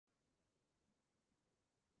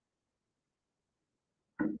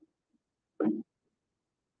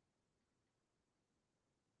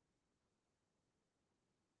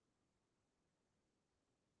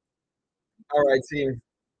All right, team.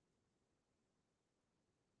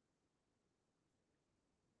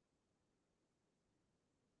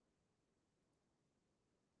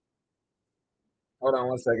 Hold on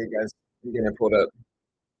one second, guys. I'm getting it pulled up.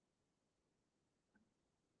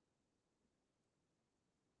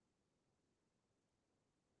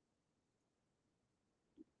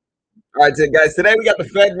 All right, guys. Today we got the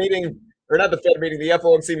Fed meeting, or not the Fed meeting, the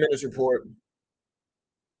FOMC Minutes report.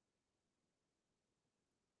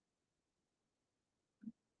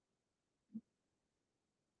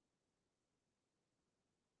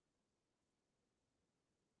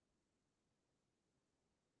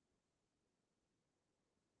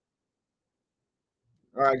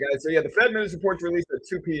 All right, guys. So yeah, the Fed Minutes report's released at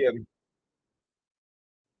 2 p.m.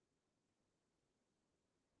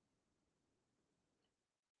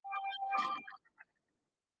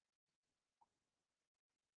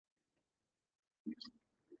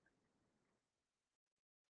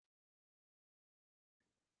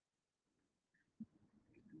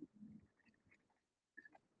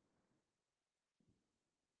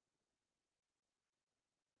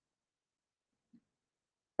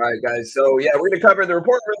 All right, guys. So yeah, we're gonna cover the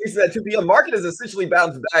report releases at 2 p.m. Market has essentially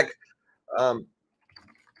bounced back. Um,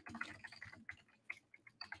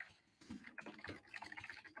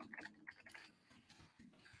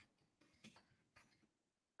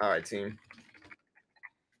 all right, team.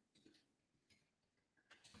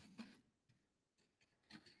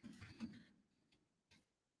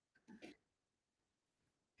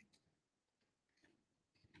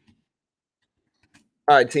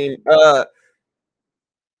 All right, team.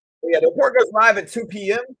 Yeah, the report goes live at 2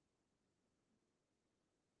 p.m.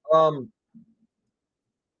 Um,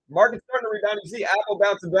 Market's starting to rebound. You see Apple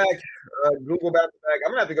bouncing back, Google bouncing back.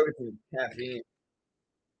 I'm gonna have to go get some caffeine.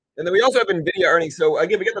 And then we also have NVIDIA earnings. So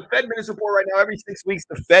again, we get the Fed minutes report right now. Every 6 weeks,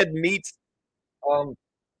 the Fed meets um,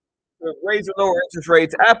 to raise or lower interest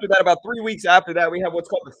rates. After that, about 3 weeks after that, we have what's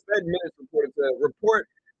called the Fed minutes report. It's a report,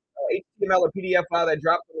 HTML or PDF file that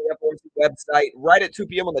drops on the FOMC website right at 2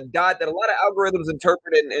 p.m. on the dot that a lot of algorithms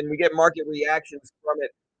interpret and we get market reactions from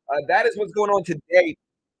it. That is what's going on today.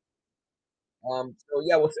 So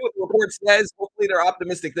yeah, we'll see what the report says. Hopefully, they're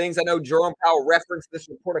optimistic things. I know Jerome Powell referenced this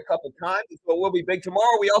report a couple times, so it will be big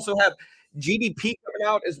tomorrow. We also have GDP coming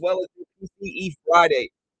out as well as the PCE Friday.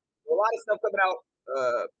 So a lot of stuff coming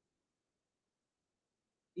out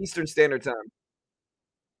Eastern Standard Time.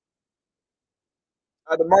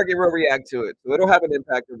 The market will react to it, so it'll have an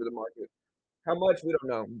impact over the market. How much we don't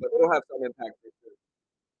know, but it'll have some impact. For sure.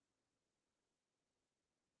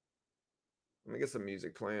 Let me get some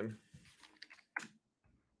music playing.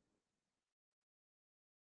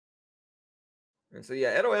 And so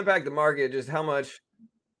yeah, it'll impact the market. Just how much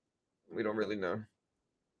we don't really know.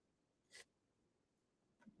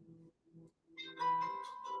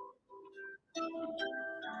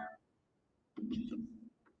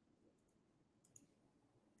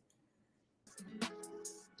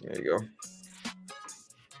 There you go.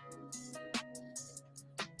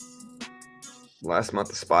 Last month,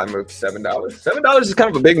 the SPY moved $7. $7 is kind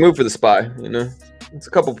of a big move for the SPY. You know, it's a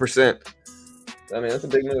couple percent. I mean, that's a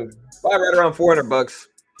big move. SPY right around $400.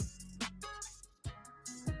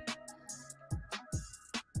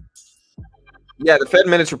 Yeah, the Fed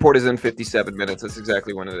minutes report is in 57 minutes. That's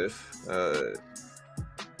exactly when it is. We're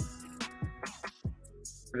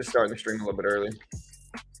just starting the stream a little bit early.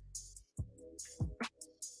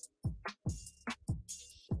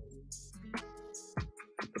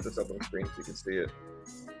 Put this up on the screen so you can see it.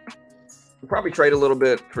 We'll probably trade a little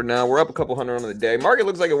bit for now. We're up a couple hundred on the day. Market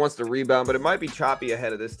looks like it wants to rebound, but it might be choppy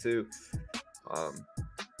ahead of this too.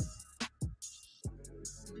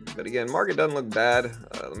 But again, market doesn't look bad.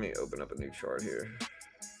 Let me open up a new chart here.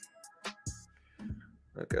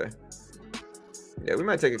 Okay. Yeah, we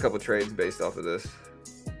might take a couple trades based off of this.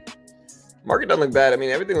 Market doesn't look bad. I mean,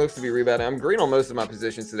 everything looks to be rebounding. I'm green on most of my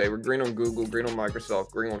positions today. We're green on Google, green on Microsoft,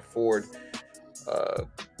 green on Ford.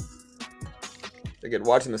 Again,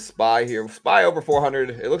 watching the SPY here. SPY over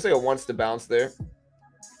 400. It looks like it wants to bounce there.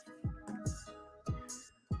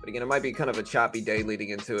 But again, it might be kind of a choppy day leading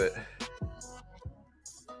into it.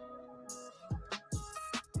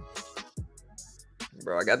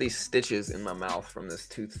 Bro, I got these stitches in my mouth from this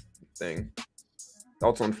tooth thing.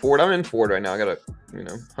 Also on Ford. I'm in Ford right now. I got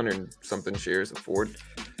 100 something shares of Ford.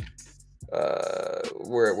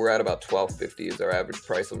 We're at about 1250 is our average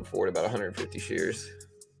price on Ford, about 150 shares.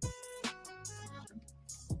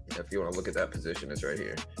 If you want to look at that position, it's right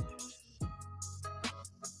here.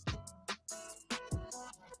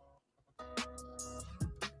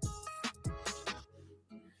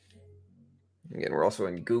 Again, we're also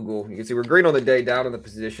in Google. You can see we're green on the day, down in the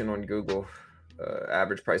position on Google.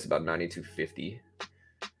 Average price about 92.50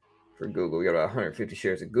 for Google. We got about 150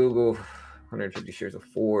 shares of Google, 150 shares of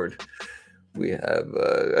Ford. We have,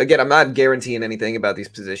 again, I'm not guaranteeing anything about these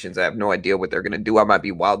positions. I have no idea what they're going to do. I might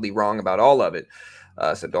be wildly wrong about all of it.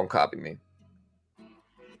 So don't copy me.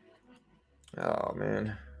 Oh,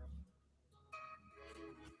 man.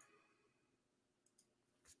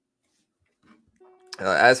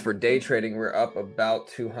 As for day trading, we're up about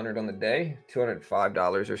 200 on the day,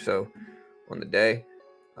 $205 or so on the day.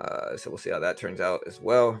 So we'll see how that turns out as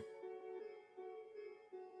well.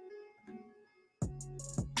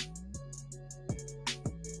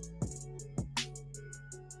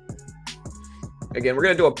 Again, we're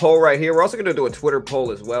going to do a poll right here. We're also going to do a Twitter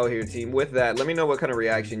poll as well here, team. With that, let me know what kind of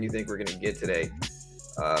reaction you think we're going to get today.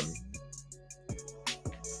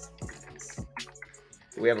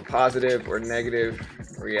 Do we have a positive or negative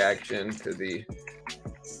reaction to the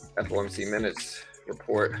FOMC Minutes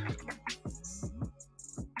report?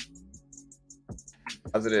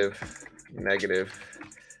 Positive, negative,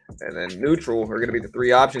 and then neutral are going to be the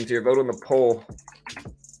three options here. Vote on the poll.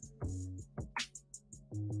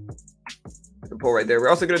 The poll right there. We're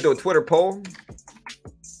also going to do a Twitter poll.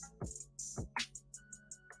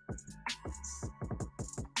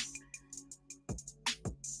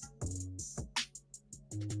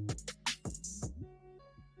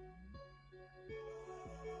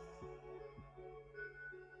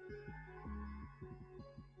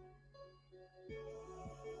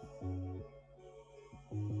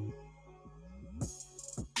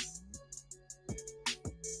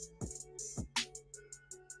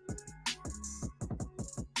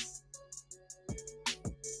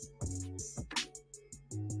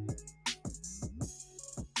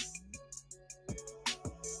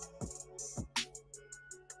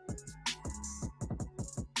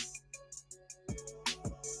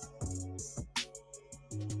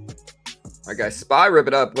 All right, guys, SPY rip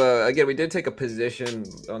it up. Again, we did take a position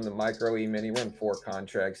on the micro E-mini. We're in 4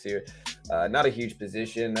 contracts here. Not a huge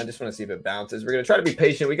position. I just want to see if it bounces. We're going to try to be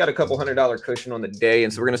patient. We got a couple $100 cushion on the day,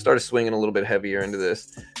 and so we're going to start swinging a little bit heavier into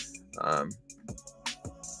this. I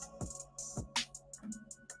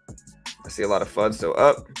see a lot of FUD, so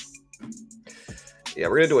up. Yeah,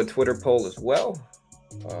 we're going to do a Twitter poll as well.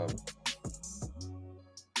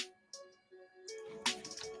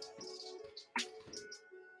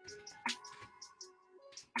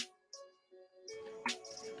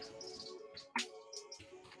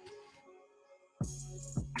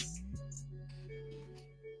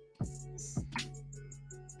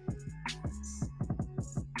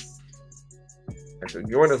 So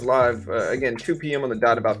join us live, again, 2 p.m. on the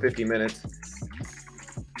dot, about 50 minutes.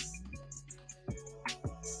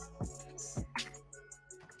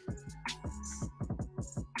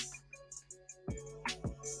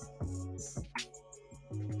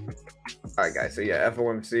 All right, guys, so yeah,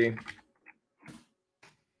 FOMC.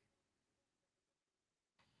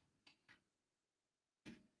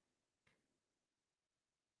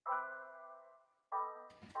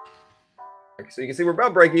 So you can see we're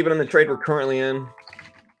about break even on the trade we're currently in.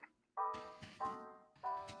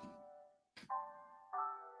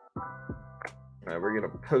 We're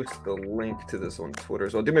going to post the link to this on Twitter.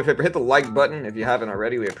 So do me a favor, hit the like button if you haven't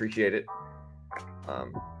already. We appreciate it. All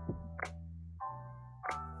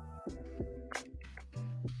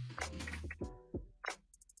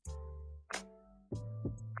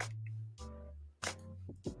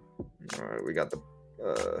right, we got the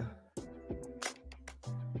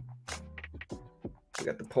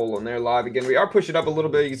poll on there live. Again, we are pushing up a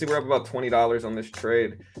little bit. You can see we're up about $20 on this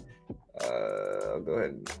trade. I'll go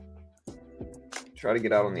ahead and try to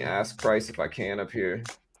get out on the ask price if I can up here.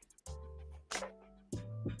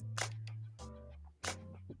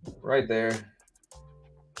 Right there.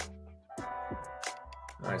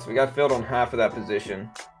 All right, so we got filled on half of that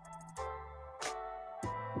position.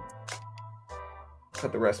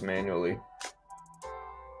 Cut the rest manually.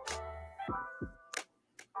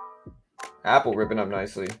 Apple ripping up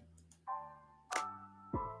nicely.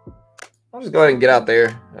 I'll just go ahead and get out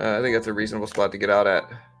there. I think that's a reasonable spot to get out at.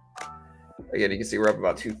 Again, you can see we're up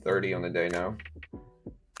about 230 on the day now.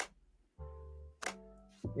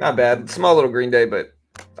 Not bad. Small little green day, but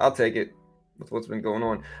I'll take it with what's been going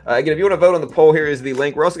on. Again, if you want to vote on the poll, here is the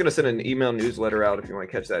link. We're also going to send an email newsletter out if you want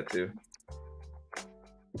to catch that too.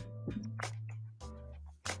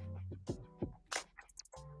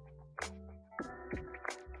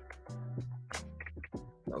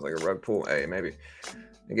 Sounds like a rug pull. Hey, maybe.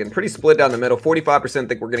 Again, pretty split down the middle. 45%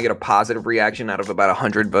 think we're going to get a positive reaction out of about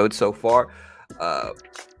 100 votes so far.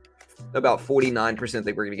 About 49%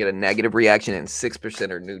 think we're going to get a negative reaction, and 6%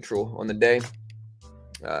 are neutral on the day.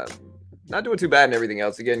 not doing too bad in everything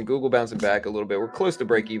else. Again, Google bouncing back a little bit. We're close to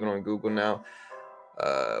break even on Google now.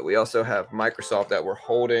 We also have Microsoft that we're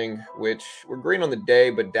holding, which we're green on the day,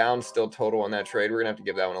 but down still total on that trade. We're going to have to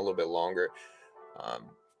give that one a little bit longer.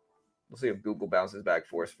 We'll see if Google bounces back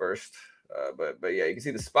for us first. But yeah, you can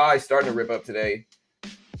see the SPY starting to rip up today,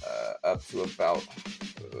 up to about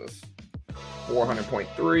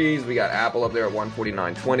 400.3s. We got Apple up there at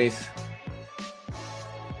 149.20s.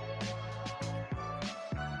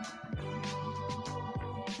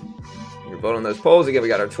 We're voting on those polls. Again, we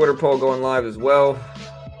got our Twitter poll going live as well.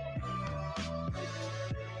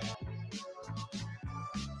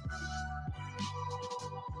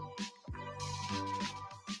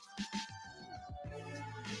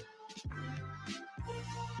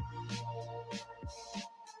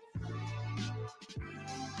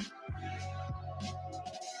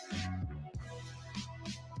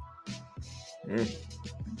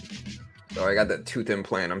 Sorry, I got that tooth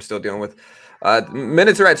implant I'm still dealing with.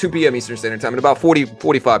 Minutes are at 2 p.m. Eastern Standard Time. In about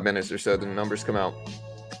 45 minutes or so, the numbers come out.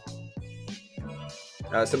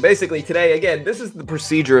 So basically today, again, this is the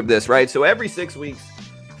procedure of this, right? So every 6 weeks,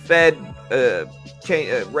 Fed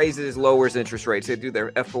raises, lowers interest rates. They do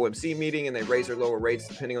their FOMC meeting, and they raise or lower rates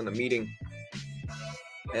depending on the meeting.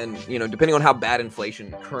 And, you know, depending on how bad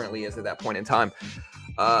inflation currently is at that point in time.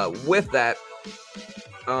 With that,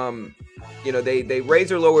 you know, they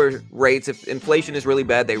raise or lower rates. If inflation is really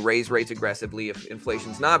bad, they raise rates aggressively. If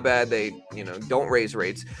inflation's not bad, they, you know, don't raise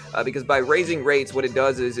rates. Because by raising rates, what it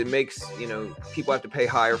does is it makes, you know, people have to pay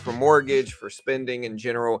higher for mortgage, for spending in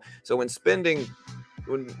general. So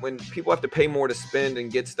when people have to pay more to spend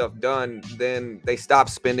and get stuff done, then they stop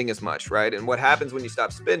spending as much, right? And what happens when you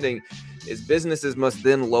stop spending is businesses must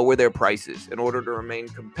then lower their prices in order to remain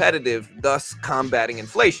competitive, thus combating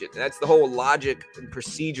inflation. And that's the whole logic and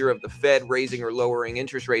procedure of the Fed raising or lowering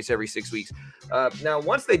interest rates every 6 weeks. Now,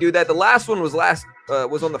 once they do that, the last one was on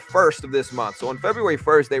the 1st of this month. So on February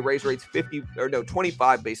 1st, they raised rates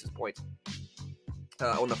 25 basis points.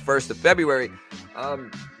 On the 1st of February.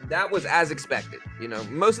 That was as expected. You know,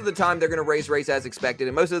 most of the time they're going to raise rates as expected,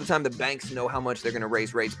 and most of the time the banks know how much they're going to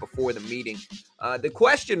raise rates before the meeting. The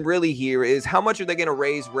question really here is how much are they going to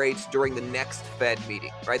raise rates during the next Fed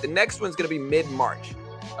meeting, right? The next one's going to be mid-March.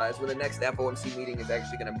 That's when the next FOMC meeting is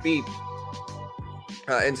actually going to be.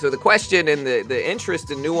 And so the question and the interest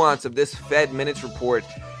and nuance of this Fed minutes report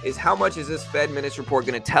is how much is this Fed minutes report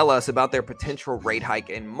going to tell us about their potential rate hike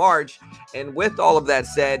in March? And with all of that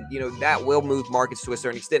said, you know, that will move markets to a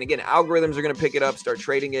certain extent. Again, algorithms are going to pick it up, start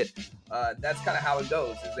trading it. That's kind of how it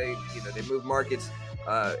goes. Is they move markets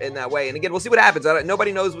in that way. And again, we'll see what happens.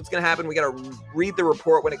 Nobody knows what's going to happen. We got to read the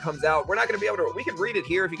report when it comes out. We're not going to be able to, we can read it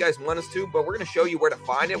here if you guys want us to, but we're going to show you where to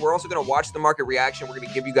find it. We're also going to watch the market reaction. We're going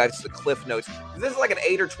to give you guys the cliff notes. This is like an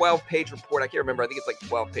 8 or 12 page report. I can't remember. I think it's like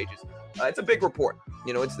 12 pages. It's a big report.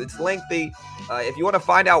 You know, it's lengthy. If you want to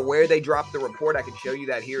find out where they dropped the report, I can show you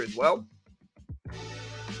that here as well.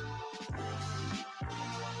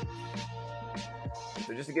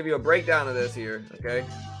 So just to give you a breakdown of this here, okay?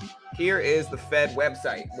 Here is the Fed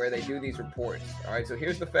website where they do these reports. All right, so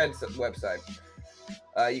here's the Fed website.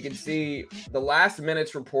 You can see the last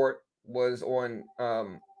minutes report was on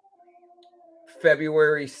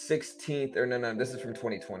February 16th. Or no, this is from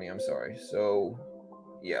 2020. I'm sorry. So,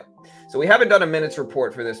 yeah. So we haven't done a minutes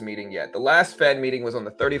report for this meeting yet. The last Fed meeting was on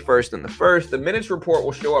the 31st and the 1st. The minutes report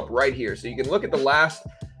will show up right here. So you can look at the last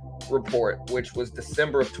report, which was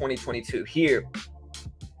December of 2022 here.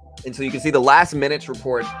 And so you can see the last minutes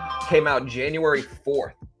report came out January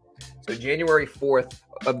 4th. So January 4th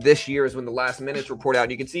of this year is when the last minutes report out.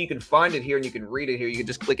 And you can see, you can find it here and you can read it here. You can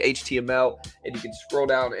just click HTML and you can scroll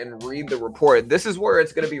down and read the report. This is where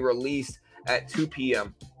it's going to be released at 2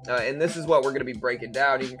 p.m. And this is what we're going to be breaking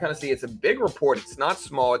down. You can kind of see it's a big report. It's not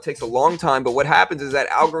small. It takes a long time. But what happens is that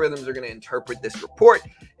algorithms are going to interpret this report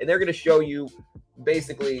and they're going to show you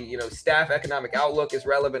basically, you know, staff economic outlook is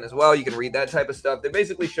relevant as well. You can read that type of stuff. They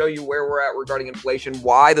basically show you where we're at regarding inflation,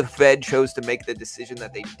 why the Fed chose to make the decision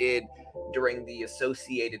that they did during the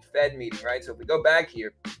associated Fed meeting, right? So if we go back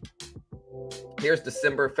here, here's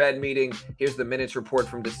December Fed meeting. Here's the minutes report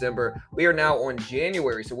from December. We are now on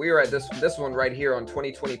January. So we are at this one right here on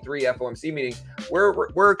 2023 FOMC meeting.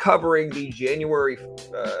 We're covering the January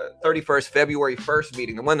 31st, February 1st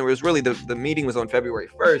meeting. The one that was really the meeting was on February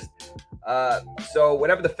 1st. So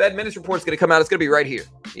whenever the Fed minutes report is going to come out, it's going to be right here.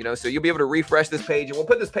 You know, so you'll be able to refresh this page, and we'll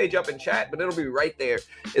put this page up in chat, but it'll be right there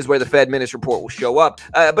is where the Fed minutes report will show up.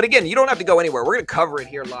 But again, you don't have to go anywhere. We're going to cover it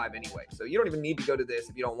here live anyway. So you don't even need to go to this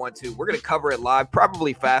if you don't want to. We're going to cover it live,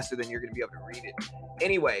 probably faster than you're going to be able to read it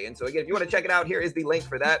anyway. And so again, if you want to check it out, here is the link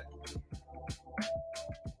for that.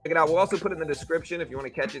 Check it out. We'll also put it in the description if you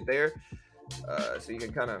want to catch it there, so you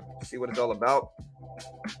can kind of see what it's all about.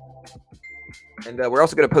 And we're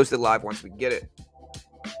also going to post it live once we get it.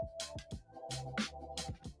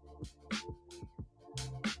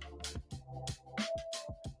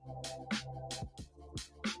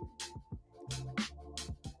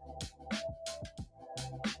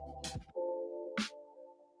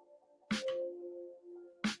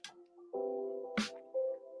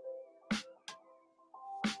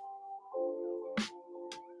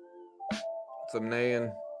 Some neighing.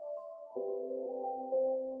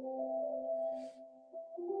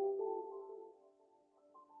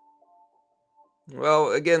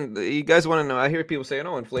 Well, again, you guys want to know, I hear people saying,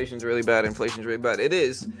 oh, inflation's really bad. Inflation's really bad. It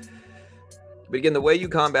is. But again, the way you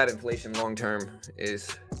combat inflation long term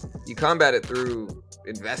is you combat it through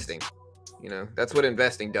investing. You know, that's what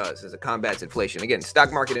investing does, is it combats inflation. Again,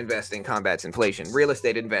 stock market investing combats inflation. Real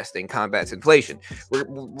estate investing combats inflation.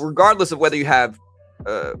 Regardless of whether you have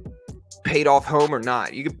paid off home or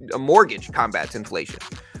not, a mortgage combats inflation.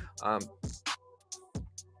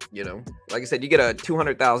 You know, like I said, you get a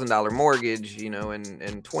 $200,000 mortgage, you know,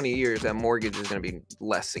 in 20 years, that mortgage is going to be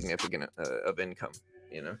less significant of income,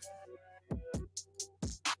 you know.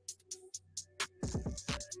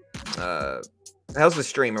 How's the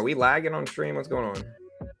stream? Are we lagging on stream? What's going on?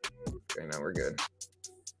 Okay, now we're good.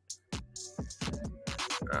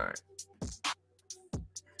 All right.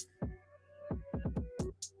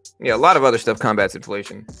 Yeah, a lot of other stuff combats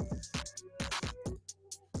inflation.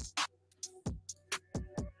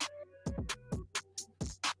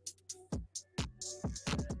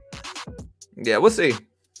 Yeah, we'll see.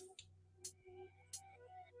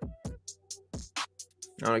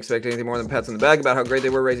 I don't expect anything more than pats on the back about how great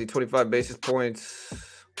they were, raising 25 basis points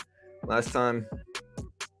last time.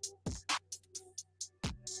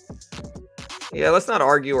 Yeah, let's not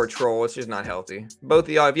argue or troll. It's just not healthy. Both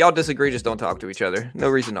of y'all, if y'all disagree, just don't talk to each other. No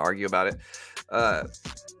reason to argue about it.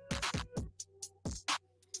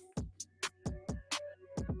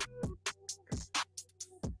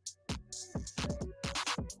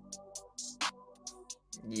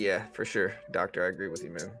 Yeah, for sure. Doctor, I agree with you,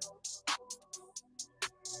 man.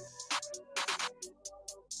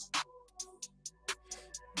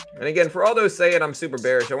 And again, for all those saying I'm super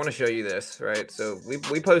bearish, I want to show you this, right? So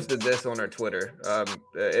we posted this on our Twitter.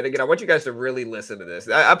 And again, I want you guys to really listen to this.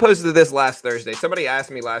 I posted this last Thursday. Somebody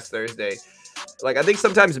asked me last Thursday, like, I think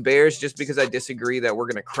sometimes bears, just because I disagree that we're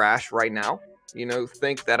going to crash right now, you know,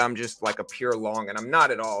 think that I'm just like a pure long, and I'm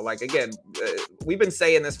not at all. Like, again, we've been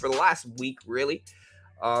saying this for the last week, really.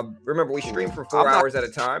 Remember, we stream for 4 hours at a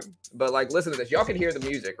time, but like, listen to this. Y'all can hear the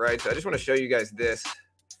music, right? So I just want to show you guys this.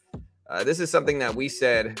 This is something that we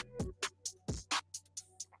said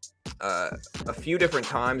a few different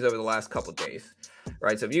times over the last couple days,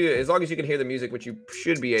 right? So if you, as long as you can hear the music, which you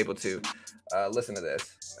should be able to, listen to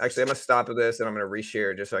this. Actually, I'm gonna stop with this and I'm gonna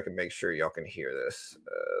reshare just so I can make sure y'all can hear this.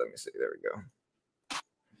 Let me see. There we go.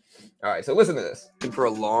 All right, so listen to this. For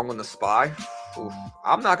a long on the SPY. Oof.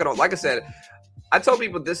 I'm not gonna, like I said, I told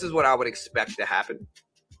people this is what I would expect to happen.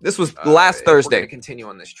 This was last Thursday. We're going to continue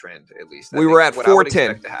on this trend, at least. We were at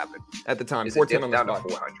 410 to happen at the time. 410 down to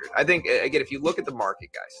 400. I think, again, if you look at the market,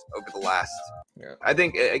 guys, over the last, I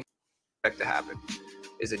think, expect to happen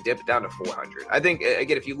is a dip down to 400. I think,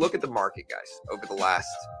 again, if you look at the market, guys, over the last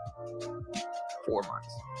 4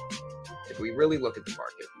 months, if we really look at the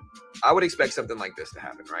market, I would expect something like this to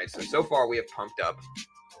happen, right? So far, we have pumped up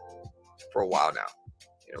for a while now.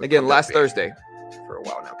 You know, again, last Thursday. For a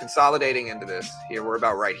while now, consolidating into this here. We're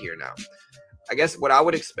about right here now. I guess what I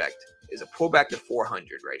would expect is a pullback to 400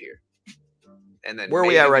 right here, and then where are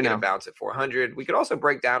we at right now? Bounce at 400. We could also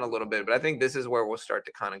break down a little bit, but I think this is where we'll start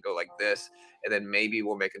to kind of go like this, and then maybe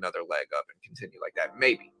we'll make another leg up and continue like that.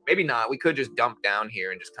 Maybe not. We could just dump down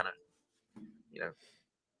here and just kind of, you know,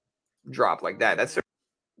 drop like that. That's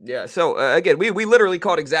yeah. So again, we literally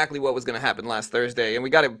called exactly what was going to happen last Thursday, and we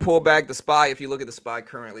got to pull back the SPY. If you look at the SPY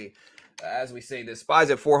currently. As we say, this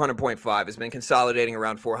SPY's at 400.5. It's been consolidating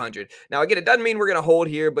around 400. Now, again, it doesn't mean we're going to hold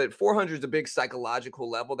here, but 400 is a big psychological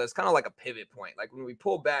level. That's kind of like a pivot point. Like when we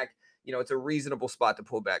pull back, you know, it's a reasonable spot to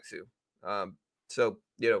pull back to. So,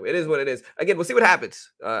 you know, it is what it is. Again, we'll see what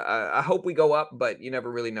happens. I hope we go up, but you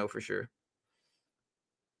never really know for sure.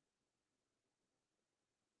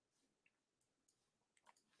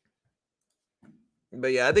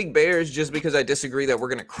 But yeah, I think bears, just because I disagree that we're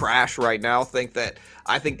going to crash right now, I think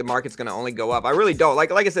the market's going to only go up. I really don't.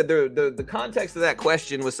 Like I said, the context of that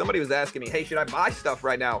question was somebody was asking me, hey, should I buy stuff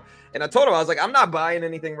right now? And I told him, I was like, I'm not buying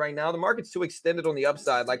anything right now. The market's too extended on the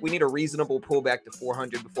upside. Like, we need a reasonable pullback to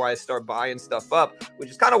 400 before I start buying stuff up, which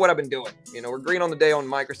is kind of what I've been doing. You know, we're green on the day on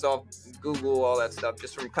Microsoft. Google, all that stuff,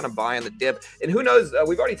 just from kind of buying the dip. And who knows?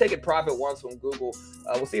 We've already taken profit once from Google.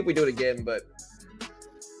 We'll see if we do it again, but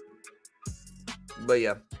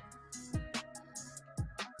yeah.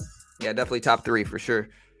 Yeah, definitely top 3 for sure.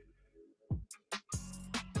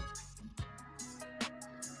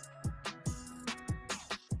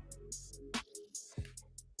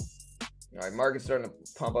 All right, market's starting to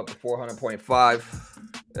pump up to 400.5.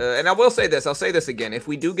 And I will say this. I'll say this again. If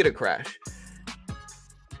we do get a crash,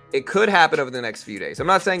 it could happen over the next few days. I'm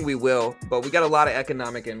not saying we will, but we got a lot of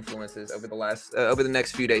economic influences over the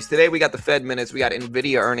next few days. Today we got the Fed minutes, we got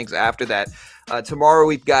Nvidia earnings after that. Tomorrow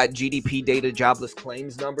we've got GDP data, jobless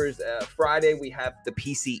claims numbers. Friday we have the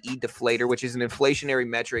PCE deflator, which is an inflationary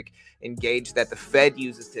metric and gauge that the Fed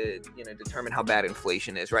uses to determine how bad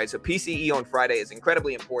inflation is, right? So PCE on Friday is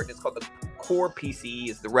incredibly important. It's called the core PCE,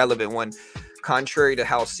 is the relevant one, contrary to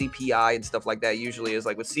how CPI and stuff like that usually is.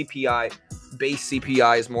 Like with CPI, base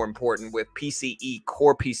CPI is more important. With PCE,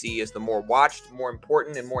 core PCE is the more watched, more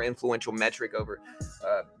important, and more influential metric over,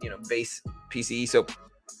 base PCE. So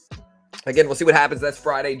again, we'll see what happens. That's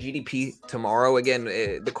Friday. GDP tomorrow. Again,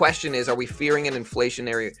 the question is, are we fearing an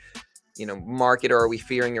inflationary market, or are we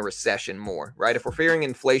fearing a recession more, right? If we're fearing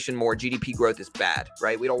inflation more, GDP growth is bad,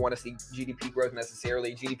 right? We don't want to see GDP growth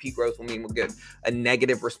necessarily. GDP growth will mean we'll get a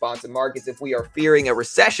negative response in markets. If we are fearing a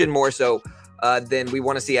recession more so, then we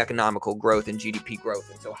want to see economical growth and GDP growth.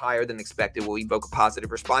 And so higher than expected will evoke a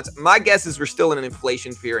positive response. My guess is we're still in an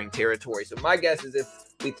inflation fearing territory. So my guess is if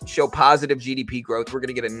we show positive GDP growth, we're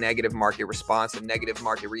going to get a negative market response, a negative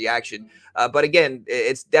market reaction. But again,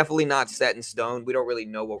 it's definitely not set in stone. We don't really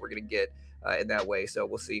know what we're going to get in that way. So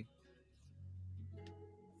we'll see.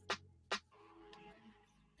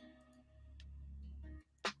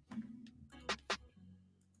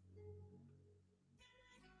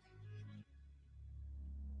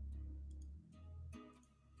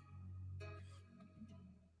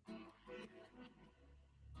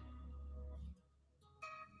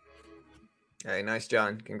 Hey, nice,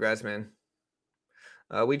 John. Congrats, man.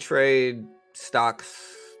 We trade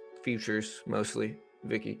stocks, futures mostly,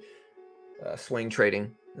 Vicky. Swing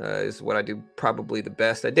trading is what I do probably the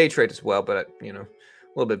best. I day trade as well, but a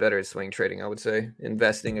little bit better at swing trading, I would say.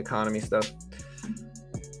 Investing, economy stuff.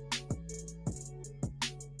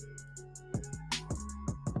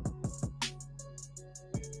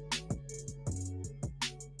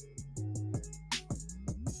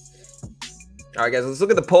 All right, guys, let's look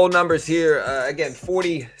at the poll numbers here. Again,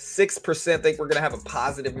 46% think we're going to have a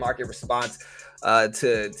positive market response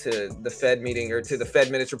to the Fed meeting, or to the Fed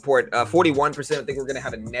minutes report. 41% think we're going to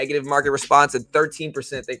have a negative market response, and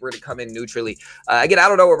 13% think we're going to come in neutrally. Again, I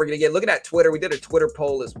don't know what we're going to get. Looking at Twitter, we did a Twitter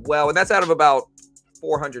poll as well, and that's out of about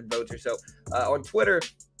 400 votes or so. On Twitter,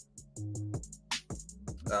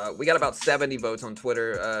 we got about 70 votes on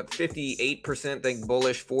Twitter. 58% think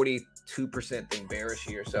bullish, 42% think bearish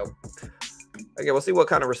here. So okay, we'll see what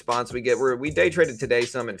kind of response we get. We day traded today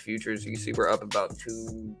some in futures. You can see we're up about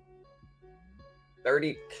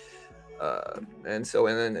 230. And so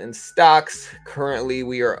then in stocks, currently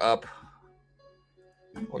we are up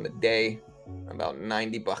on the day about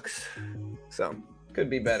 $90. So could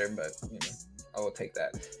be better, but I will take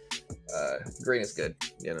that. Green is good,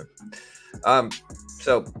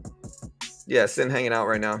 So yeah, Sin hanging out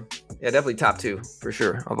right now. Yeah, definitely top 2 for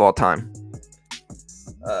sure of all time.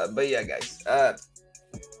 But yeah, guys,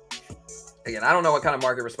 again, I don't know what kind of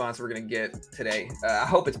market response we're going to get today. I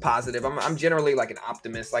hope it's positive. I'm generally like an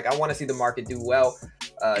optimist. Like, I want to see the market do well.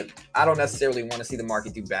 I don't necessarily want to see the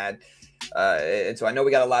market do bad. And so I know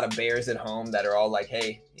we got a lot of bears at home that are all like,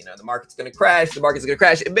 hey, the market's going to crash. The market's going to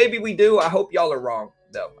crash. And maybe we do. I hope y'all are wrong,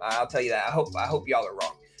 though. I'll tell you that. I hope y'all are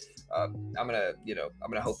wrong. I'm going to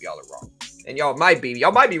hope y'all are wrong. And y'all might be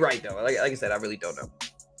right, though. Like I said, I really don't know.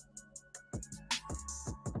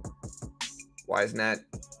 Why is Nat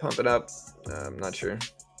pumping up? I'm not sure.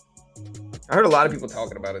 I heard a lot of people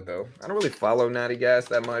talking about it, though. I don't really follow Natty Gas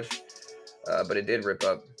that much, but it did rip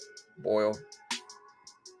up. Boil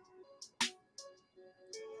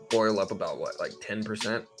up about what, like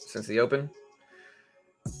 10% since the open?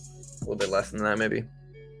 A little bit less than that, maybe.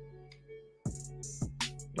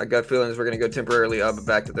 My gut feeling is we're going to go temporarily up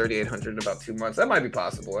back to 3,800 in about 2 months. That might be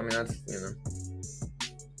possible. I mean, that's,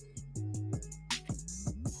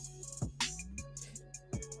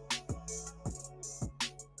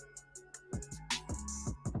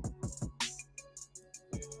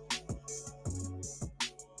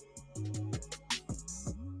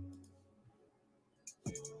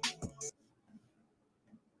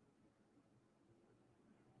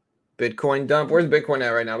 Bitcoin dump. Where's Bitcoin at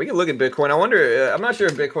right now? We can look at Bitcoin. I wonder, I'm not sure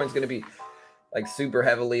if Bitcoin's going to be like super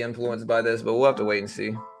heavily influenced by this, but we'll have to wait and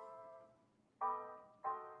see.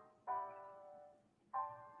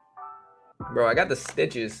 Bro, I got the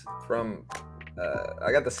stitches from,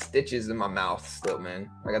 I got the stitches in my mouth still, man.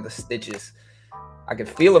 I got the stitches. I can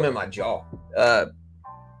feel them in my jaw.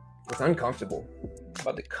 It's uncomfortable. I'm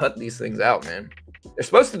about to cut these things out, man. They're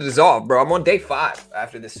supposed to dissolve, bro. I'm on day 5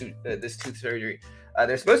 after this tooth surgery.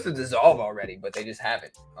 They're supposed to dissolve already, but they just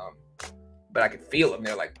haven't. But I can feel them.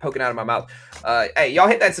 They're like poking out of my mouth. Hey, y'all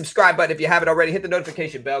hit that subscribe button if you haven't already. Hit the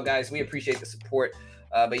notification bell, guys. We appreciate the support.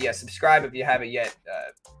 But yeah, subscribe if you haven't yet.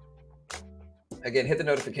 Again, hit the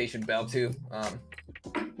notification bell too.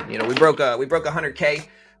 You know, we broke 100K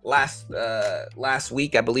last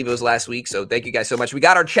week. I believe it was last week. So thank you guys so much. We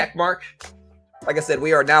got our check mark. Like I said,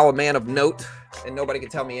 we are now a man of note, and nobody can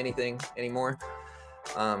tell me anything anymore.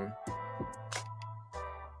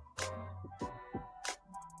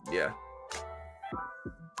 Yeah.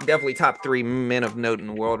 Definitely top 3 men of note in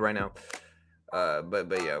the world right now. But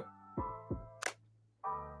yeah.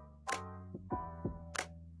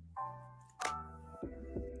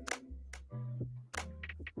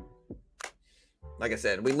 Like I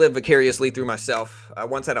said, we live vicariously through myself. I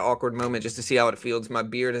once had an awkward moment just to see how it feels. My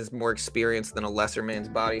beard has more experience than a lesser man's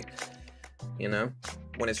body. You know,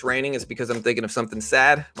 when it's raining, it's because I'm thinking of something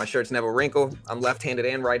sad. My shirt's never wrinkled. I'm left-handed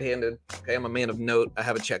and right-handed. Okay, I'm a man of note. I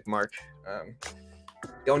have a check mark.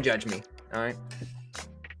 Don't judge me. All right.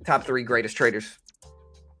 Top 3 greatest traders.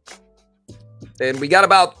 And we got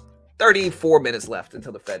about 34 minutes left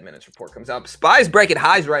until the Fed minutes report comes out. SPY's breaking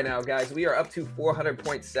highs right now, guys. We are up to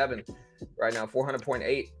 400.7 right now, 400.8.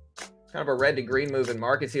 Kind of a red to green move in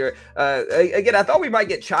markets here. Again, I thought we might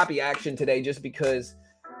get choppy action today just because,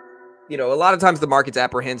 you know, a lot of times the market's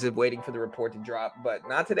apprehensive waiting for the report to drop, but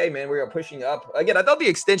not today, man. We are pushing up. Again, I thought the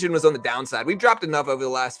extension was on the downside. We've dropped enough over the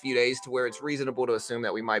last few days to where it's reasonable to assume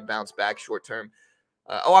that we might bounce back short term.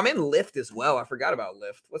 Oh, I'm in Lyft as well. I forgot about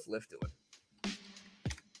Lyft. What's Lyft doing?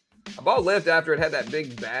 I bought Lyft after it had that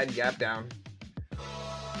big bad gap down.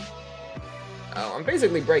 Oh, I'm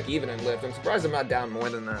basically break even in Lyft. I'm surprised I'm not down more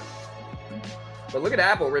than that. But look at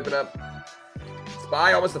Apple rip it up.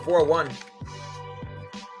 SPY almost to 401.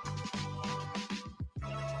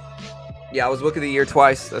 Yeah, I was book of the year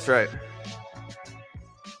twice. That's right.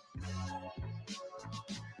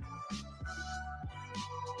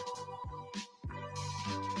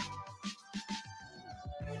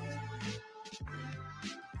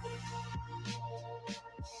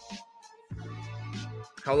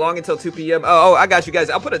 How long until 2 p.m.? Oh, I got you guys.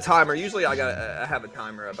 I'll put a timer. Usually I have a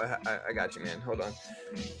timer up. I got you, man. Hold on.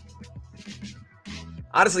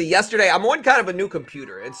 Honestly, yesterday I'm on kind of a new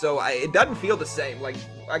computer, and so it doesn't feel the same. Like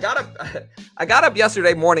I got up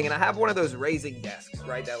yesterday morning, and I have one of those raising desks,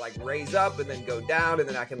 right? That like raise up and then go down, and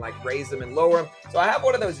then I can like raise them and lower them. So I have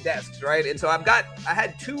one of those desks, right? And so I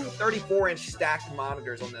had two 34-inch stacked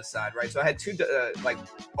monitors on this side, right? So I had two like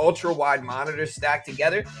ultra wide monitors stacked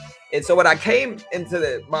together. And so when I came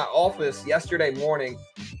into my office yesterday morning,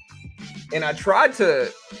 and I tried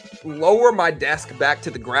to lower my desk back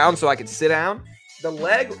to the ground so I could sit down, the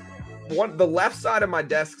left side of my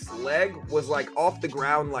desk's leg was like off the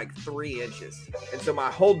ground like 3 inches. And so my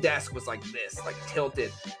whole desk was like this, like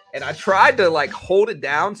tilted. And I tried to like hold it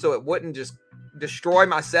down so it wouldn't just destroy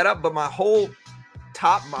my setup, but my whole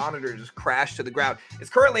top monitor just crashed to the ground. It's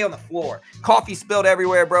currently on the floor. Coffee spilled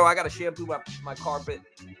everywhere, bro. I got to shampoo my carpet.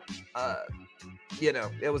 You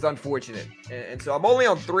know, it was unfortunate. And so I'm only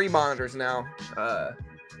on 3 monitors now.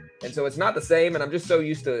 And so it's not the same, and I'm just so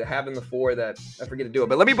used to having the 4 that I forget to do it.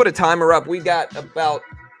 But let me put a timer up. We got about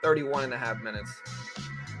 31 and a half minutes.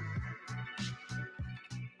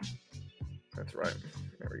 That's right.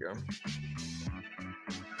 There we go.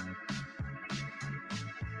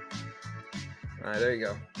 All right, there you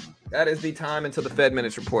go. That is the time until the Fed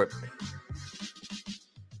minutes report.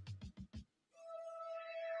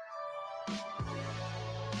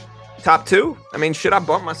 Top 2? I mean, should I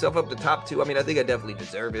bump myself up to top 2? I mean, I think I definitely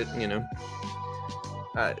deserve it, you know.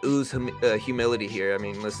 Ooze humility here. I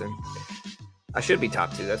mean, listen. I should be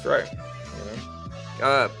top 2. That's right. You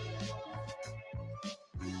know?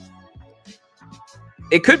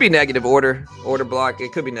 It could be negative order block.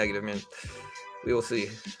 It could be negative, man. We will see.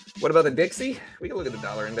 What about the Dixie? We can look at the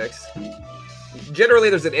dollar index. Generally,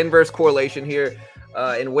 there's an inverse correlation here.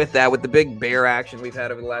 And with that, with the big bear action we've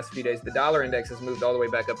had over the last few days, the dollar index has moved all the way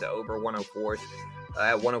back up to over 104s,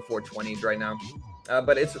 at 104.20s right now.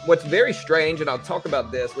 But what's very strange, and I'll talk about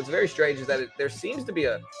this. What's very strange is that there seems to be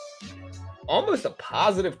almost a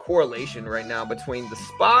positive correlation right now between the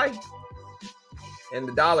SPY and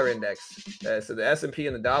the dollar index. So the S&P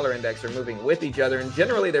and the dollar index are moving with each other, and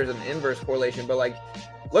generally there's an inverse correlation. But like,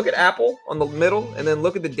 look at Apple on the middle, and then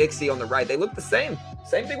look at the Dixie on the right. They look the same.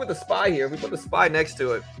 Same thing with the SPY here. If we put the SPY next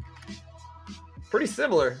to it, pretty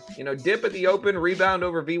similar. Dip at the open, rebound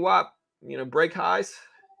over VWAP, break highs.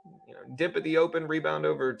 Dip at the open, rebound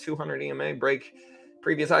over 200 EMA, break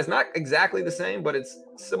previous highs. Not exactly the same, but it's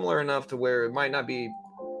similar enough to where it might not be,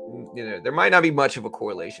 there might not be much of a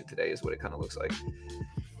correlation today is what it kind of looks like.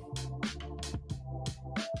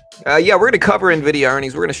 Yeah, we're going to cover NVIDIA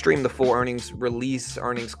earnings. We're going to stream the full earnings release,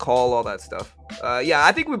 earnings call, all that stuff. Yeah,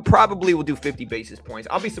 I think we probably will do 50 basis points.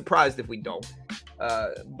 I'll be surprised if we don't.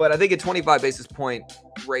 But I think a 25 basis point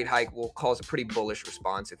rate hike will cause a pretty bullish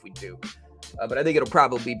response if we do. But I think it'll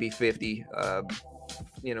probably be 50.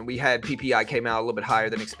 We had PPI came out a little bit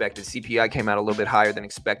higher than expected. CPI came out a little bit higher than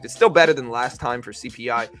expected. Still better than last time for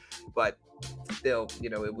CPI, but still,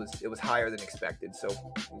 it was higher than expected. So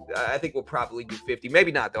I think we'll probably do 50.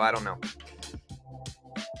 Maybe not, though. I don't know.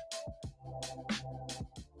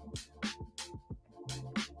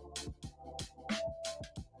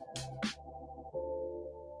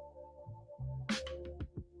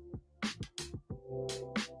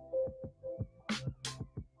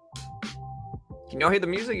 Can y'all hear the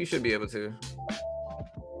music? You should be able to.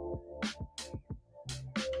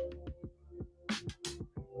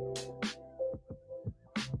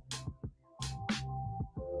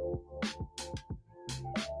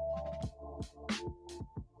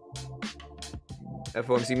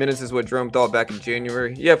 FOMC Minutes is what Jerome thought back in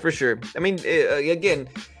January. Yeah, for sure. I mean, again,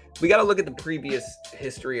 we got to look at the previous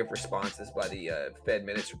history of responses by the Fed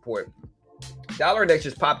Minutes report. Dollar index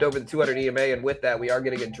just popped over the 200 EMA, and with that, we are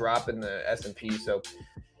getting a drop in the S&P. So,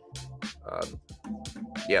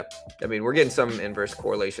 yeah, I mean, we're getting some inverse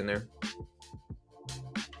correlation there.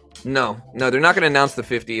 No, they're not going to announce the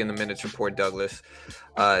 50 in the Minutes report, Douglas.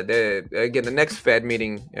 Again, the next Fed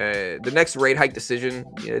meeting, the next rate hike decision,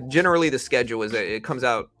 generally the schedule is that it comes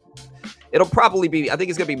out. It'll probably be, I think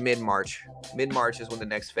it's going to be mid-March. Mid-March is when the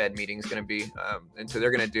next Fed meeting is going to be. And so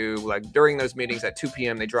they're going to do, like, during those meetings at 2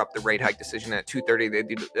 p.m., they drop the rate hike decision. At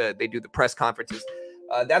 2:30, they do the press conferences.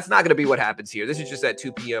 That's not going to be what happens here. This is just at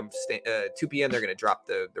 2 p.m. 2 p.m., they're going to drop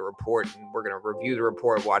the report, and we're going to review the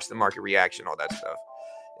report, watch the market reaction, all that stuff.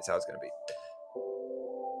 That's how it's going to be.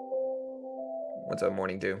 What's up,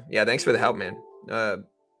 Morning Dew? Yeah, thanks for the help, man.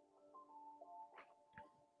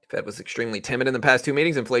 Fed was extremely timid in the past 2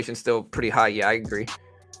 meetings. Inflation's still pretty high. Yeah, I agree.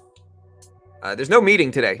 There's no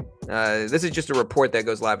meeting today. This is just a report that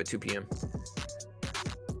goes live at 2 p.m.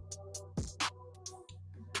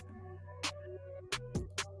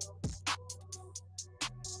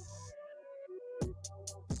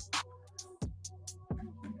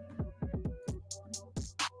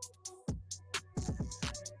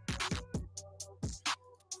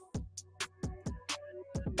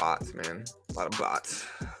 Bots, man. A lot of bots.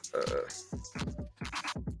 All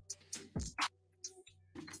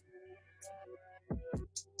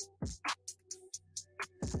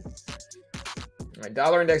right,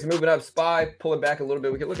 dollar index moving up. SPY pulling back a little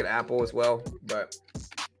bit. We can look at Apple as well, but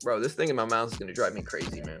bro, this thing in my mouth is gonna drive me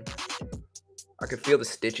crazy, man. I could feel the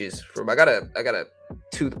stitches from. I got a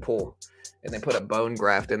tooth pull, and they put a bone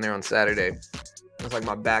graft in there on Saturday. It's like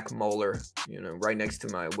my back molar, right next to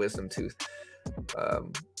my wisdom tooth.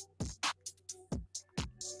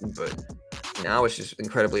 But now it's just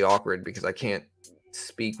incredibly awkward because I can't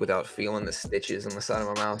speak without feeling the stitches on the side of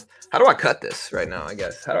my mouth. How do I cut this right now, I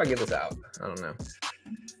guess? How do I get this out? I don't know.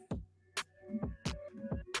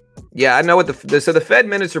 Yeah, I know what so the Fed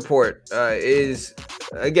Minutes report is,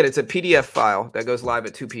 again, it's a PDF file that goes live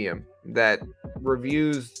at 2 p.m. that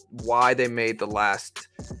reviews why they made the last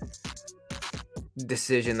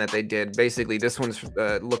decision that they did. Basically, this one's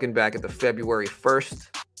looking back at the February 1st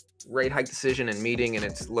rate hike decision and meeting, and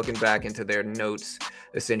it's looking back into their notes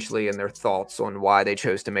essentially and their thoughts on why they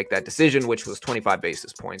chose to make that decision, which was 25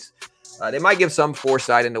 basis points. They might give some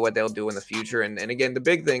foresight into what they'll do in the future, and again, the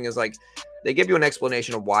big thing is, like, they give you an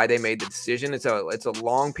explanation of why they made the decision. It's a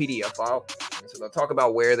long PDF file, and so they'll talk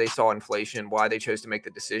about where they saw inflation, why they chose to make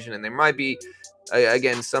the decision, and there might be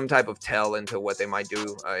again some type of tell into what they might do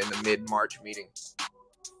in the mid-March meeting.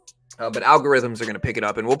 But algorithms are going to pick it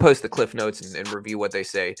up, and we'll post the cliff notes and review what they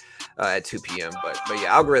say at 2 p.m. But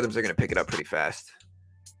yeah, algorithms are going to pick it up pretty fast.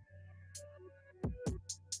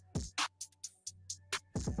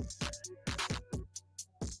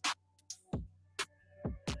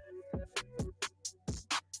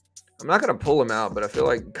 I'm not going to pull them out, but I feel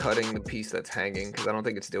like cutting the piece that's hanging because I don't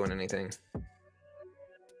think it's doing anything.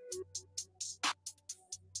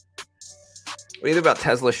 What do you think about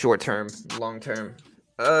Tesla short term, long term?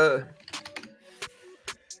 Let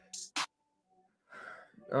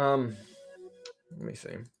me see.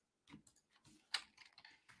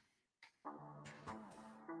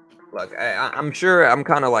 Look, I'm sure I'm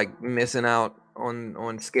kind of like missing out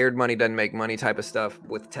on scared money doesn't make money type of stuff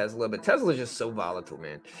with Tesla, but Tesla is just so volatile,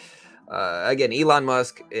 man. Again, Elon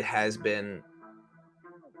Musk, it has been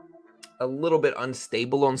a little bit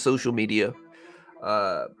unstable on social media.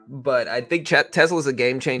 But I think Tesla is a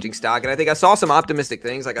game-changing stock, and I think I saw some optimistic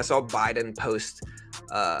things. Like I saw Biden post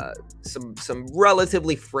some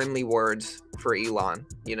relatively friendly words for Elon,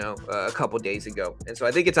 a couple days ago, and so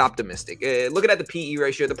I think it's optimistic. Looking at the PE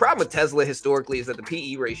ratio, the problem with Tesla historically is that the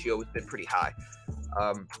PE ratio has been pretty high.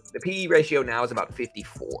 The PE ratio now is about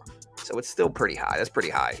 54, so it's still pretty high. That's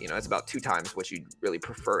pretty high. It's about 2 times what you'd really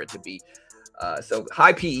prefer it to be. So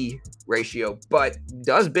high PE ratio, but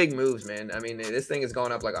does big moves, man. I mean, this thing is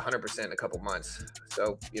going up like 100% in a couple months.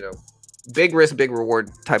 So, big risk, big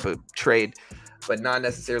reward type of trade, but not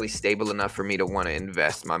necessarily stable enough for me to want to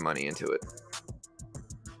invest my money into it.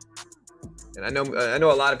 And I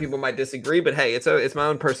know a lot of people might disagree, but hey, it's my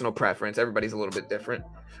own personal preference. Everybody's a little bit different.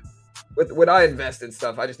 With when I invest in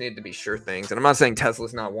stuff, I just need to be sure things. And I'm not saying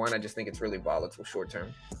Tesla's not one. I just think it's really volatile short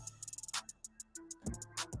term.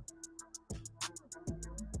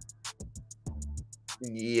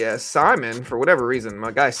 Yeah, Simon, for whatever reason, my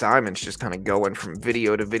guy Simon's just kind of going from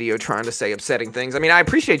video to video trying to say upsetting things. I mean, I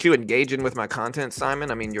appreciate you engaging with my content, Simon.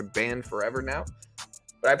 I mean, you're banned forever now.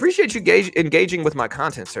 But I appreciate you engaging with my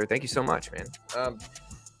content, sir. Thank you so much, man.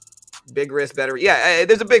 Big risk, better. Yeah,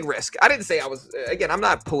 there's a big risk. I didn't say I was, again, I'm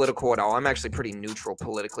not political at all. I'm actually pretty neutral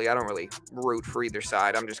politically. I don't really root for either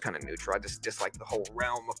side. I'm just kind of neutral. I just dislike the whole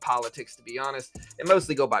realm of politics, to be honest. And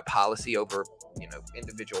mostly go by policy over,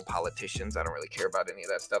 individual politicians. I don't really care about any of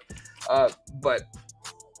that stuff. But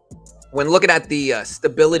when looking at the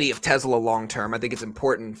stability of Tesla long term, I think it's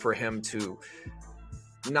important for him to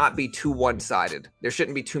not be too one-sided. There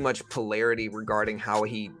shouldn't be too much polarity regarding how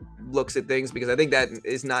he looks at things, because I think that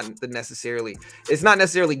is not necessarily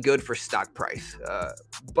good for stock price.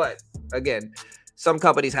 But again, some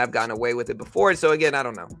companies have gotten away with it before, so again, I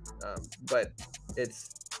don't know. But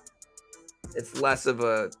it's less of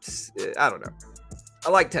a, I don't know.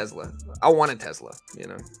 I like Tesla. I want a Tesla,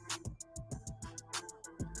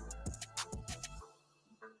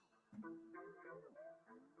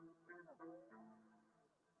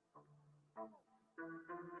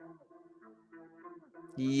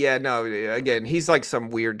 Yeah, no, again, he's like some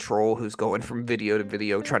weird troll who's going from video to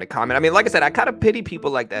video trying to comment. I mean, like I said, I kind of pity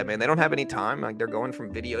people like that, man. They don't have any time. Like, they're going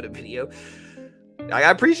from video to video.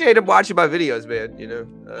 I appreciate him watching my videos, man,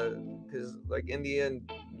 because, like, in the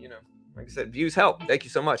end, like I said, views help. Thank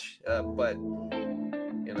you so much. But,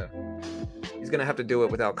 he's going to have to do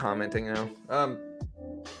it without commenting now.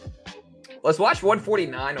 Let's watch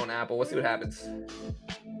 149 on Apple. Let's see what happens.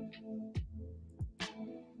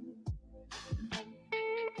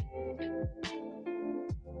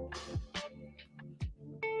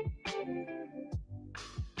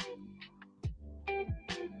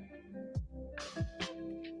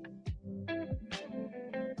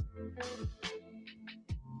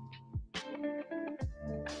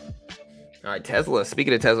 All right, Tesla.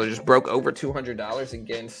 Speaking of Tesla, just broke over $200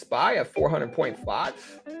 again. SPY at 400.5.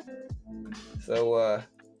 So,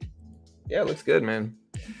 yeah, looks good, man.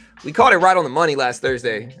 We caught it right on the money last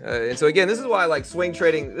Thursday. And so, again, this is why I like swing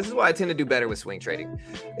trading. This is why I tend to do better with swing trading.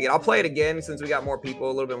 Again, I'll play it again since we got more people,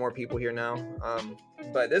 a little bit more people here now.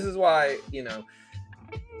 But this is why,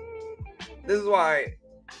 this is why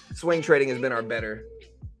swing trading has been our better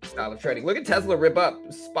style of trading. Look at Tesla rip up.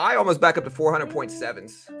 SPY almost back up to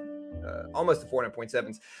 400.7s. Almost to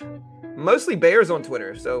 400.7s. Mostly bears on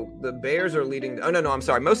Twitter. So the bears are leading. Oh, no, I'm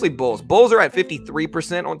sorry. Mostly bulls. Bulls are at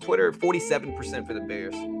 53% on Twitter, 47% for the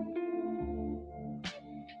bears.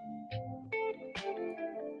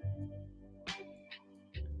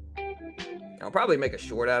 I'll probably make a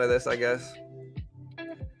short out of this, I guess.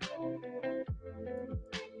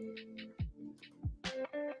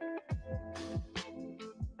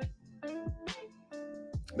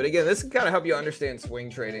 But again, this can kind of help you understand swing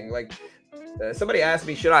trading. Like, somebody asked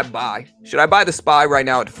me, should I buy the SPY right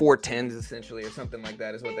now at 410s essentially, or something like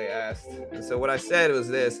that is what they asked. And so what I said was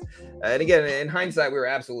this, and again, in hindsight, we were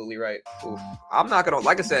absolutely right. Oof. I'm not going to,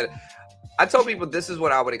 like I said, I told people this is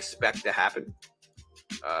what I would expect to happen.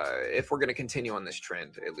 If we're going to continue on this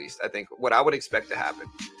trend, at least, I think what I would expect to happen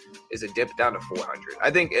is a dip down to 400. I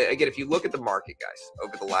think, again, if you look at the market, guys,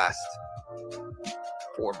 over the last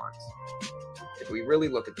 4 months, if we really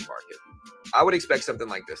look at the market, I would expect something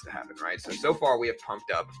like this to happen, right? So far we have pumped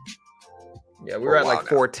up. Yeah, we were at like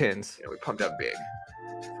 410s. We pumped up big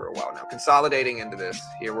for a while now. Consolidating into this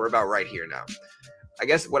here, we're about right here now. I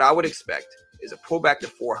guess what I would expect is a pullback to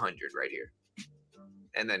 400 right here.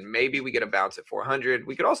 and then maybe we get a bounce at 400.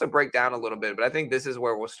 We could also break down a little bit, but I think this is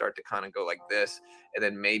where we'll start to kind of go like this, and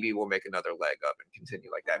then maybe we'll make another leg up and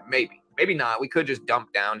continue like that. Maybe not. We could just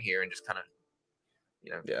dump down here and just kind of,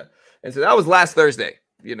 yeah. And so that was last Thursday,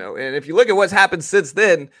 and if you look at what's happened since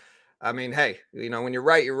then, I mean, hey, when you're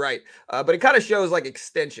right, you're right. But it kind of shows like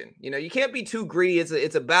extension. You can't be too greedy.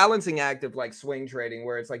 It's a balancing act of like swing trading,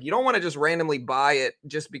 where it's like you don't want to just randomly buy it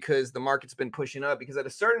just because the market's been pushing up, because at a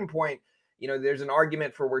certain point, there's an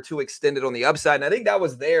argument for we're too extended on the upside. And I think that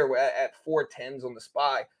was there at 410s on the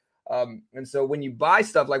SPY. And so when you buy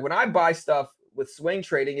stuff, like when I buy stuff with swing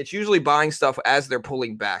trading, it's usually buying stuff as they're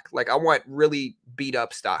pulling back. Like I want really beat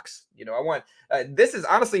up stocks. I want, this is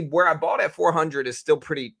honestly where I bought at 400 is still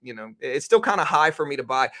pretty, it's still kind of high for me to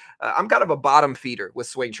buy. I'm kind of a bottom feeder with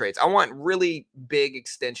swing trades. I want really big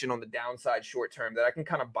extension on the downside short term that I can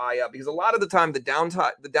kind of buy up, because a lot of the time the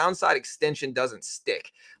downside extension doesn't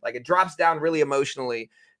stick. Like it drops down really emotionally,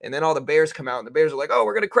 and then all the bears come out and the bears are like, oh,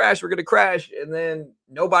 we're going to crash. And then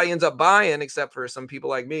nobody ends up buying except for some people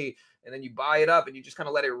like me. And then you buy it up and you just kind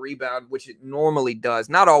of let it rebound, which it normally does.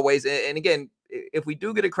 Not always. And again, if we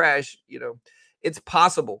do get a crash, it's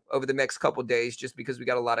possible over the next couple of days, just because we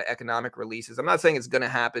got a lot of economic releases. I'm not saying it's going to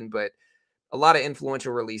happen, but a lot of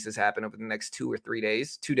influential releases happen over the next 2 or 3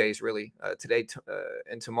 days, 2 days, really, today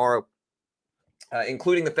and tomorrow,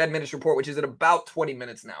 including the Fed Minutes report, which is at about 20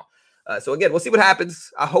 minutes now. So again, we'll see what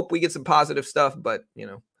happens. I hope we get some positive stuff, but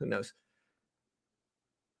who knows?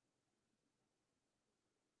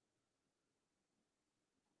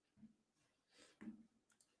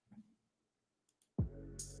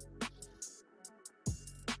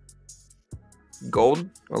 Gold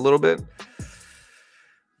a little bit.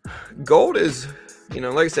 Gold is,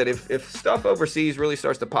 like I said, if stuff overseas really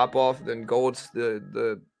starts to pop off, then gold's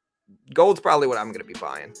the gold's probably what I'm going to be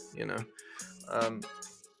buying.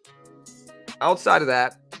 Outside of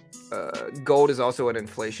that, gold is also an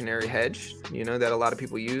inflationary hedge, that a lot of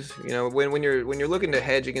people use. When you're looking to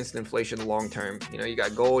hedge against inflation long term, you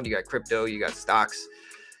got gold, you got crypto, you got stocks,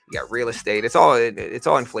 you got real estate. It's all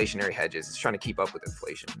inflationary hedges. It's trying to keep up with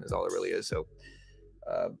inflation is all it really is. So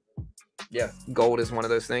yeah, gold is one of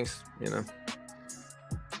those things,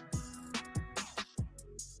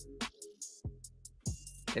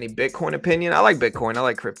 Any Bitcoin opinion? I like Bitcoin. I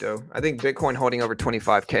like crypto. I think Bitcoin holding over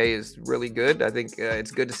 25K is really good. I think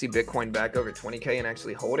it's good to see Bitcoin back over 20K and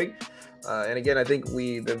actually holding. And again, I think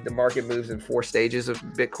the market moves in 4 stages of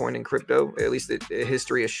Bitcoin and crypto. At least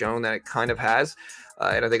history has shown that it kind of has.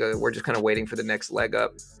 And I think we're just kind of waiting for the next leg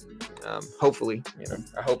up. Hopefully,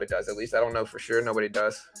 I hope it does. At least I don't know for sure. Nobody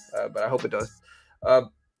does, but I hope it does.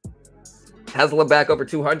 Tesla back over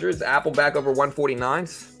 200s. Apple back over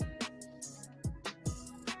 149s.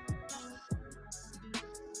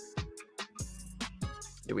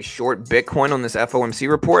 Do we short Bitcoin on this FOMC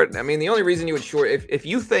report? I mean, the only reason you would short, if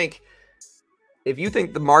you think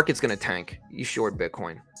the market's going to tank, you short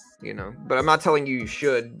Bitcoin, but I'm not telling you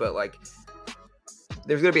should, but like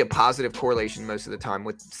there's going to be a positive correlation most of the time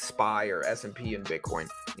with SPY or S&P and Bitcoin,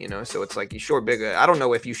 so it's like you short big. I don't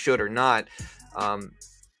know if you should or not.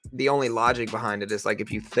 The only logic behind it is like, if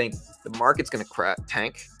you think the market's going to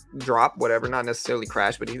tank, drop, whatever, not necessarily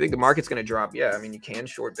crash, but if you think the market's going to drop, yeah, I mean, you can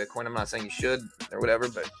short Bitcoin. I'm not saying you should or whatever,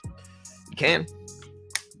 but you can.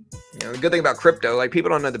 The good thing about crypto, like people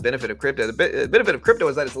don't know the benefit of crypto. The benefit of crypto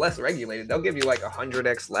is that it's less regulated. They'll give you like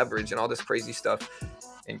 100x leverage and all this crazy stuff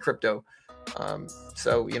in crypto.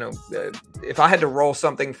 So, if I had to roll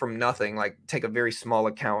something from nothing, like take a very small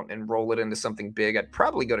account and roll it into something big, I'd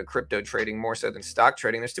probably go to crypto trading more so than stock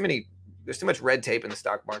trading. There's too much red tape in the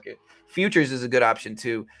stock market. Futures is a good option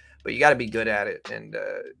too, but you got to be good at it. And,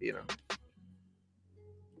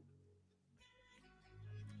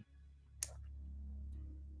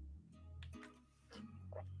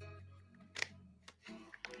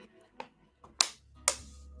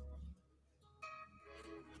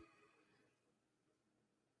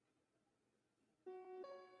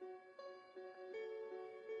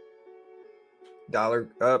 dollar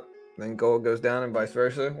up, then gold goes down and vice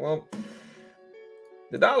versa. Well,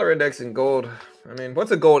 the dollar index and gold, I mean,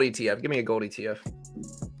 what's a gold ETF? Give me a gold ETF.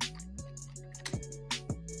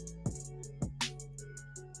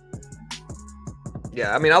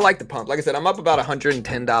 Yeah, I mean, I like the pump. Like I said, I'm up about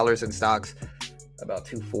 $110 in stocks, about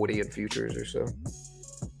 $240 in futures or so.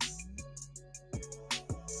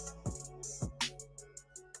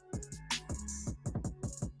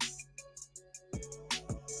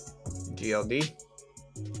 GLD.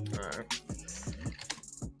 All right.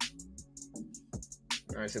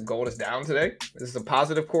 All right, so gold is down today. This is a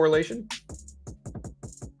positive correlation.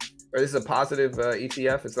 Or this is a positive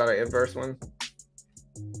ETF. It's not an inverse one.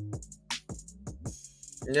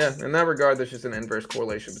 Yeah, in that regard, there's just an inverse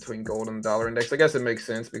correlation between gold and the dollar index. I guess it makes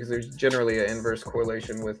sense because there's generally an inverse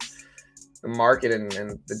correlation with the market and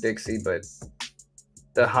the Dixie, but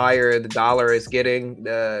the higher the dollar is getting,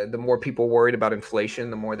 the more people worried about inflation,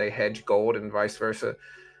 the more they hedge gold and vice versa.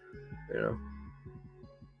 You know,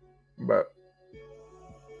 but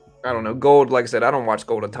I don't know. Gold, like I said, I don't watch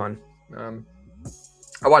gold a ton.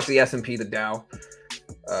 I watch the S&P, the Dow,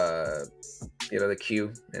 you know, the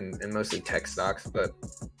Q, and mostly tech stocks, but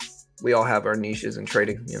we all have our niches in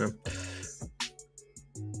trading, you know.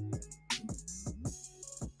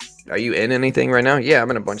 Are you in anything right now? Yeah,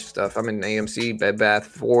 I'm in a bunch of stuff. I'm in AMC, Bed Bath,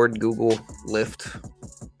 Ford, Google, Lyft,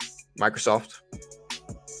 Microsoft.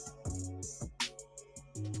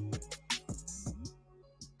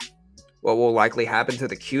 What will likely happen to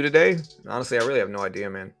the Q today? Honestly, I really have no idea,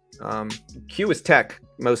 man. Q is tech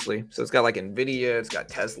mostly, so it's got like Nvidia, it's got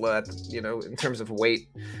Tesla. You know, in terms of weight,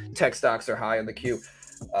 tech stocks are high on the Q,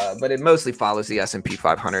 but it mostly follows the S&P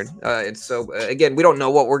 500. And so again, we don't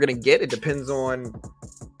know what we're gonna get. It depends on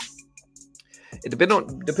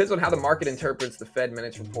how the market interprets the Fed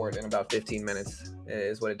minutes report in about 15 minutes.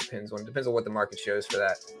 Is what it depends on. It depends on what the market shows for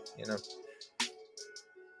that. You know.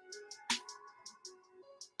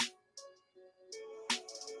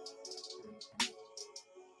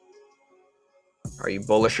 Are you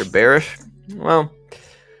bullish or bearish? Well,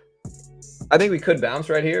 I think we could bounce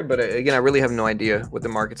right here, but again, I really have no idea what the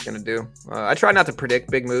market's going to do. I try not to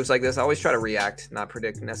predict big moves like this. I always try to react, not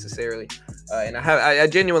predict necessarily. And I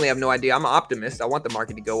genuinely have no idea. I'm an optimist. I want the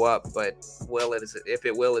market to go up, but if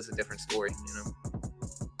it will is a different story. You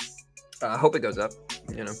know, I hope it goes up.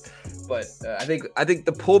 You know, but I think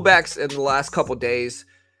the pullbacks in the last couple days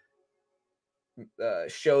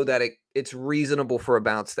show that it's reasonable for a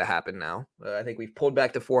bounce to happen now. I think we've pulled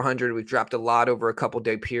back to 400. We've dropped a lot over a couple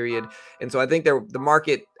day period. And so I think the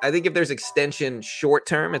market, I think if there's extension short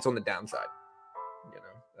term, it's on the downside. You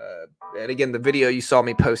know, and again, the video you saw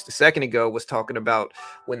me post a second ago was talking about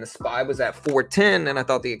when the SPY was at 410, and I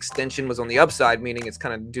thought the extension was on the upside, meaning it's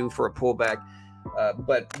kind of due for a pullback.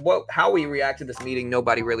 But how we react to this meeting,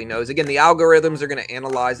 nobody really knows. Again, the algorithms are going to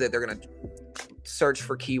analyze it. They're going to search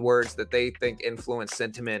for keywords that they think influence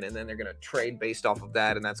sentiment, and then they're going to trade based off of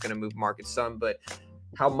that, and that's going to move markets some. But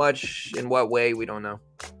how much, in what way, we don't know.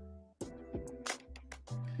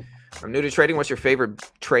 I'm new to trading. What's your favorite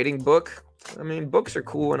trading book? I mean, books are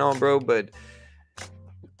cool and all, bro, but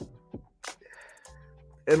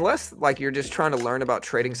unless like you're just trying to learn about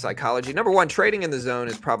trading psychology, number one, Trading in the Zone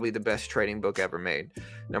is probably the best trading book ever made.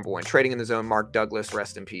 Number one, Trading in the Zone, Mark Douglas,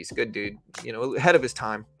 rest in peace. Good dude, you know, ahead of his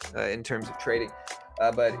time in terms of trading.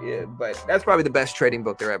 But that's probably the best trading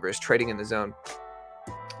book there ever is, Trading in the Zone.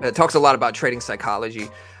 It talks a lot about trading psychology.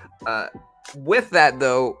 With that,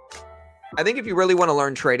 though, I think if you really want to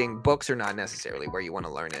learn trading, books are not necessarily where you want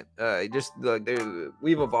to learn it.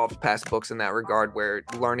 We've evolved past books in that regard, where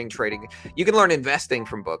learning trading, you can learn investing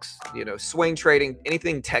from books. You know, swing trading,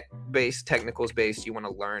 anything tech-based, technicals-based, you want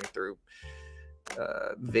to learn through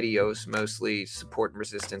videos, mostly support and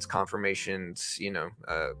resistance confirmations. You know,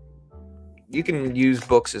 you can use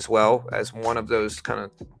books as well as one of those kind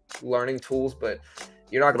of learning tools, but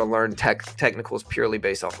you're not going to learn technicals purely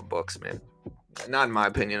based off of books, man. Not in my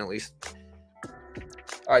opinion, at least.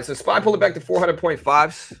 All right, so SPY pulled it back to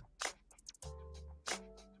 400.5s.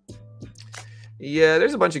 Yeah,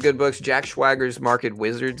 there's a bunch of good books. Jack Schwager's Market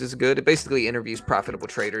Wizards is good. It basically interviews profitable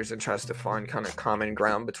traders and tries to find kind of common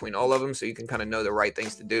ground between all of them, so you can kind of know the right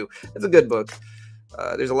things to do. It's a good book.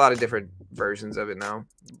 There's a lot of different versions of it now,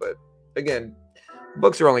 but again,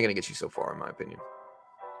 books are only going to get you so far, in my opinion.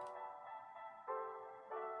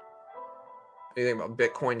 Anything about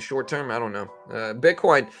Bitcoin short term? I don't know.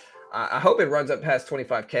 Bitcoin, I hope it runs up past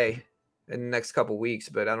 25K in the next couple weeks,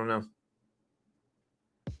 but I don't know.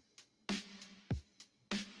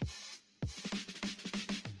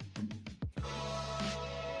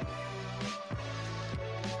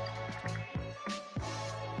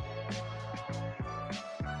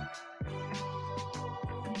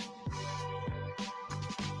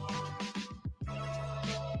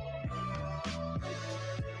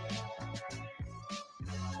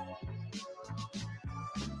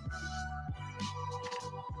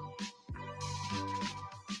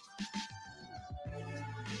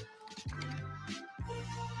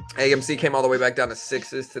 AMC came all the way back down to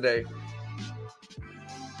 6s today.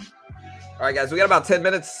 All right, guys, we got about 10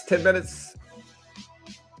 minutes. 10 minutes.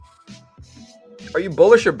 Are you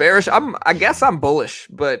bullish or bearish? I guess I'm bullish,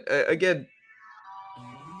 but again,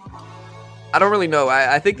 I don't really know.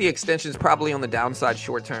 I think the extension is probably on the downside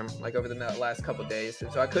short term, like over the last couple of days.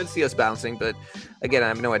 So I could see us bouncing, but again, I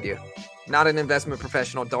have no idea. Not an investment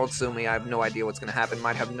professional. Don't sue me. I have no idea what's going to happen.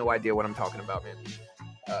 Might have no idea what I'm talking about, man.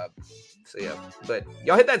 So yeah, but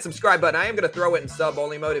y'all hit that subscribe button. I am going to throw it in sub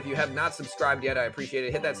only mode. If you have not subscribed yet, I appreciate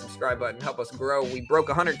it. Hit that subscribe button. Help us grow. We broke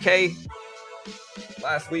 100K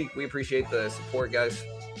last week. We appreciate the support, guys.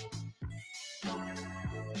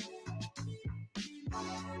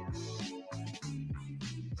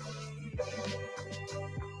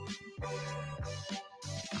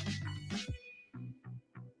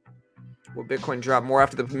 Will Bitcoin drop more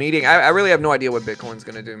after the meeting? I really have no idea what Bitcoin's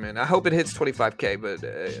going to do, man. I hope it hits 25K, but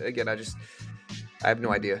again, I have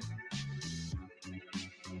no idea.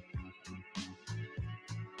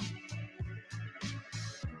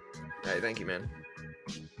 All right, thank you, man.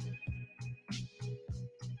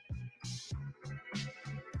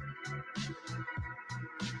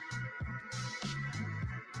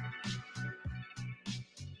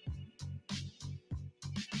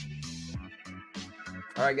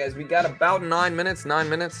 All right, guys, we got about 9 minutes. 9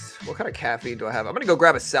 minutes. What kind of caffeine do I have? I'm going to go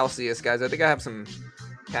grab a Celsius, guys. I think I have some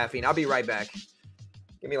caffeine. I'll be right back.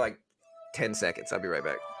 Give me like 10 seconds. I'll be right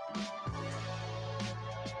back.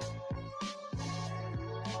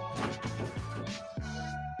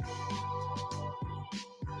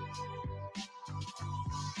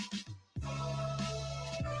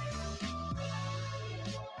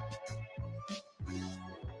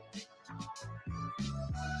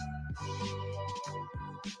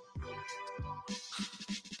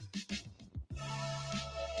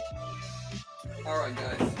 All right,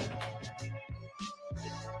 guys.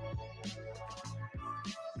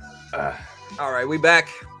 All right, we back.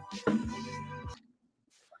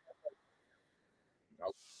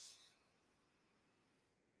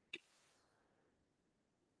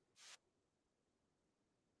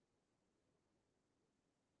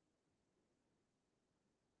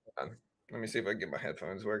 Let me see if I can get my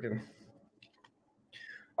headphones working.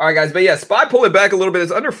 All right, guys. But yeah, SPY pull it back a little bit.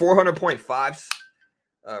 It's under 400.5s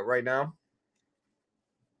right now.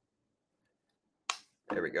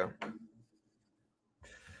 There we go.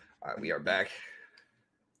 All right, we are back.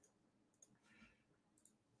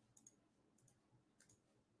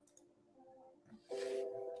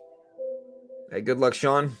 Hey, good luck,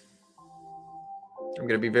 Sean. I'm going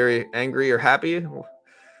to be very angry or happy.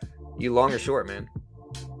 You long or short, man?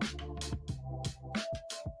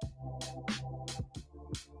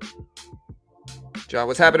 John,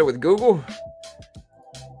 what's happening with Google?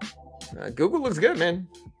 Google looks good, man.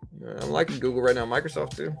 I'm liking Google right now.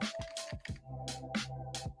 Microsoft, too.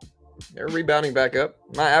 They're rebounding back up.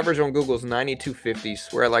 My average on Google is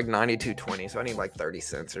 92.50s. We're at like 92.20, so I need like 30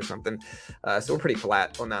 cents or something. So we're pretty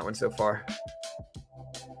flat on that one so far.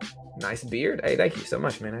 Nice beard. Hey, thank you so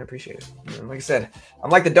much, man. I appreciate it. You know, like I said,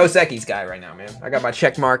 I'm like the Dos Equis guy right now, man. I got my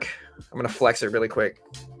check mark. I'm going to flex it really quick.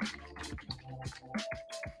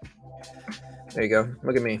 There you go.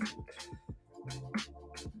 Look at me.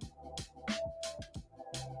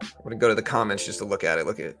 I'm going to go to the comments just to look at it.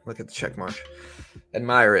 Look at the check mark.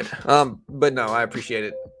 Admire it. But no, I appreciate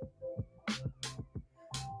it.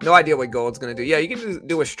 No idea what gold's going to do. Yeah, you can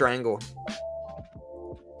do a strangle.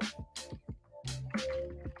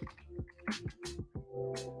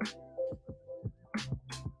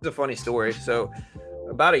 It's a funny story. So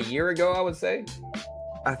about a year ago, I would say,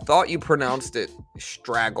 I thought you pronounced it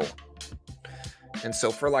straggle. And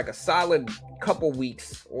so for like a solid couple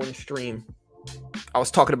weeks on stream, I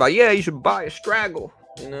was talking about, yeah, you should buy a straggle,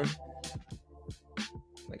 you know,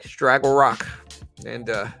 like Straggle Rock. And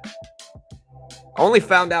I only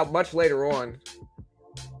found out much later on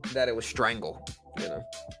that it was strangle, you know.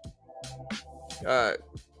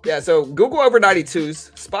 Yeah, so Google over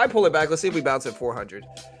 92s. SPY pull it back. Let's see if we bounce at 400.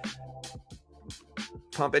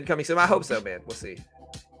 Pump incoming soon. I hope so, man. We'll see.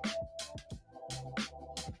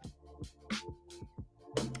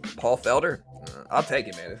 Paul Felder? I'll take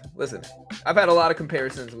it, man. Listen, I've had a lot of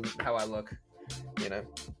comparisons with how I look, you know.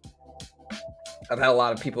 I've had a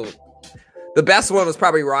lot of people. The best one was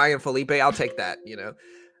probably Ryan Felipe. I'll take that, you know.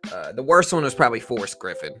 The worst one was probably Forrest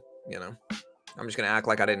Griffin, you know. I'm just going to act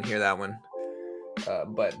like I didn't hear that one.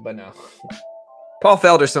 But no. Paul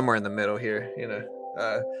Felder's somewhere in the middle here, you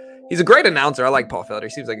know. He's a great announcer. I like Paul Felder. He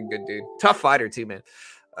seems like a good dude. Tough fighter, too, man.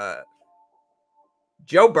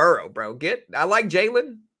 Joe Burrow, bro. I like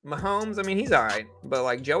Jalen Mahomes. I mean, he's all right. But,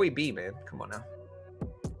 like, Joey B, man. Come on now.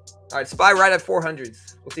 All right, SPY right at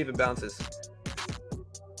 400s. We'll see if it bounces.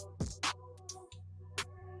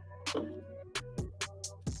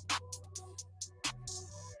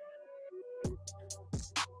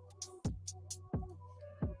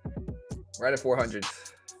 Right at 400s.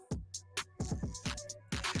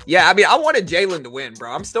 Yeah, I mean, I wanted Jalen to win,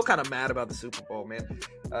 bro. I'm still kind of mad about the Super Bowl, man.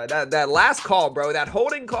 That last call, bro, that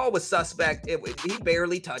holding call was suspect. He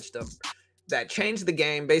barely touched him. That changed the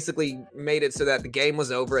game, basically made it so that the game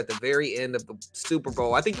was over at the very end of the Super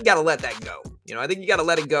Bowl. I think you got to let that go. You know, I think you got to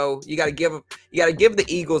let it go. You got to give the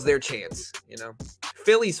Eagles their chance. You know,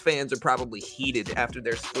 Phillies fans are probably heated after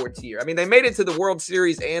their sports year. I mean, they made it to the World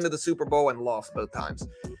Series and to the Super Bowl and lost both times.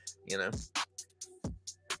 You know,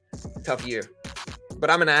 tough year. But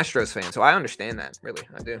I'm an Astros fan, so I understand that. Really,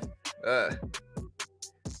 I do.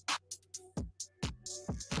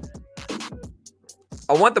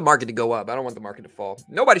 I want the market to go up. I don't want the market to fall.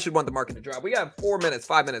 Nobody should want the market to drop. We got 4 minutes,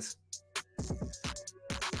 5 minutes.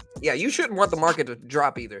 Yeah, you shouldn't want the market to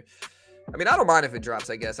drop either. I mean, I don't mind if it drops,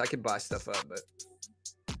 I guess. I could buy stuff up, but...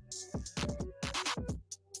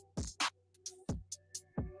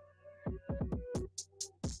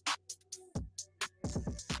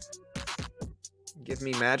 Give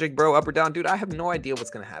me magic, bro. Up or down? Dude, I have no idea what's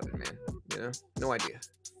going to happen, man. You know? No idea.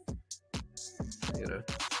 You know?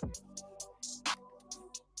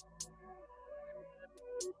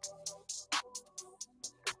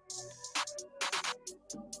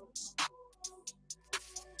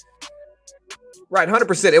 Right,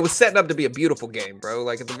 100%. It was setting up to be a beautiful game, bro.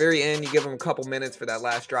 Like, at the very end, you give them a couple minutes for that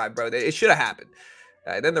last drive, bro. It should have happened.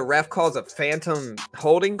 Then the ref calls a phantom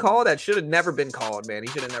holding call. That should have never been called, man. He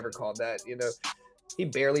should have never called that, you know. He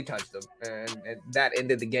barely touched them, and that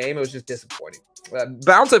ended the game. It was just disappointing.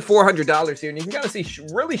 Bounce at $400 here, and you can kind of see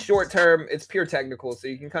really short term. It's pure technical, so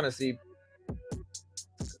you can kind of see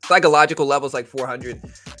psychological levels like 400.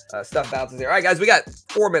 Stuff bounces there. All right, guys, we got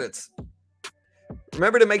 4 minutes.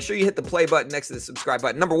 Remember to make sure you hit the play button next to the subscribe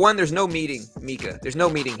button. Number one, there's no meeting, Mika. There's no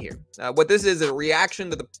meeting here. What this is a reaction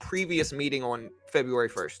to the previous meeting on February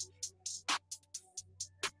 1st.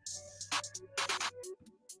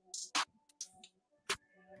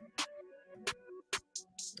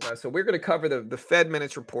 So we're going to cover the Fed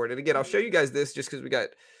minutes report. And again, I'll show you guys this just because we got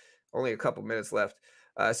only a couple minutes left.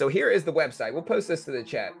 So here is the website. We'll post this to the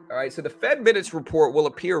chat. All right. So the Fed minutes report will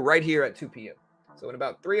appear right here at 2 p.m. So in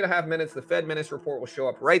about 3.5 minutes, the Fed minutes report will show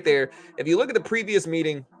up right there. If you look at the previous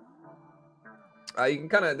meeting, you can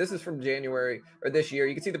kind of, this is from January or this year.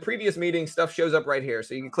 You can see the previous meeting stuff shows up right here.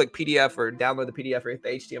 So you can click PDF or download the PDF or hit the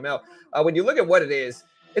HTML. When you look at what it is,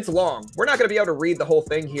 it's long. We're not going to be able to read the whole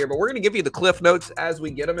thing here, but we're going to give you the cliff notes as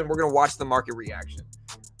we get them, and we're going to watch the market reaction.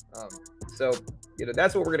 So, you know,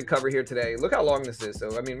 that's what we're going to cover here today. Look how long this is.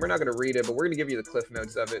 So, I mean, we're not going to read it, but we're going to give you the cliff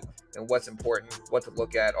notes of it and what's important, what to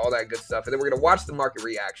look at, all that good stuff. And then we're going to watch the market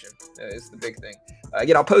reaction. It's the big thing.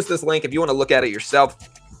 Again, I'll post this link if you want to look at it yourself.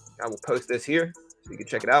 I will post this here so you can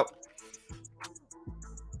check it out.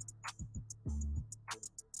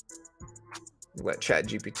 Let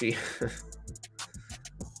ChatGPT.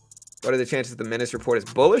 What are the chances the minutes report is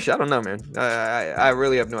bullish? I don't know, man. I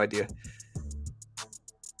really have no idea.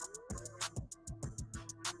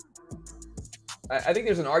 I think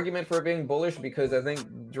there's an argument for it being bullish because I think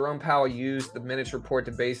Jerome Powell used the minutes report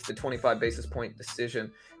to base the 25 basis point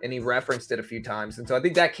decision, and he referenced it a few times. And so I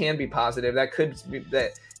think that can be positive. That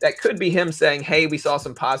could be him saying, hey, we saw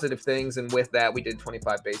some positive things, and with that, we did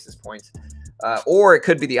 25 basis points. Or it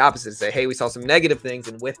could be the opposite. Say, hey, we saw some negative things,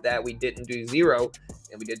 and with that, we didn't do 0,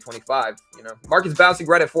 and we did 25. You know, market's bouncing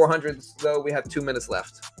right at 400, though. We have 2 minutes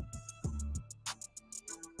left.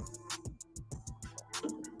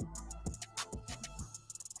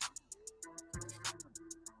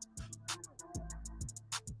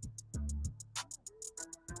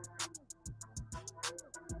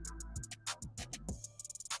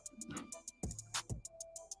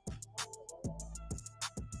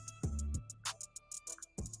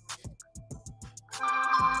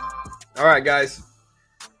 All right, guys.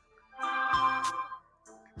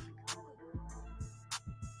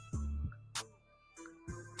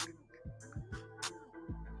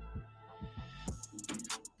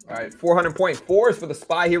 All right, 400.4 is for the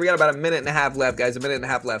SPY here. We got about a minute and a half left, guys. A minute and a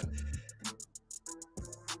half left.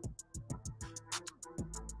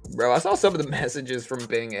 Bro, I saw some of the messages from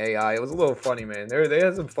Bing AI. It was a little funny, man. They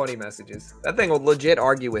had some funny messages. That thing will legit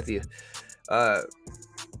argue with you.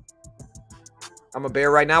 I'm a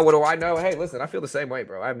bear right now. What do I know? Hey, listen, I feel the same way,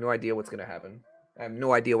 bro. I have no idea what's going to happen. I have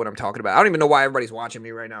no idea what I'm talking about. I don't even know why everybody's watching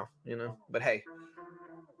me right now, you know? But hey,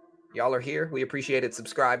 y'all are here. We appreciate it.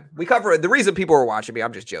 Subscribe. We cover it. The reason people are watching me,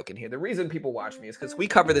 I'm just joking here. The reason people watch me is because we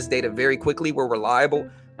cover this data very quickly. We're reliable.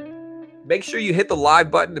 Make sure you hit the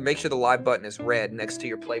live button to make sure the live button is red next to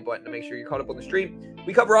your play button to make sure you're caught up on the stream.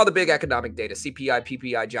 We cover all the big economic data, CPI,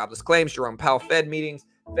 PPI, jobless claims, Jerome Powell, Fed meetings,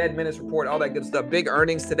 Fed minutes report, all that good stuff. Big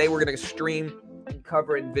earnings. Today we're going to stream and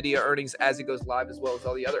cover NVIDIA earnings as it goes live, as well as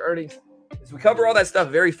all the other earnings. So we cover all that stuff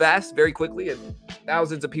very fast, very quickly, and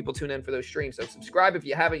thousands of people tune in for those streams. So subscribe if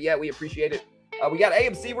you haven't yet. We appreciate it. We got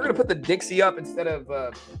AMC. We're gonna put the Dixie up instead of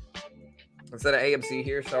AMC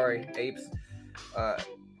here. Sorry, apes.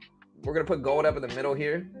 We're gonna put gold up in the middle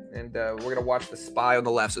here, and we're gonna watch the SPY on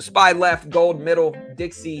the left. So SPY left, gold middle,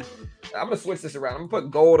 Dixie. I'm gonna switch this around. I'm gonna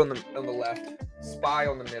put gold on the left, SPY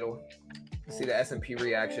on the middle. See the S&P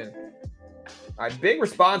reaction. All right, big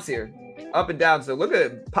response here, up and down. So look at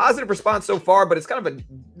it, positive response so far, but it's kind of a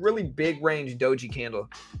really big range doji candle.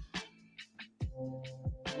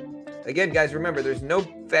 Again, guys, remember, there's no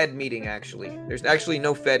Fed meeting, actually. There's actually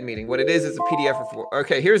no Fed meeting. What it is a PDF report.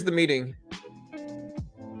 Okay, here's the meeting.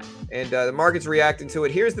 And the market's reacting to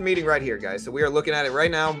it. Here's the meeting right here, guys. So we are looking at it right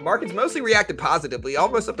now. Market's mostly reacted positively,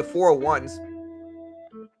 almost up to 401s.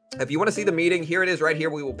 If you want to see the meeting, here it is right here.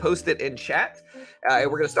 We will post it in chat.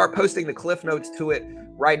 And we're going to start posting the cliff notes to it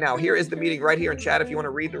right now. Here is the meeting right here in chat if you want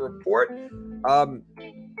to read the report.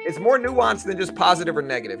 It's more nuanced than just positive or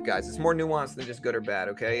negative, guys. It's more nuanced than just good or bad,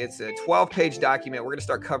 okay? It's a 12-page document. We're going to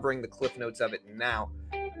start covering the cliff notes of it now.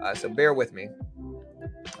 So bear with me.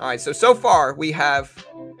 All right, so far we have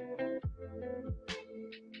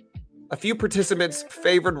a few participants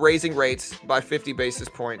favored raising rates by 50 basis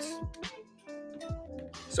points.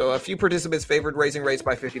 So a few participants favored raising rates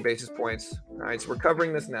by 50 basis points. All right, so we're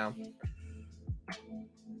covering this now.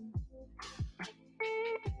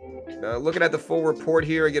 Looking at the full report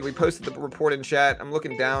here. Again, we posted the report in chat. I'm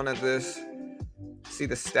looking down at this. See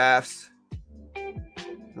the staff's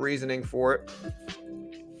reasoning for it.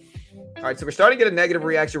 All right, so we're starting to get a negative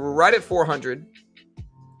reaction. We're right at 400.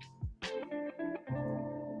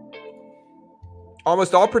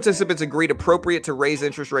 Almost all participants agreed appropriate to raise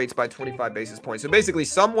interest rates by 25 basis points. So basically,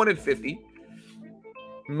 some wanted 50.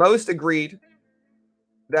 Most agreed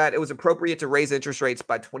that it was appropriate to raise interest rates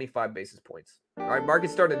by 25 basis points. All right,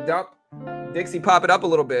 market's starting to dump. Dixie, pop it up a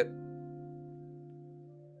little bit.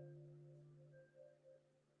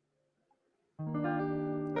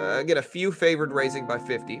 Get a few favored raising by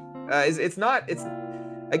 50.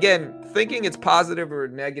 Again, thinking it's positive or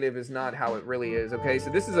negative is not how it really is, okay? So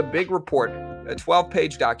this is a big report, a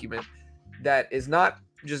 12-page document that is not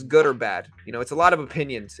just good or bad. You know, it's a lot of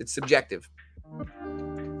opinions. It's subjective.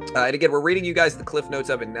 And again, we're reading you guys the cliff notes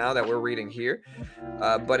of it now that we're reading here.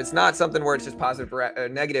 But it's not something where it's just positive or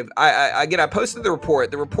negative. I posted the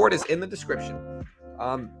report. The report is in the description.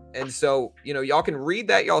 And so, you know, y'all can read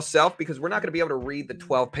that yourself because we're not going to be able to read the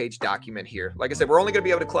 12-page document here. Like I said, we're only going to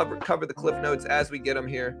be able to cover the cliff notes as we get them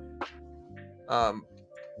here. And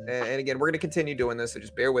again, we're going to continue doing this, so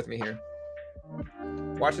just bear with me here.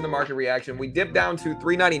 Watching the market reaction. We dipped down to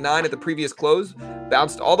 399 at the previous close,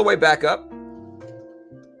 bounced all the way back up.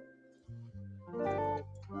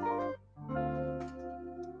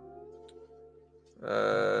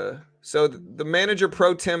 So the manager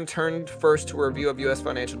pro tem turned first to a review of U.S.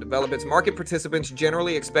 financial developments. Market participants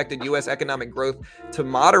generally expected U.S. economic growth to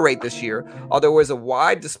moderate this year, although there was a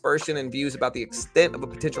wide dispersion in views about the extent of a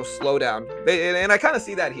potential slowdown. And I kind of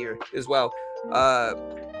see that here as well.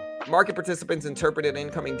 Market participants interpreted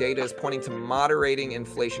incoming data as pointing to moderating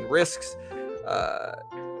inflation risks.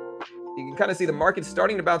 You can kind of see the market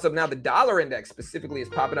starting to bounce up now. The dollar index specifically is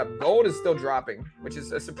popping up. Gold is still dropping, which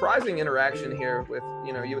is a surprising interaction here with,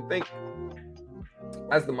 you know, you would think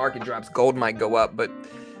as the market drops, gold might go up, but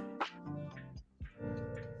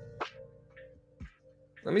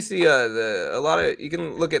let me see you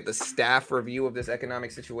can look at the staff review of this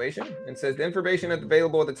economic situation. It says the information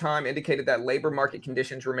available at the time indicated that labor market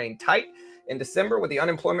conditions remain tight in December with the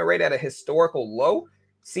unemployment rate at a historical low.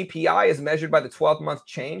 CPI is measured by the 12-month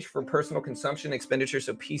change for personal consumption expenditure.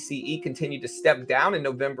 So PCE continued to step down in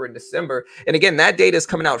November and December. And again, that data is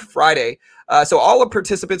coming out Friday. So all the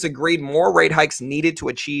participants agreed more rate hikes needed to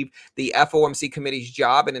achieve the FOMC committee's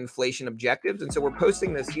job and inflation objectives. And so we're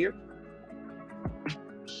posting this here.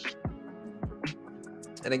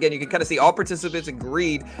 And again, you can kind of see all participants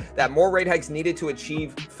agreed that more rate hikes needed to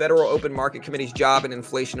achieve Federal Open Market Committee's job and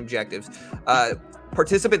inflation objectives.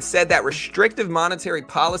 Participants said that restrictive monetary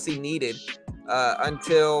policy needed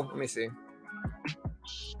until the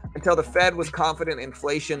Fed was confident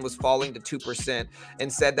inflation was falling to 2%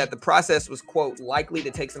 and said that the process was, quote, likely to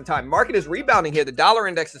take some time. Market is rebounding here. The dollar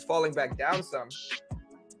index is falling back down some.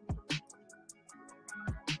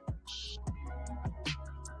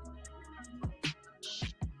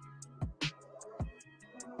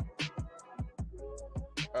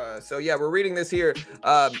 So yeah, we're reading this here.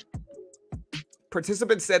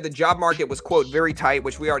 Participants said the job market was, quote, very tight,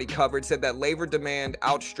 which we already covered, said that labor demand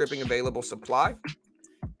outstripping available supply.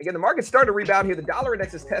 Again, the market's starting to rebound here. The dollar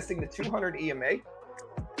index is testing the 200 EMA.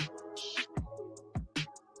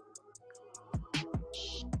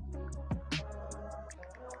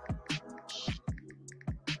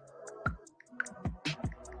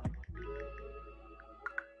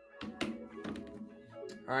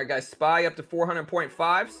 All right, guys, SPY up to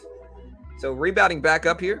 400.5s. So rebounding back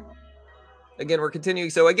up here. Again, we're continuing.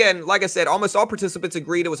 So again, like I said, almost all participants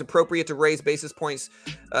agreed it was appropriate to raise basis points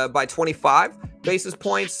by 25 basis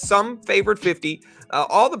points. Some favored 50.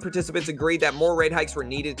 All the participants agreed that more rate hikes were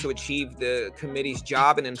needed to achieve the committee's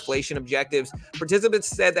job and inflation objectives. Participants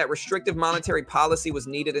said that restrictive monetary policy was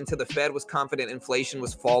needed until the Fed was confident inflation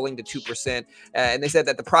was falling to 2%. And they said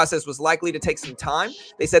that the process was likely to take some time.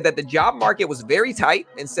 They said that the job market was very tight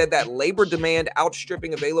and said that labor demand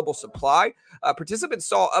outstripping available supply. Participants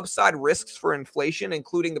saw upside risks for inflation,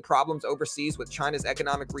 including the problems overseas with China's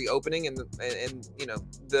economic reopening and you know,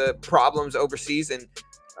 the problems overseas in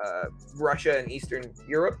Russia and Eastern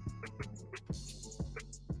Europe.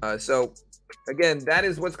 So again, that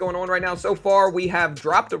is what's going on right now. So far, we have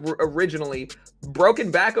dropped originally,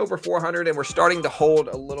 broken back over 400, and we're starting to hold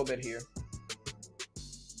a little bit here.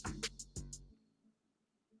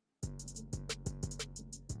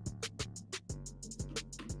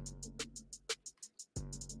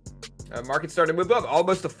 Market started to move up,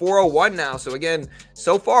 almost to 401 now. So again,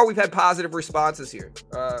 so far we've had positive responses here.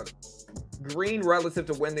 Green relative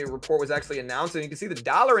to when the report was actually announced. And you can see the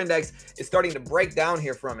dollar index is starting to break down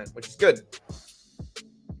here from it, which is good.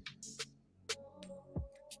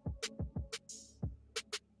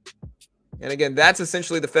 And again, that's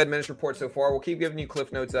essentially the Fed minutes report so far. We'll keep giving you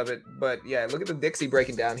cliff notes of it. But yeah, look at the Dixie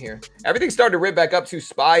breaking down here. Everything's starting to rip back up too.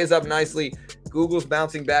 SPY is up nicely. Google's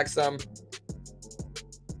bouncing back some.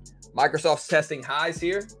 Microsoft's testing highs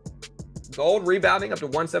here. Gold rebounding up to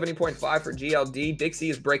 170.5 for GLD. Dixie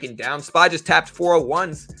is breaking down. SPY just tapped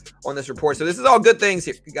 401s on this report. So this is all good things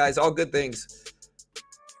here, guys. All good things.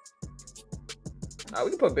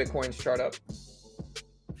 We can put Bitcoin's chart up.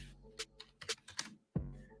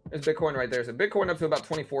 There's Bitcoin right there. So Bitcoin up to about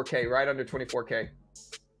 24K, right under 24K.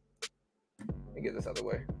 Let me get this out of the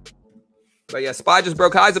way. But yeah, SPY just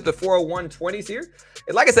broke highs up to 401.20s here.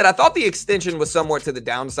 And like I said, I thought the extension was somewhat to the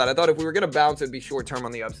downside. I thought if we were going to bounce, it'd be short term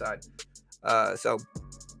on the upside.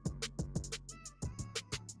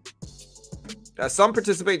 Some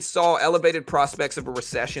participants saw elevated prospects of a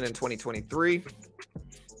recession in 2023.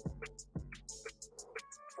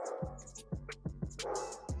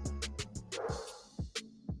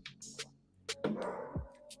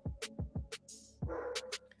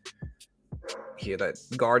 Yeah, that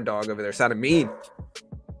guard dog over there sounded mean.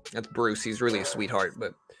 That's Bruce. He's really a sweetheart,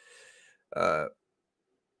 but all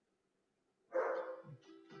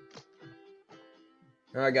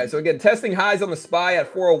right, guys. So again, testing highs on the SPY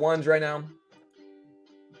at 401s right now.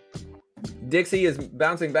 Dixie is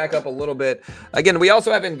bouncing back up a little bit. Again, we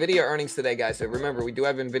also have NVIDIA earnings today, guys. So remember, we do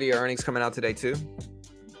have NVIDIA earnings coming out today too.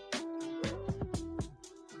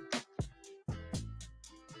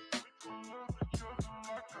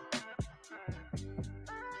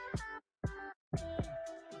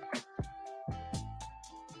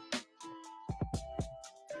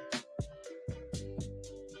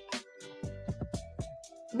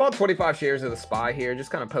 About 25 shares of the SPY here, just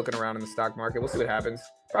kind of poking around in the stock market. We'll see what happens.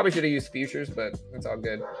 Probably should have used futures, but it's all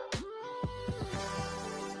good.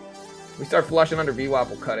 We start flushing under VWAP,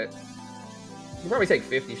 we'll cut it. You can probably take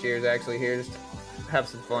 50 shares actually here, just have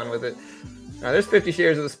some fun with it. All right, there's 50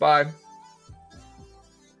 shares of the SPY.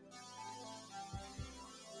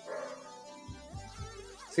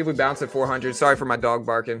 See if we bounce at 400. Sorry for my dog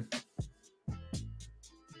barking.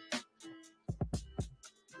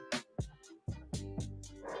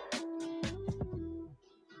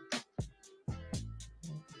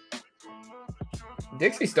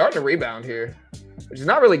 Dixie's starting to rebound here, which is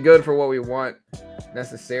not really good for what we want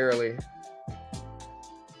necessarily.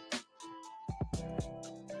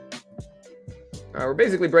 We're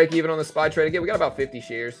basically break even on the SPY trade. Again, we got about 50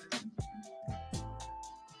 shares.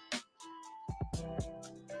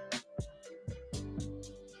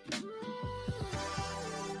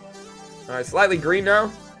 All right, slightly green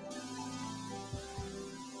now.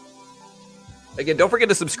 Again, don't forget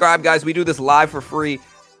to subscribe, guys. We do this live for free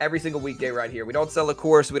every single weekday right here. We don't sell a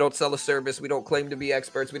course. We don't sell a service. We don't claim to be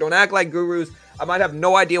experts. We don't act like gurus. I might have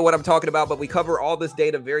no idea what I'm talking about, but we cover all this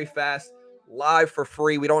data very fast, live for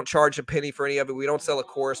free. We don't charge a penny for any of it. We don't sell a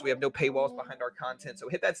course. We have no paywalls behind our content. So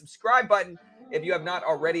hit that subscribe button if you have not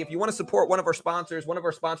already. If you want to support one of our sponsors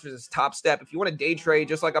is Top Step. If you want to day trade,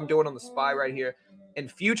 just like I'm doing on the SPY right here, and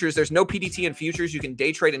futures, there's no PDT in futures. You can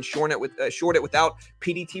day trade and short it without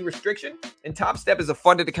PDT restriction. And Top Step is a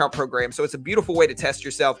funded account program, so it's a beautiful way to test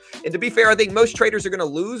yourself. And to be fair, I think most traders are going to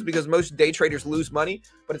lose because most day traders lose money,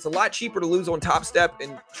 but it's a lot cheaper to lose on Top Step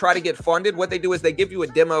and try to get funded. What they do is they give you a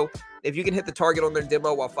demo If you can hit the target on their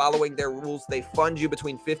demo while following their rules, they fund you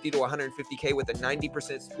between 50 to 150K with a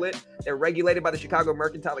 90% split. They're regulated by the Chicago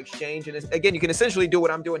Mercantile Exchange. And again, you can essentially do what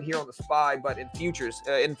I'm doing here on the SPY, but in futures.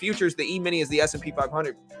 In futures, the E-mini is the S&P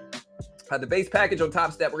 500. The base package on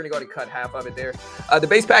Top Step, we're going to go ahead and cut half of it there. The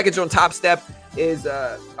base package on Top Step is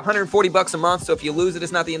 $140 a month. So if you lose it,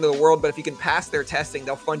 it's not the end of the world. But if you can pass their testing,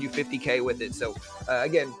 they'll fund you 50K with it. So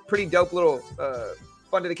again, pretty dope little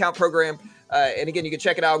funded account program. And again, you can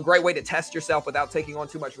check it out. Great way to test yourself without taking on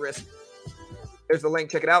too much risk. There's the link.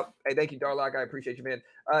 Check it out. Hey, thank you, Darlock. I appreciate you, man.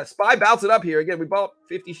 SPY bounced it up here. Again, we bought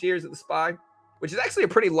 50 shares at the SPY, which is actually a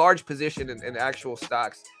pretty large position in actual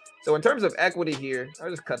stocks. So in terms of equity here,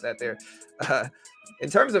 I'll just cut that there.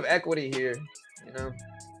 In terms of equity here, you know,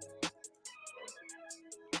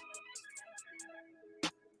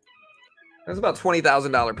 that's about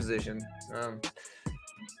 $20,000 position.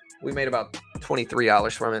 We made about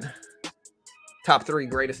 $23 from it. Top 3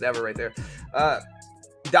 greatest ever right there.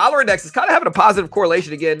 Dollar index is kind of having a positive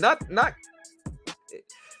correlation again.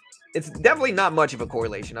 It's definitely not much of a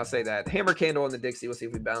correlation. I'll say that. Hammer candle on the Dixie. We'll see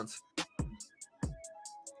if we bounce.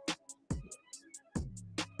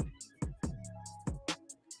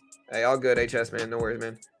 Hey, all good, HS, man. No worries,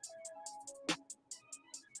 man.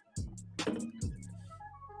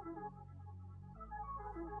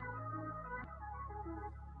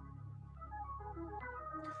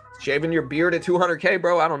 Shaving your beard at 200K,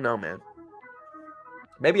 bro? I don't know, man.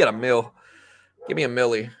 Maybe at a mill. Give me a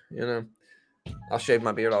milli, you know. I'll shave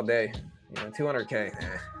my beard all day. You know, 200K.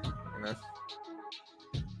 You know.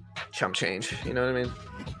 Chump change, you know what I mean?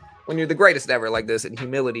 When you're the greatest ever like this and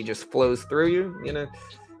humility just flows through you, you know,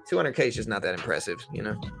 200K is just not that impressive, you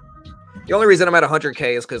know. The only reason I'm at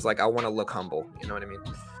 100K is because, like, I want to look humble, you know what I mean?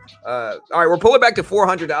 All right, we're pulling back to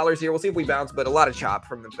 $400 here. We'll see if we bounce, but a lot of chop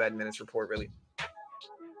from the Fed minutes report, really.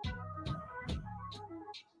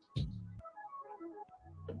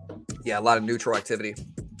 Yeah, a lot of neutral activity.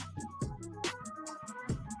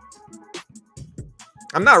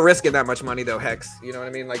 I'm not risking that much money though, Hex. You know what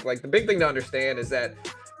I mean? Like the big thing to understand is that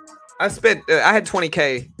I had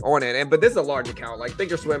 20K on it, but this is a large account, like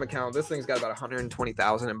Thinkorswim account. This thing's got about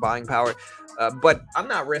 120,000 in buying power, but I'm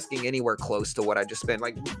not risking anywhere close to what I just spent.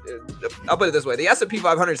 Like, I'll put it this way: the S&P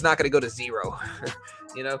 500 is not going to go to zero.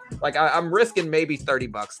 You know, like I'm risking maybe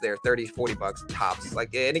 $30 there, 30, $40 tops.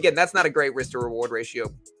 Like, and again, that's not a great risk to reward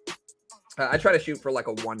ratio. I try to shoot for like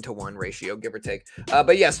a 1-to-1 ratio, give or take.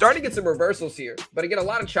 But yeah, starting to get some reversals here. But again, a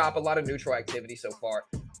lot of chop, a lot of neutral activity so far.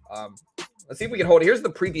 Let's see if we can hold it. Here's the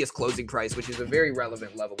previous closing price, which is a very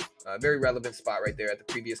relevant level, very relevant spot right there at the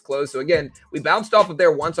previous close. So again, we bounced off of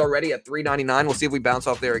there once already at $3.99. We'll see if we bounce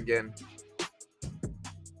off there again.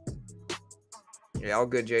 Yeah, all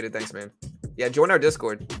good, Jaded. Thanks, man. Yeah, join our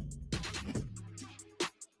Discord.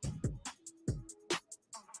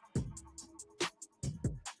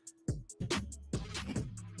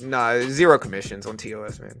 Nah, 0 commissions on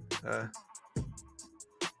TOS, man.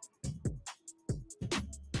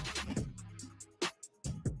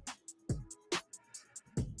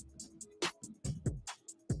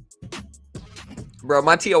 Bro,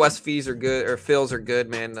 my TOS fees are good, or fills are good,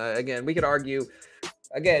 man. Again, we could argue.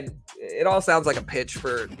 Again, it all sounds like a pitch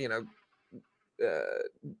for, you know,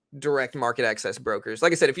 direct market access brokers.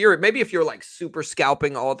 Like I said, if you're like super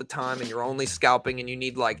scalping all the time and you're only scalping and you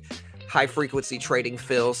need like high frequency trading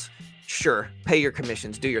fills, sure, pay your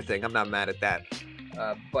commissions, do your thing. I'm not mad at that.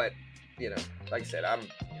 But you know, like I said,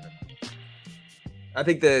 I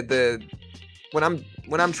think when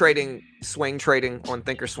I'm trading swing trading on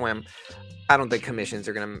Thinkorswim, I don't think commissions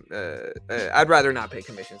are gonna. I'd rather not pay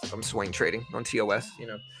commissions if I'm swing trading on TOS. You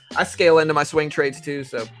know, I scale into my swing trades too.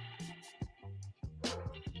 So,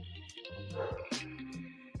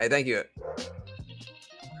 hey, thank you.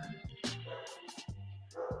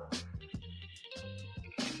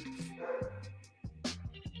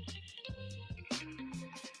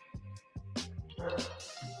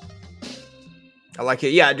 I like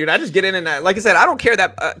it. Yeah, dude, I just get in and like I said, I don't care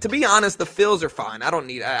that, to be honest, the fills are fine. I don't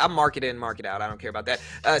need, I'm market in, market out. I don't care about that.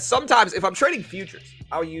 Sometimes if I'm trading futures,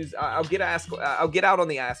 I'll get out on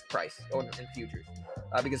the ask price in futures,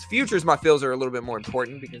 because futures, my fills are a little bit more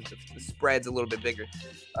important because the spread's a little bit bigger.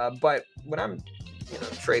 But when I'm,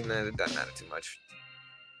 trading it doesn't matter too much.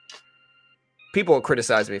 People will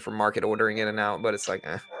criticize me for market ordering in and out, but it's like,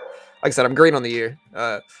 like I said, I'm green on the year.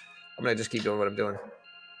 I'm going to just keep doing what I'm doing.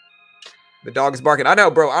 The dog is barking. I know,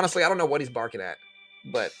 bro. Honestly, I don't know what he's barking at,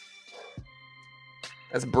 but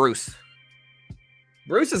that's Bruce.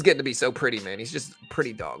 Bruce is getting to be so pretty, man. He's just a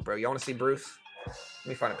pretty dog, bro. You want to see Bruce? Let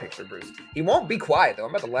me find a picture of Bruce. He won't be quiet, though. I'm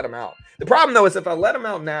about to let him out. The problem, though, is if I let him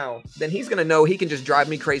out now, then he's going to know he can just drive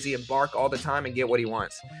me crazy and bark all the time and get what he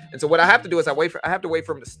wants. And so what I have to do is I have to wait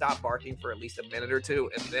for him to stop barking for at least a minute or two,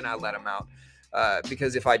 and then I let him out.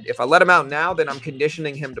 Because if I let him out now, then I'm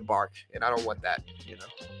conditioning him to bark, and I don't want that, you know.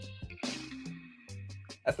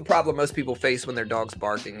 That's the problem most people face when their dog's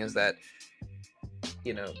barking, is that,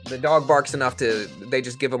 you know, the dog barks enough to, they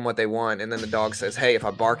just give them what they want, and then the dog says, hey, if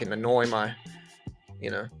I bark and annoy my, you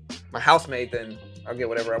know, my housemate, then I'll get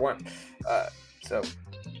whatever I want. So,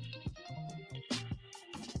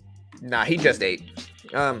 nah, he just ate.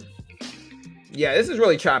 Yeah, this is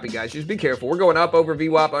really choppy, guys. Just be careful. We're going up over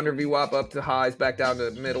VWAP, under VWAP, up to highs, back down to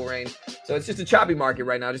middle range. So it's just a choppy market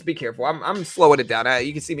right now. Just be careful. I'm slowing it down.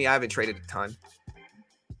 You can see me. I haven't traded a ton.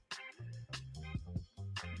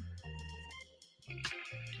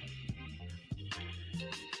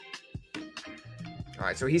 All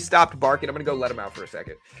right, so he stopped barking. I'm going to go let him out for a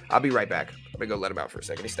second. I'll be right back. I'm going to go let him out for a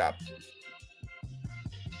second. He stopped.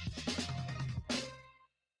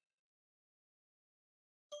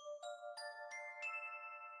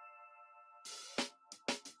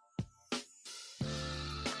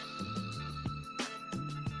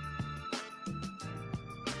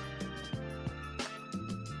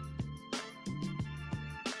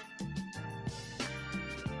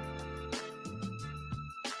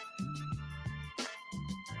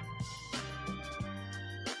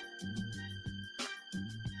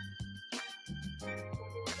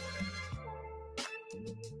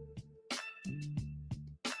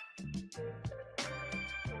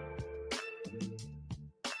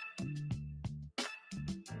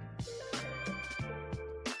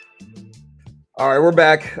 All right, we're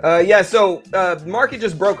back. Yeah, so market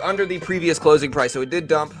just broke under the previous closing price, so it did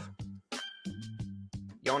dump.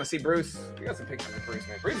 You want to see Bruce? We got some pictures of Bruce,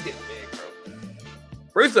 man. Bruce is getting big, bro.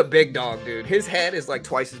 Bruce is a big dog, dude. His head is like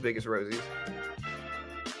twice as big as Rosie's.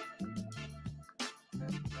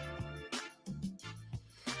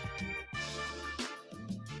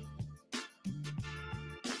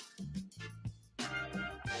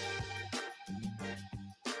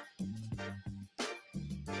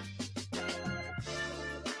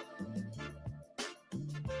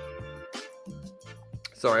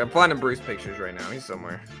 Sorry, I'm finding Bruce pictures right now. He's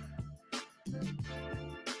somewhere.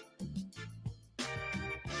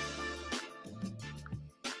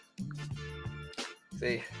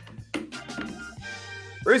 See.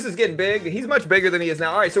 Bruce is getting big. He's much bigger than he is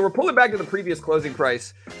now. All right, so we're pulling back to the previous closing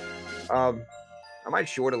price. I might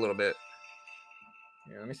short a little bit.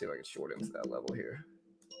 Yeah, let me see if I can short into that level here.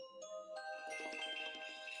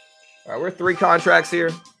 All right, we're 3 contracts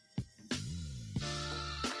here.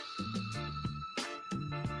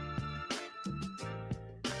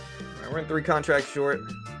 We're in 3 contracts short.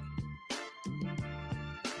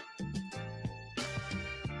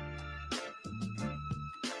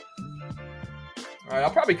 All right,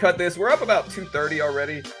 I'll probably cut this. We're up about 230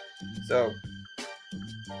 already. So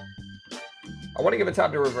I want to give it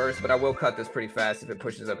time to reverse, but I will cut this pretty fast if it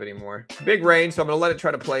pushes up anymore. Big range, so I'm going to let it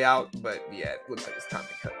try to play out. But yeah, it looks like it's time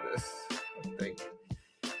to cut this, I think.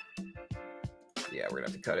 Yeah, we're going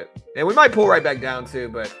to have to cut it. And we might pull right back down too,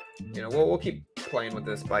 but you know, we'll keep playing with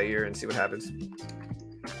this by ear and see what happens.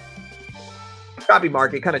 Choppy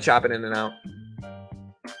market, kind of chopping in and out.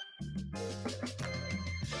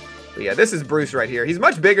 But yeah, this is Bruce right here. He's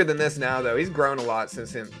much bigger than this now, though. He's grown a lot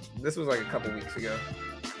since him. This was like a couple weeks ago.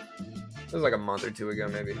 This was like a month or 2 ago,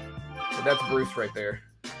 maybe. But that's Bruce right there.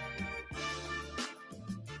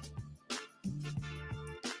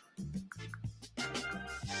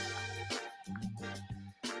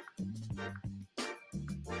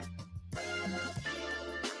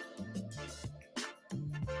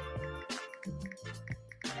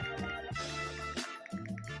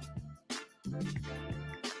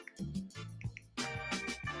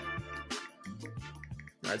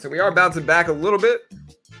 All right, so we are bouncing back a little bit.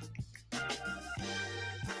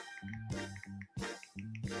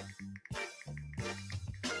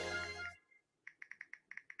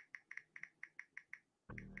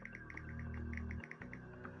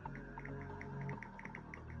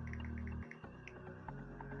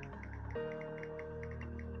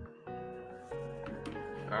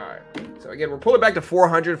 All right, so again, we're pulling back to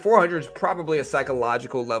 400. 400 is probably a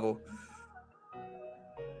psychological level.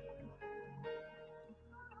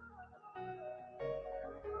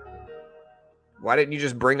 Why didn't you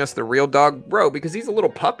just bring us the real dog? Bro, because he's a little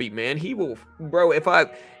puppy, man. He will, bro, it's going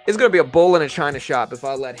to be a bull in a china shop if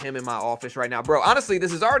I let him in my office right now. Bro, honestly,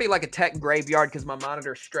 this is already like a tech graveyard because my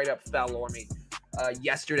monitor straight up fell on me.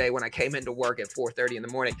 yesterday when I came into work at 4:30 in the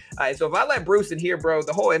morning. All right, so if I let Bruce in here, bro,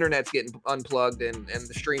 the whole internet's getting unplugged and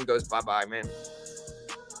the stream goes bye-bye, man.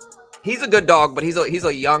 He's a good dog, but he's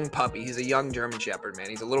a young puppy. He's a young German Shepherd, man.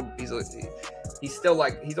 He's still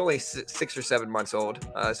like, he's only 6 or 7 months old.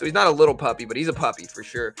 So he's not a little puppy, but he's a puppy for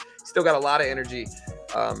sure. Still got a lot of energy.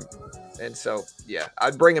 And so, yeah,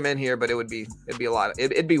 I'd bring him in here, but it'd be a lot.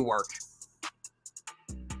 It'd be work.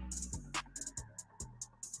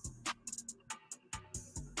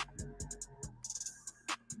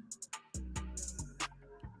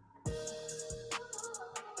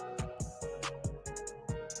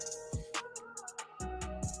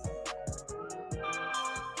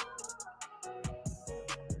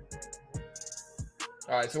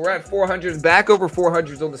 All right, so we're at 400s, back over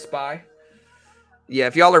 400s on the SPY. Yeah,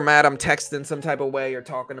 if y'all are mad, I'm texting some type of way or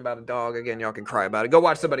talking about a dog. Again, y'all can cry about it. Go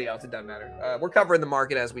watch somebody else. It doesn't matter. We're covering the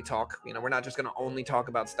market as we talk. You know, we're not just going to only talk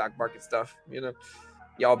about stock market stuff. You know,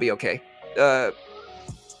 y'all be okay. The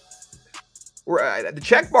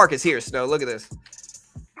check mark is here, Snow. Look at this.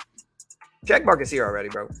 Check mark is here already,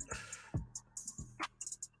 bro.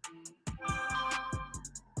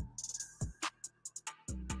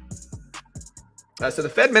 So the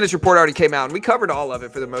Fed Minutes report already came out, and we covered all of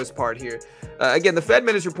it for the most part here. Again, the Fed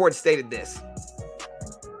Minutes report stated this.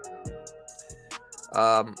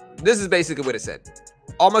 This is basically what it said.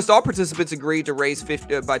 Almost all participants agreed to raise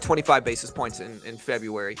by 25 basis points in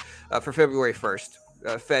February, for February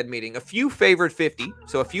 1st Fed meeting. A few favored 50,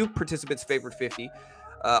 so a few participants favored 50.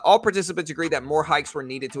 All participants agreed that more hikes were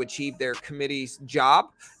needed to achieve their committee's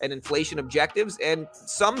job and inflation objectives, and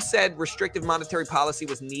some said restrictive monetary policy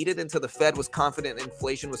was needed until the Fed was confident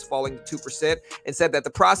inflation was falling to 2%, and said that the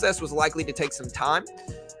process was likely to take some time.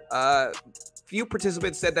 Few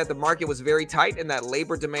participants said that the market was very tight and that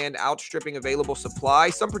labor demand outstripping available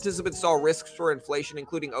supply. Some participants saw risks for inflation,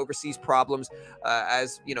 including overseas problems,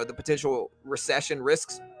 as you know, the potential recession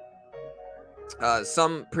risks.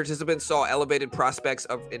 Some participants saw elevated prospects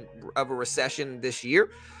of a recession this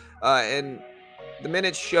year, and the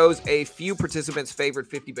minutes shows a few participants favored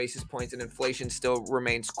 50 basis points, and inflation still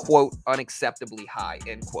remains, quote, unacceptably high,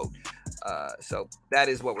 end quote. So that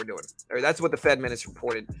is what we're doing, or that's what the Fed minutes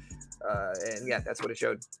reported, and yeah, that's what it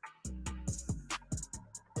showed.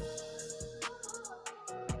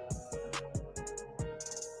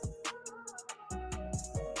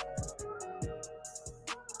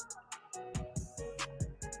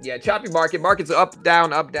 Yeah, choppy market. Market's up,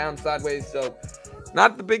 down, sideways. So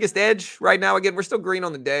not the biggest edge right now. Again, we're still green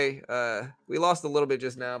on the day. We lost a little bit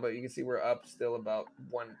just now, but you can see we're up still about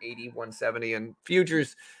 180, 170 in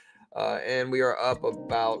futures. And we are up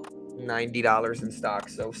about $90 in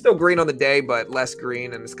stocks. So still green on the day, but less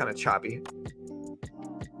green, and it's kind of choppy.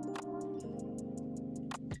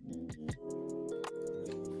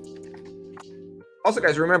 Also,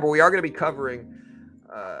 guys, remember, we are going to be covering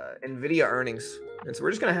NVIDIA earnings. And so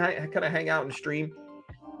we're just going to kind of hang out and stream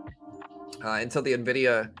until the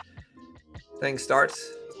NVIDIA thing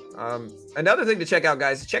starts. Another thing to check out,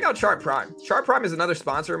 guys, check out Chart Prime. Chart Prime is another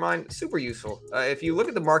sponsor of mine. Super useful. If you look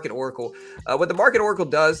at the Market Oracle, what the Market Oracle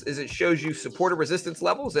does is it shows you support and resistance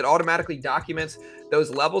levels. It automatically documents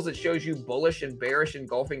those levels. It shows you bullish and bearish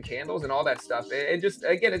engulfing candles and all that stuff. And just,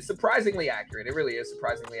 again, it's surprisingly accurate. It really is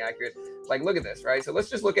surprisingly accurate. Like, look at this, right? So let's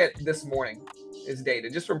just look at this morning. Is data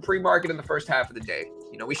just from pre-market in the first half of the day.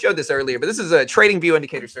 You know, we showed this earlier, but this is a trading view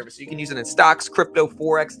indicator service. So you can use it in stocks, crypto,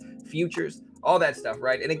 Forex, futures, all that stuff,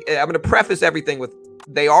 right? And I'm going to preface everything with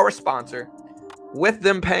they are a sponsor. With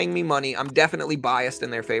them paying me money, I'm definitely biased in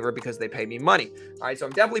their favor because they pay me money. All right, so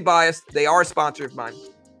I'm definitely biased. They are a sponsor of mine.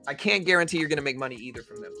 I can't guarantee you're going to make money either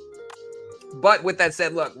from them. But with that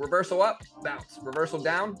said, look, reversal up, bounce. Reversal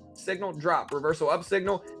down, signal, drop. Reversal up,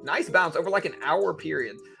 signal, nice bounce over like an hour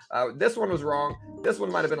period. This one was wrong. This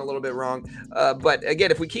one might have been a little bit wrong. But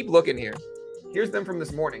again, if we keep looking here, here's them from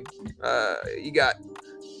this morning. You got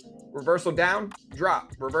reversal down,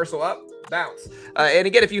 drop, reversal up, bounce. And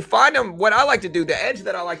again, if you find them, what I like to do, the edge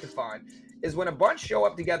that I like to find is when a bunch show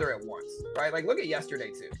up together at once, right? Like, look at yesterday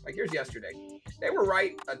too. Like, here's yesterday. They were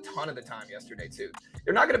right a ton of the time yesterday too.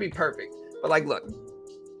 They're not going to be perfect, but like, look,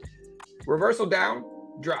 reversal down,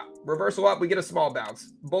 drop, reversal up, we get a small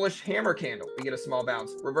bounce. Bullish hammer candle, we get a small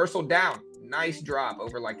bounce. Reversal down, nice drop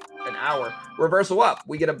over like an hour. Reversal up,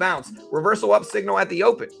 we get a bounce. Reversal up signal at the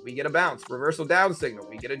open, we get a bounce. Reversal down signal,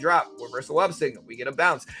 we get a drop. Reversal up signal, we get a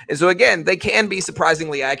bounce. And so again, they can be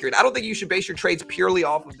surprisingly accurate. I don't think you should base your trades purely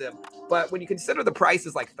off of them But when you consider the price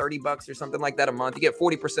is like $30 or something like that a month, you get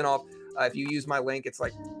 40% off. If you use my link, it's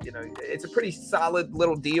like, it's a pretty solid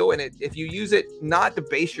little deal. And if you use it, not to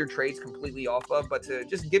base your trades completely off of, but to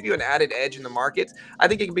just give you an added edge in the markets, I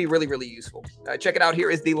think it can be really, really useful. Check it out.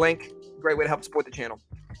 Here is the link. Great way to help support the channel.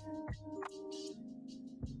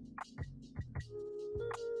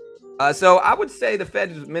 So I would say the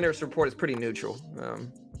Fed minutes report is pretty neutral.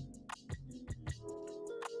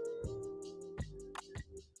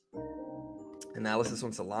 Analysis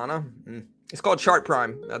on Solana. It's called Chart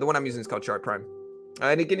Prime. The one I'm using is called Chart Prime.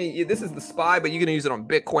 And again, this is the SPY, but you're going to use it on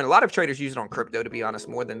Bitcoin. A lot of traders use it on crypto, to be honest,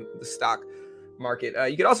 more than the stock market.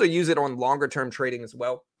 You could also use it on longer term trading as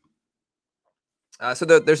well. So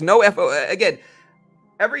there's no again,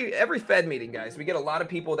 every Fed meeting, guys, we get a lot of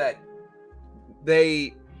people that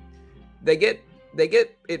they get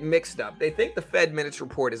it mixed up. They think the Fed minutes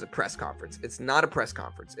report is a press conference. It's not a press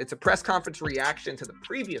conference. It's a press conference reaction to the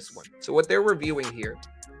previous one. So what they're reviewing here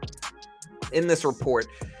in this report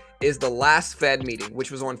is the last Fed meeting,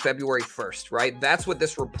 which was on February 1st, right? That's what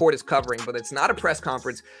this report is covering, but it's not a press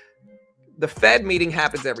conference. The Fed meeting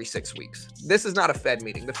happens every 6 weeks. This is not a Fed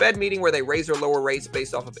meeting. The Fed meeting where they raise or lower rates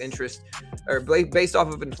based off of interest or based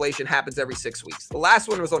off of inflation happens every 6 weeks. The last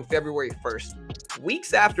one was on February 1st.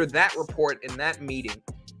 Weeks after that report in that meeting,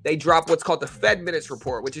 they drop what's called the Fed minutes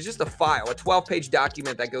report, which is just a file, a 12-page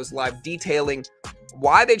document that goes live detailing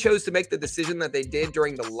why they chose to make the decision that they did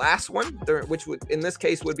during the last one, which would, in this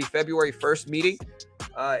case, would be February 1st meeting,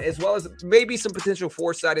 as well as maybe some potential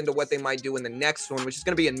foresight into what they might do in the next one, which is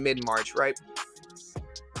going to be in mid-March, right?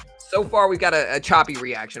 So far, we've got a choppy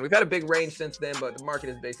reaction. We've had a big range since then, but the market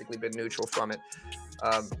has basically been neutral from it.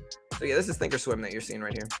 So yeah, this is Thinkorswim that you're seeing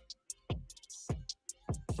right here.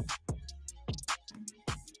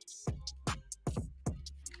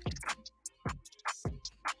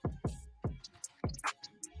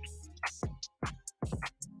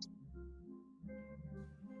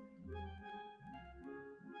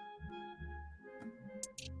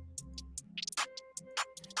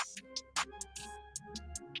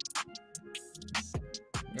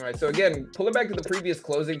 All right, so again, pulling back to the previous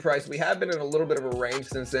closing price, we have been in a little bit of a range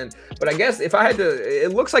since then. But I guess if I had to,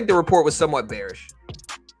 it looks like the report was somewhat bearish.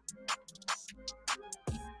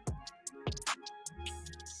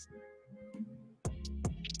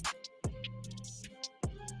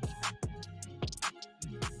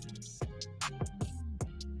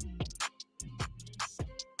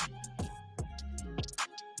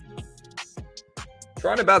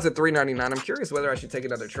 Trying to bounce at 399. I'm curious whether I should take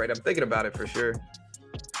another trade. I'm thinking about it for sure.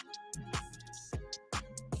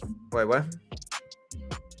 Wait, what?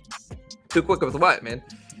 Too quick with what, man?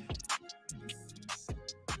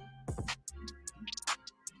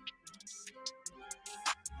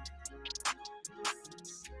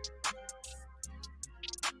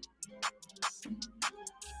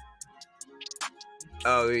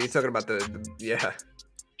 Oh, you're talking about the yeah.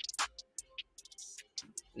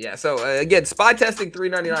 Yeah, so again, SPY testing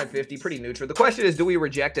 399.50, pretty neutral. The question is, do we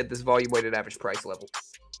reject at this volume weighted average price level?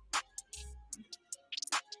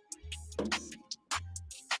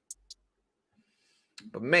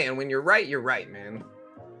 But man, when you're right, man.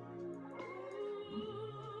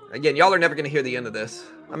 Again, y'all are never going to hear the end of this.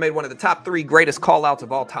 I made one of the top 3 greatest call outs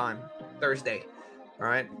of all time Thursday. All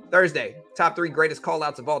right, Thursday, top 3 greatest call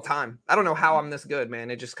outs of all time. I don't know how I'm this good,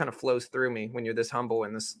 man. It just kind of flows through me when you're this humble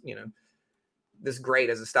and this, this great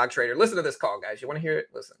as a stock trader. Listen to this call, guys. You want to hear it?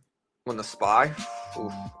 Listen. On the SPY,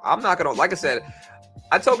 oof, I'm not going to, like I said,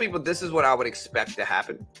 I told people this is what I would expect to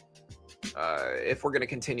happen. If we're going to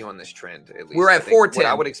continue on this trend, at least. We're at 410.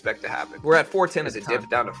 What I would expect to happen. We're at 410 as it dipped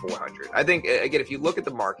down to 400. I think, again, if you look at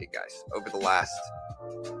the market, guys, over the last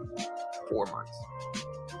 4 months,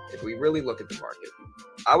 if we really look at the market,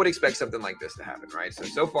 I would expect something like this to happen, right?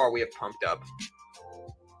 So far we have pumped up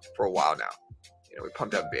for a while now. We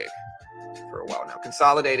pumped up big for a while now.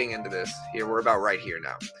 Consolidating into this here, we're about right here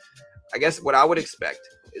now. I guess what I would expect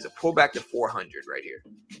is a pullback to 400 right here.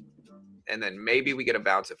 And then maybe we get a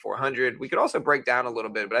bounce at 400. We could also break down a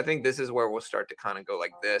little bit, but I think this is where we'll start to kind of go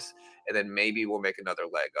like this. And then maybe we'll make another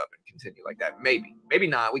leg up and continue like that. Maybe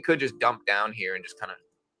not. We could just dump down here and just kind of,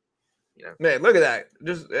 man, look at that.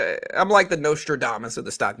 Just I'm like the Nostradamus of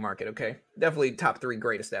the stock market. Okay. Definitely top 3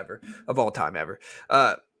 greatest ever of all time ever.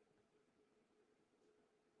 A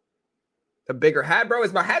bigger hat, bro.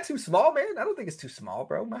 Is my hat too small, man? I don't think it's too small,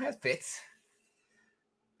 bro. My hat fits.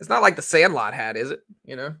 It's not like the Sandlot hat, is it?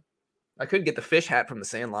 I could get the fish hat from the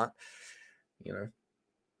Sandlot,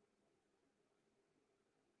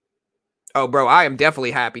 Oh, bro, I am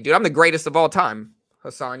definitely happy, dude. I'm the greatest of all time.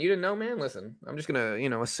 Hassan, you didn't know, man? Listen, I'm just going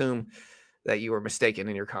to, assume that you were mistaken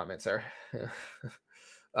in your comments, sir.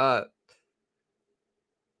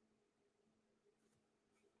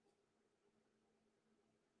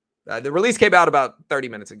 The release came out about 30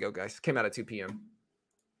 minutes ago, guys. Came out at 2 p.m.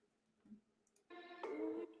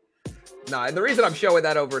 No, and the reason I'm showing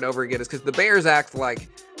that over and over again is because the bears act like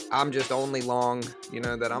I'm just only long, you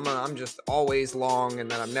know, that I'm just always long and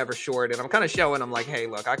that I'm never short. And I'm kind of showing them like, hey,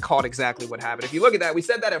 look, I caught exactly what happened. If you look at that, we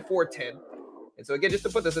said that at 410. And so again, just to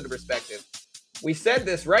put this into perspective, we said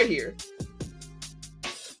this right here.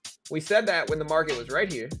 We said that when the market was right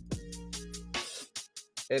here.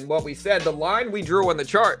 And what we said, the line we drew on the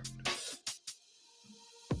chart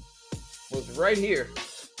was right here.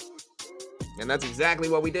 And that's exactly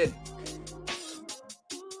what we did.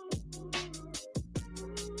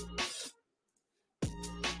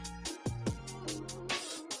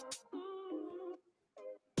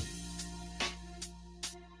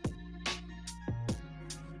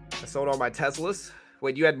 I sold all my Teslas.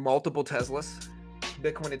 Wait, you had multiple Teslas?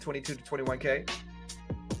 Bitcoin at 22 to 21K.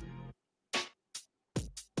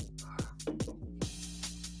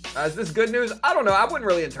 Is this good news? I don't know. I wouldn't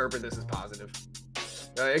really interpret this as positive.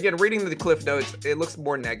 Again, reading the cliff notes, it looks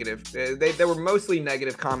more negative. They were mostly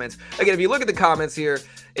negative comments. Again, if you look at the comments here,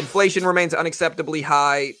 inflation remains unacceptably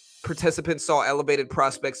high. Participants saw elevated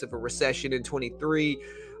prospects of a recession in 23.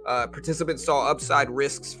 Participants saw upside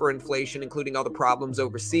risks for inflation, including all the problems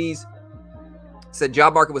overseas. Said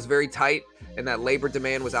job market was very tight and that labor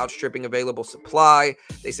demand was outstripping available supply.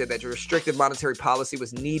 They said that restrictive monetary policy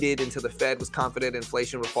was needed until the Fed was confident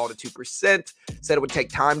inflation would fall to 2%. Said it would take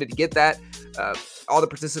time to get that. All the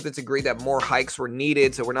participants agreed that more hikes were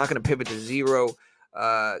needed, so we're not going to pivot to zero.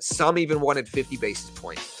 Some even wanted 50 basis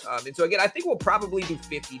points. And so again, I think we'll probably do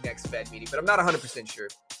 50 next Fed meeting, but I'm not 100% sure.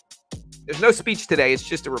 There's no speech today. It's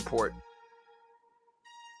just a report.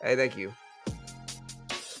 Hey, thank you.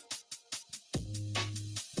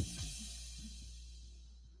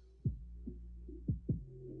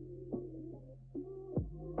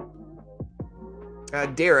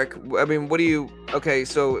 Derek, I mean, what do you... Okay,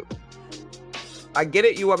 so I get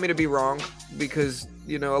it. You want me to be wrong because,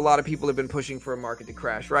 you know, a lot of people have been pushing for a market to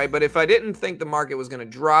crash, right? But if I didn't think the market was going to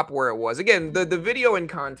drop where it was... Again, the video in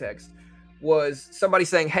context was somebody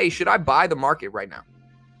saying, hey, should I buy the market right now?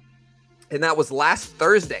 And that was last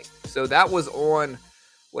Thursday. So that was on...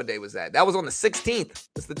 What day was that? That was on the 16th.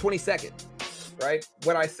 It's the 22nd, right?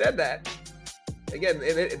 When I said that... Again,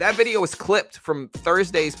 that video was clipped from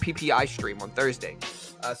Thursday's PPI stream on Thursday.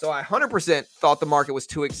 So I 100% thought the market was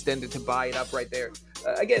too extended to buy it up right there.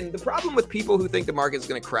 Again, the problem with people who think the market is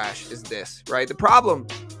going to crash is this, right? The problem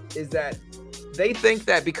is that they think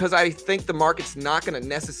that because I think the market's not going to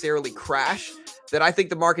necessarily crash, that I think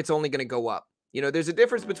the market's only going to go up. You know, there's a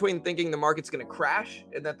difference between thinking the market's going to crash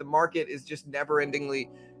and that the market is just never-endingly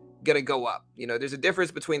going to go up. You know, there's a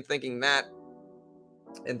difference between thinking that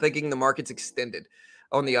and thinking the market's extended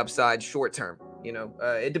on the upside short term. You know,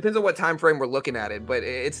 it depends on what time frame we're looking at it, but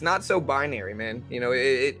it's not so binary, man. You know,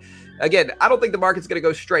 again, I don't think the market's going to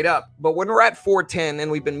go straight up, but when we're at 410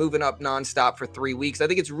 and we've been moving up nonstop for 3 weeks, I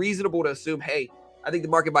think it's reasonable to assume, hey, I think the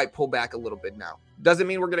market might pull back a little bit now. Doesn't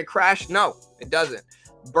mean we're going to crash. No, it doesn't.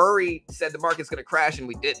 Burry said the market's going to crash and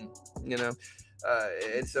we didn't, you know,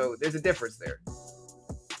 and so there's a difference there.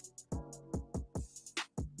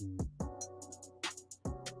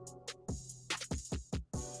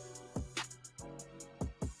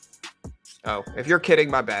 Oh, if you're kidding,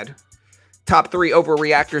 my bad. Top 3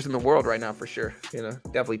 overreactors in the world right now for sure. You know,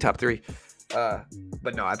 definitely top 3.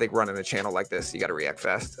 But no, I think running a channel like this, you got to react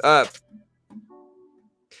fast.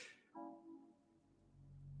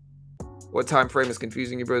 What time frame is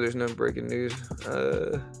confusing you, bro? There's no breaking news.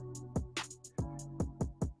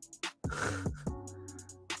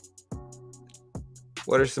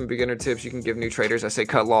 What are some beginner tips you can give new traders? I say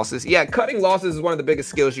cut losses. Yeah, cutting losses is one of the biggest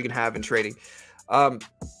skills you can have in trading.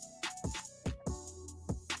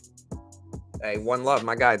 Hey, one love,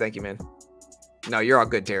 my guy. Thank you, man. No, you're all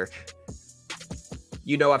good, Derek.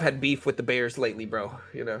 You know I've had beef with the Bears lately, bro.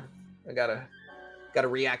 You know, I gotta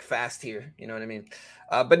react fast here. You know what I mean?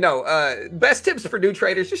 But no, best tips for new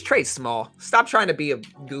traders, just trade small. Stop trying to be a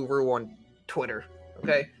guru on Twitter,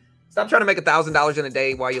 okay? Stop trying to make $1,000 in a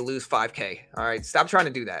day while you lose 5K, all right? Stop trying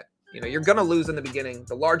to do that. You know, you're going to lose in the beginning.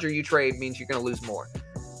 The larger you trade means you're going to lose more.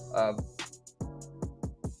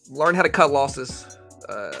 Learn how to cut losses.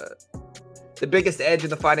 The biggest edge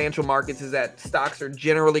in the financial markets is that stocks are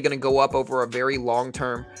generally going to go up over a very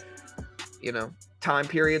long-term, you know, time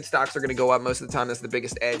period. Stocks are going to go up most of the time. That's the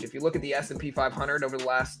biggest edge. If you look at the S&P 500 over the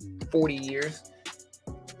last 40 years,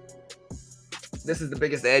 this is the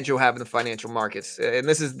biggest edge you'll have in the financial markets. And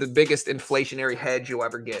this is the biggest inflationary hedge you'll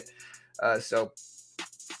ever get. So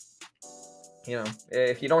You know,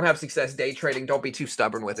 if you don't have success day trading, don't be too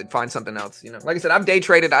stubborn with it. Find something else. You know, like I said, I've day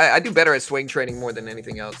traded. I do better at swing trading more than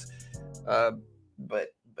anything else. But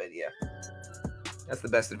yeah, that's the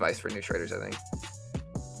best advice for new traders, I think.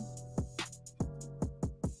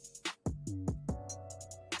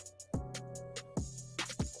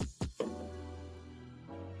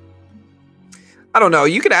 I don't know.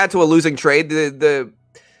 You can add to a losing trade.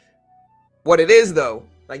 What it is though,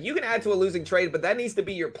 like you can add to a losing trade, but that needs to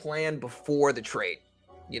be your plan before the trade.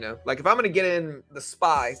 You know, like if I'm going to get in the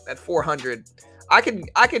SPY at 400, I can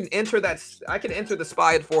enter that. I can enter the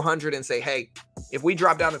SPY at 400 and say, hey, if we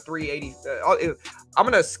drop down to 380, I'm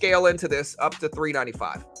going to scale into this up to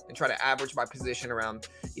 395 and try to average my position around,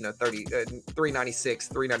 396,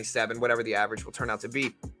 397, whatever the average will turn out to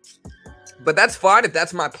be. But that's fine if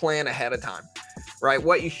that's my plan ahead of time, right?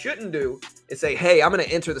 What you shouldn't do is say, hey, I'm going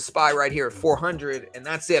to enter the SPY right here at 400 and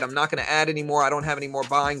that's it. I'm not going to add any more. I don't have any more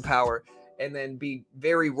buying power, and then be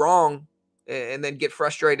very wrong and then get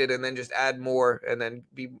frustrated and then just add more and then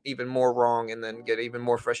be even more wrong and then get even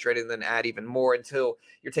more frustrated and then add even more until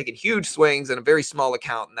you're taking huge swings in a very small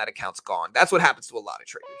account and that account's gone. That's what happens to a lot of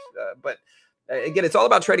traders. But again, it's all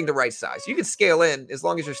about trading the right size. You can scale in as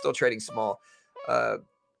long as you're still trading small.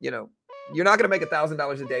 You're not going to make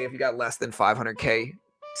 $1,000 a day if you got less than 500K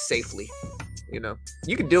safely.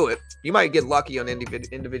 You can do it. You might get lucky on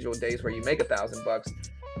individual days where you make $1,000,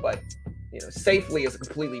 but safely is a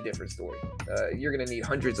completely different story. You're going to need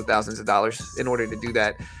hundreds of thousands of dollars in order to do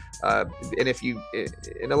that.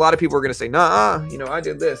 And a lot of people are going to say, nah, I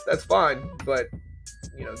did this. That's fine. But,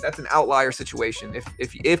 that's an outlier situation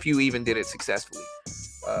if you even did it successfully.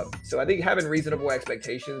 So I think having reasonable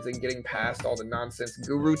expectations and getting past all the nonsense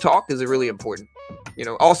guru talk is really important.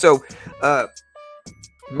 Also,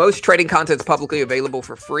 most trading content is publicly available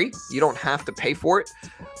for free. You don't have to pay for it.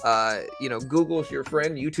 Google's your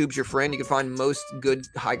friend. YouTube's your friend. You can find most good,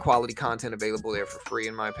 high quality content available there for free,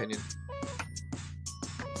 in my opinion.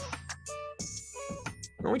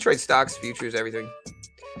 When we trade stocks, futures, everything.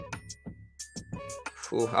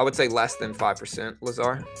 I would say less than 5%,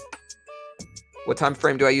 Lazar. What time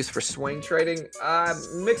frame do I use for swing trading?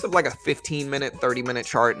 Mix of like a 15-minute, 30-minute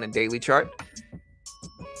chart and a daily chart.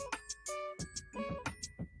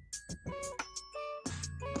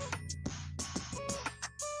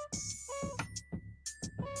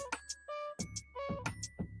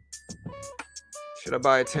 Should I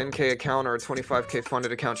buy a 10K account or a 25K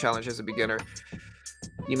funded account challenge as a beginner?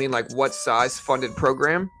 You mean like what size funded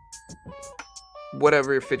program?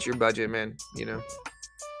 Whatever fits your budget, man,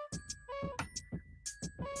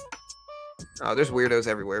 Oh, there's weirdos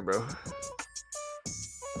everywhere, bro.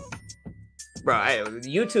 Bro,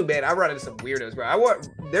 YouTube, man, I run into some weirdos, bro.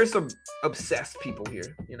 There's some obsessed people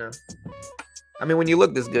here, I mean, when you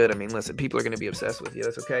look this good, I mean, listen, people are going to be obsessed with you.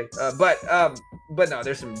 That's okay. But no,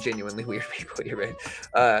 there's some genuinely weird people here, man.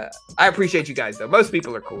 I appreciate you guys, though. Most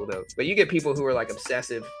people are cool, though. But you get people who are, like,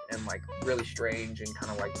 obsessive and, like, really strange and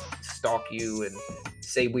kind of, like, stalk you and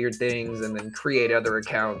say weird things and then create other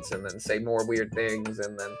accounts and then say more weird things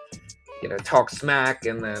and then, talk smack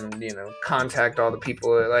and then, contact all the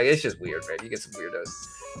people. Like, it's just weird, man. You get some weirdos.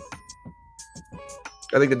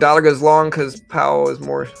 I think the dollar goes long because Powell is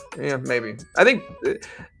more, maybe. I think,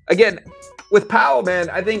 again, with Powell, man,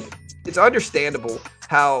 I think it's understandable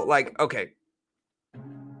how, like, okay.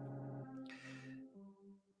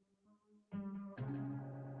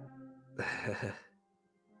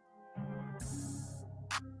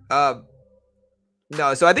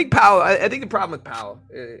 No, so I think Powell, I think the problem with Powell,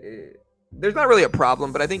 there's not really a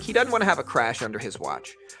problem, but I think he doesn't want to have a crash under his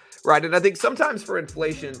watch, right? And I think sometimes for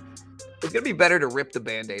inflation, it's going to be better to rip the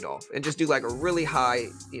Band-Aid off and just do like a really high,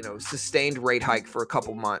 sustained rate hike for a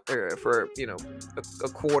couple months or for, a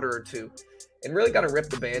quarter or two and really got to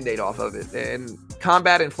rip the Band-Aid off of it and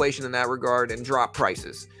combat inflation in that regard and drop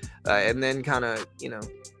prices and then kind of,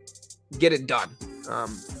 get it done.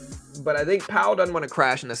 But I think Powell doesn't want to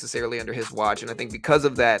crash necessarily under his watch. And I think because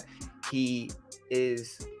of that, he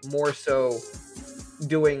is more so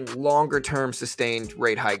doing longer term sustained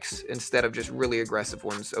rate hikes instead of just really aggressive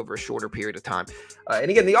ones over a shorter period of time. And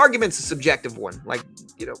again, the argument's a subjective one. Like,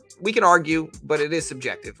 we can argue, but it is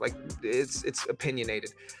subjective. Like it's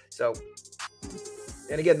opinionated. So,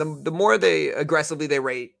 and again, the more they aggressively they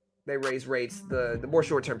raise rates, the more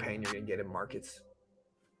short-term pain you're going to get in markets.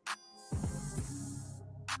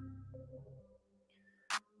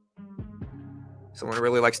 Someone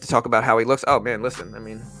really likes to talk about how he looks. Oh man, listen, I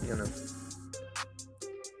mean,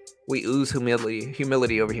 we ooze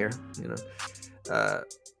humility over here,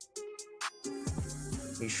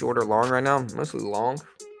 You short or long right now? Mostly long.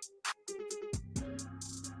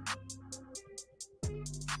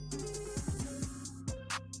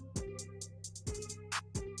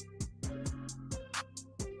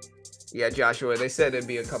 Yeah, Joshua, they said it'd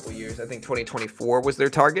be a couple years. I think 2024 was their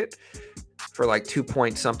target for like 2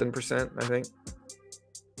 point something percent, I think.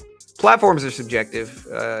 Platforms are subjective.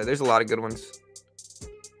 There's a lot of good ones.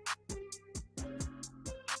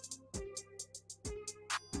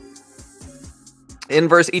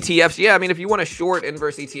 Inverse ETFs. Yeah, I mean, if you want to short,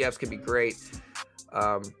 inverse ETFs can be great.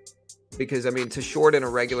 Because, I mean, to short in a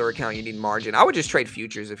regular account, you need margin. I would just trade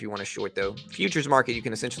futures if you want to short, though. Futures market, you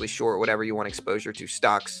can essentially short whatever you want exposure to.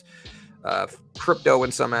 Stocks, crypto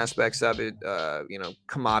in some aspects of it,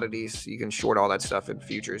 commodities. You can short all that stuff in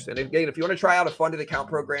futures. And again, if you want to try out a funded account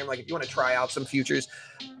program, like if you want to try out some futures,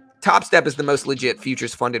 Top Step is the most legit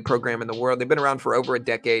futures funded program in the world. They've been around for over a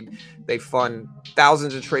decade. They fund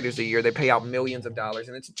thousands of traders a year. They pay out millions of dollars,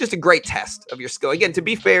 and it's just a great test of your skill. Again, to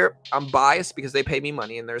be fair, I'm biased because they pay me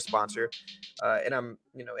money and they're a sponsor. And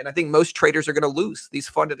I think most traders are going to lose these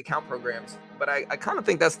funded account programs. But I kind of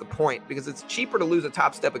think that's the point, because it's cheaper to lose a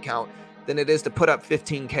Top Step account than it is to put up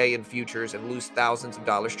 $15K in futures and lose thousands of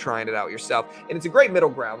dollars trying it out yourself. And it's a great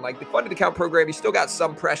middle ground. Like the funded account program, you still got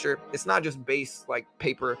some pressure. It's not just base like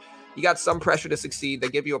paper. You got some pressure to succeed. They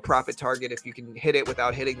give you a profit target if you can hit it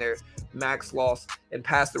without hitting their max loss and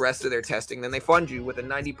pass the rest of their testing. Then they fund you with a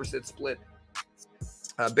 90% split.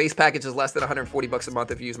 Base package is less than $140 a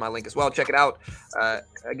month if you use my link as well. Check it out.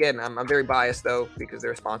 Again, I'm very biased though because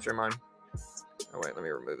they're a sponsor of mine. Oh wait, let me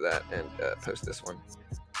remove that and post this one.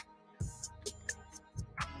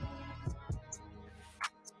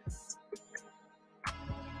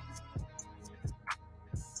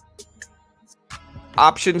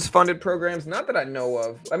 Options funded programs, not that I know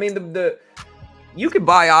of. I mean, the you can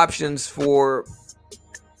buy options for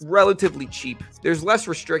relatively cheap. There's less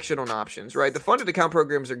restriction on options, right? The funded account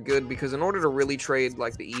programs are good because in order to really trade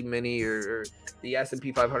like the E-mini or the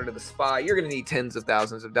S&P 500 or the SPY, you're going to need tens of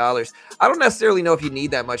thousands of dollars. I don't necessarily know if you need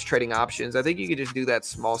that much trading options. I think you could just do that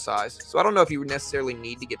small size. So I don't know if you necessarily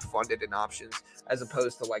need to get funded in options as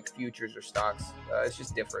opposed to like futures or stocks. It's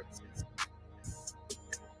just different.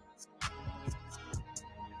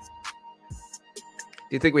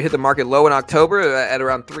 Do you think we hit the market low in October at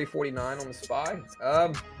around 349 on the SPY?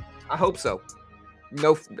 I hope so.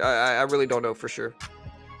 No, I really don't know for sure.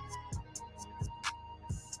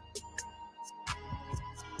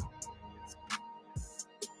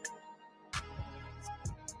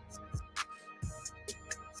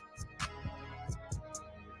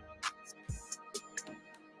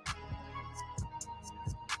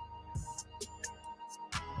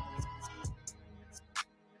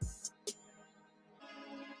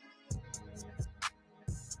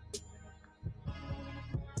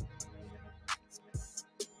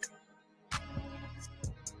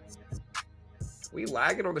 We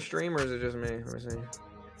lagging on the stream, or is it just me? Let me see.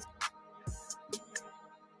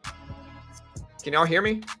 Can y'all hear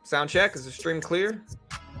me? Sound check. Is the stream clear?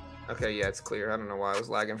 Okay, yeah, it's clear. I don't know why it was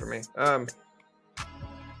lagging for me. All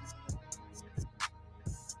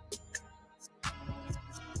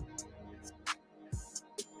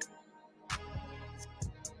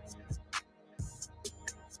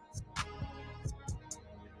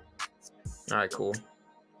right, cool.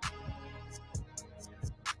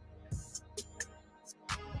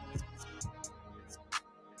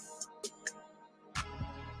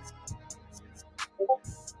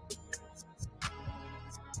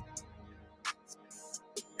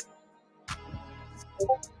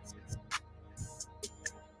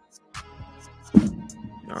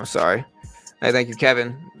 Oh, sorry. Hey, thank you,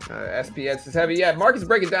 Kevin. SPX is heavy. Yeah, market's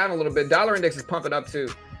breaking down a little bit. Dollar index is pumping up too.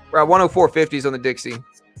 We're at 104.50s on the Dixie.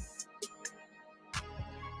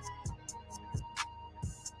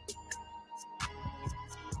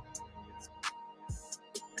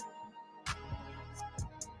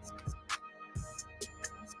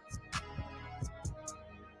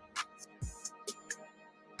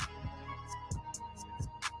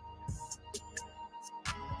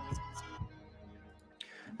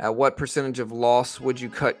 At what percentage of loss would you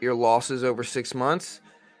cut your losses over 6 months?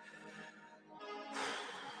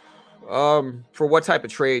 For what type of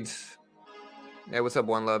trades? Hey, what's up,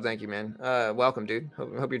 One Love? Thank you, man. Welcome, dude.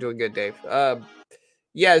 Hope you're doing good, Dave.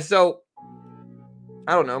 Yeah, so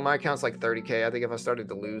I don't know. My account's like 30K. I think if I started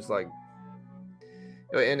to lose like,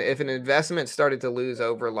 and if an investment started to lose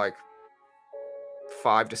over like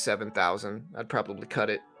 5,000 to 7,000, I'd probably cut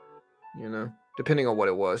it. You know, depending on what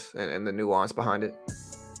it was and the nuance behind it.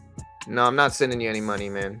 No, I'm not sending you any money,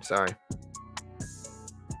 man. Sorry.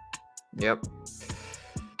 Yep.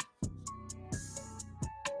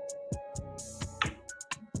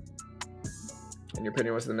 In your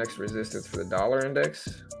opinion, what's the next resistance for the dollar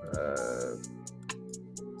index?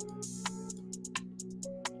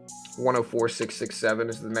 104.667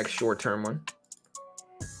 is the next short-term one.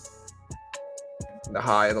 the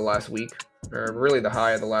high of the last week, or really the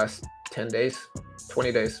high of the last 10 days,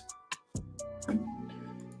 20 days.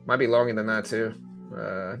 Might be longer than that too.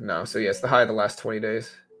 No, so yes, the high of the last 20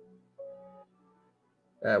 days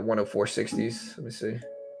at 104.60s. Let me see.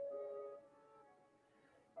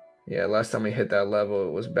 Yeah, last time we hit that level,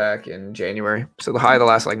 it was back in January. So the high of the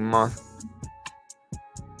last like month.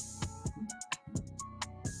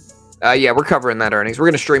 Yeah, we're covering that earnings. We're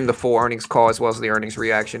going to stream the full earnings call as well as the earnings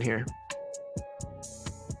reaction here.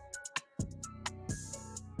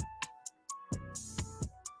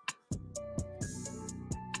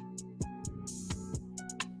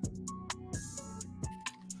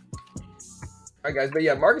 All right, guys, but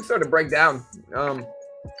yeah, markets started to break down.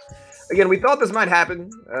 Again, we thought this might happen.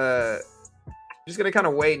 Just gonna kind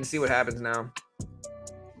of wait and see what happens now.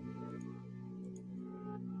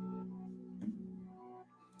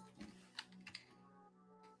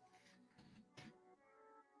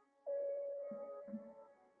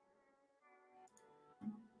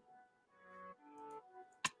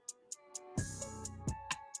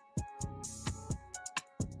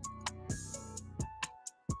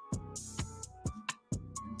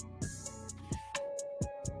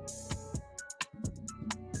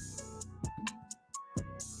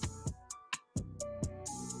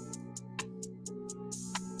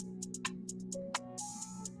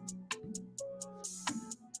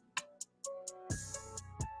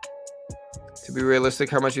 To be realistic,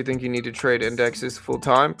 how much you think you need to trade indexes full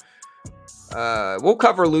time? We'll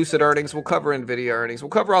cover Lucid earnings. We'll cover NVIDIA earnings. We'll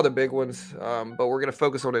cover all the big ones, but we're going to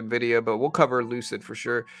focus on NVIDIA, but we'll cover Lucid for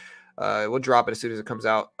sure. We'll drop it as soon as it comes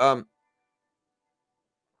out.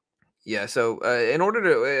 Yeah, so in order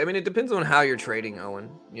to, I mean, it depends on how you're trading, Owen.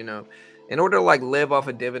 You know, in order to like live off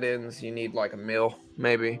of dividends, you need like a mil,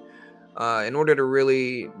 maybe. In order to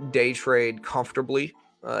really day trade comfortably,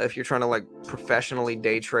 if you're trying to like professionally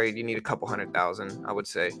day trade, you need a couple 100,000, I would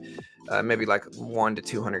say, maybe like 1 to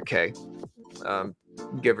 200K,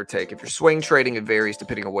 give or take. If you're swing trading, it varies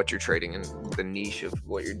depending on what you're trading and the niche of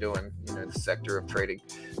what you're doing, you know, the sector of trading,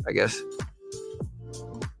 I guess.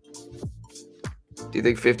 Do you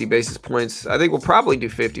think 50 basis points? I think we'll probably do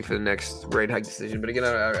 50 for the next rate hike decision, but again,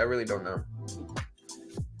 I really don't know.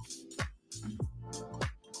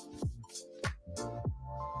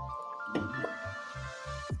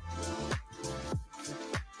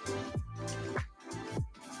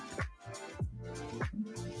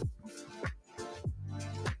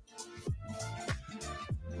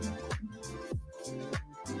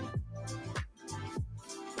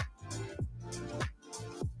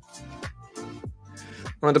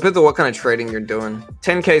 Well, it depends on what kind of trading you're doing.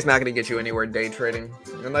 10K is not going to get you anywhere day trading,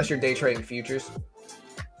 unless you're day trading futures.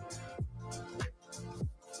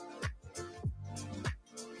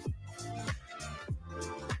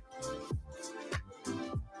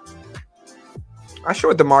 I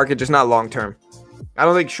short the market, just not long term. I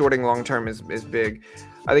don't think shorting long term is big.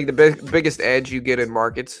 I think the biggest edge you get in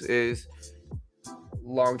markets is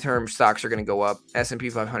long-term stocks are going to go up. S&P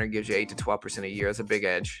 500 gives you 8 to 12% a year. That's a big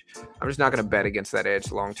edge. I'm just not going to bet against that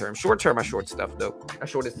edge long-term. Short-term, I short stuff, though. I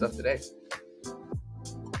shorted stuff today.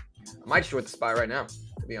 I might short the SPY right now,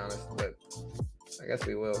 to be honest, but I guess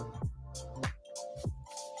we will. All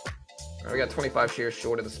right, we got 25 shares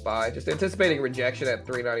short of the SPY. Just anticipating rejection at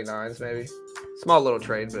 399s, maybe. Small little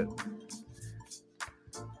trade, but...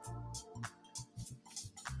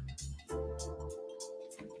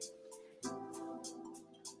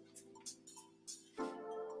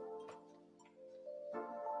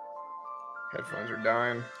 Headphones are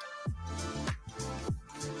dying.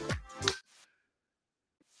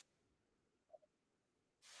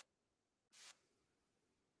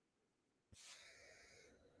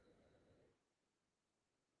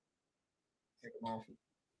 Take them off.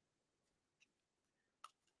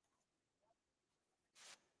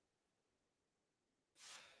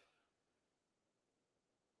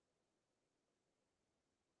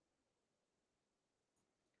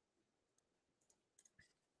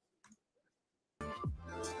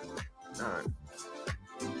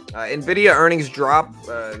 NVIDIA earnings drop,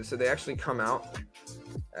 so they actually come out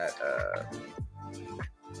at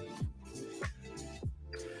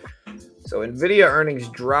so NVIDIA earnings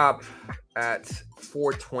drop at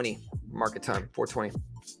 4:20 market time, 4:20.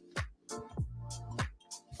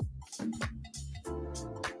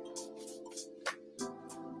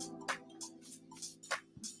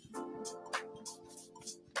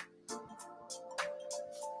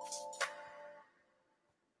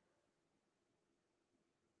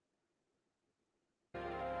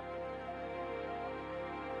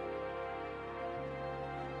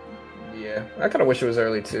 Yeah, I kind of wish it was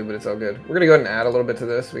early too, but it's all good. We're gonna go ahead and add a little bit to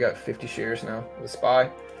this. We got 50 shares now. The SPY.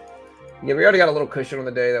 Yeah, we already got a little cushion on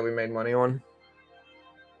the day that we made money on.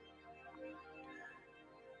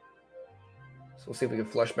 So we'll see if we can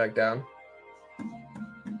flush back down.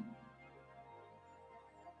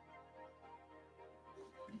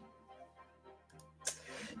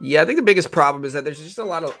 Yeah, I think the biggest problem is that there's just a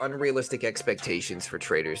lot of unrealistic expectations for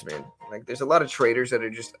traders, man. Like, there's a lot of traders that are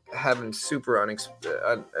just having super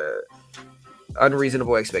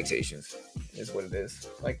unreasonable expectations, is what it is.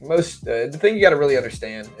 Like, most, the thing you got to really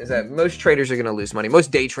understand is that most traders are going to lose money. Most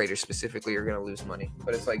day traders specifically are going to lose money.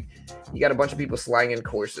 But it's like, you got a bunch of people slanging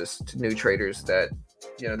courses to new traders that,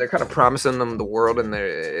 you know, they're kind of promising them the world, and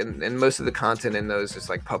and most of the content in those is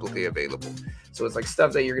like publicly available. So it's like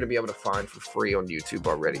stuff that you're going to be able to find for free on YouTube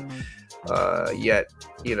already. Yet,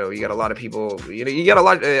 you know, you got a lot of people, you got a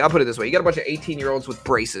lot, I'll put it this way. You got a bunch of 18-year-olds with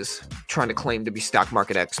braces trying to claim to be stock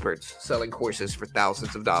market experts, selling courses for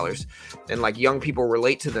thousands of dollars. And like, young people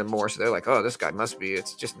relate to them more. So they're like, oh, this guy must be,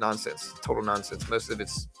 it's just nonsense, total nonsense. Most of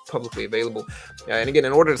it's publicly available. And again,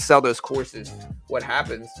 in order to sell those courses, what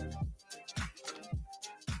happens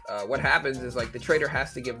is like the trader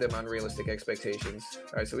has to give them unrealistic expectations.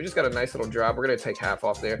 All right, so we just got a nice little drop. We're going to take half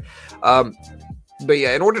off there. But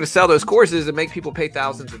yeah, in order to sell those courses and make people pay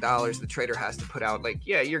thousands of dollars, the trader has to put out like,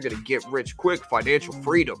 yeah, you're going to get rich quick, financial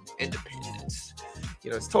freedom, independence.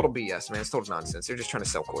 You know, it's total BS, man. It's total nonsense. They're just trying to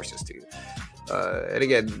sell courses to you. And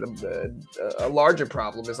again, a larger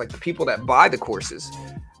problem is like the people that buy the courses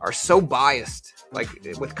are so biased, like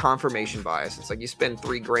with confirmation bias. It's like you spend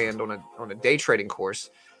 $3,000 on a day trading course.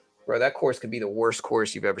 Bro, that course could be the worst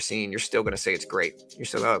course you've ever seen. You're still going to say it's great. You're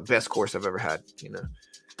still the best course I've ever had, you know?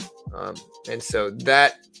 And so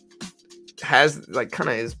that has like kind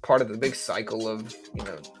of is part of the big cycle of, you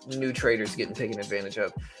know, new traders getting taken advantage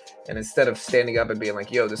of. And instead of standing up and being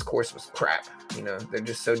like, yo, this course was crap, you know, they're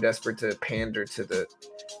just so desperate to pander to the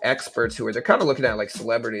experts who are, they're kind of looking at like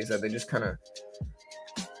celebrities that they just kind of,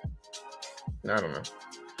 I don't know.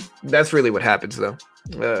 That's really what happens though.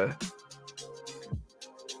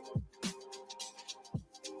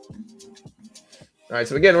 All right,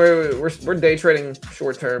 so again, we're day trading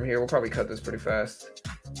short term here. We'll probably cut this pretty fast.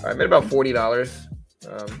 All right, made about $40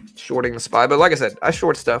 shorting the SPY. But like I said, I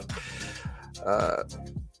short stuff.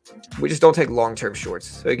 We just don't take long-term shorts.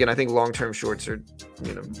 So again, I think long-term shorts are,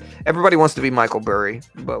 you know, everybody wants to be Michael Burry,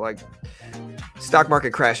 but like stock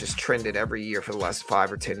market crashes trended every year for the last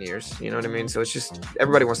 5 or 10 years. You know what I mean? So it's just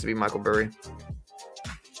everybody wants to be Michael Burry.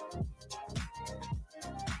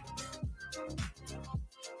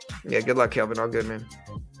 Yeah, good luck, Kelvin. All good, man.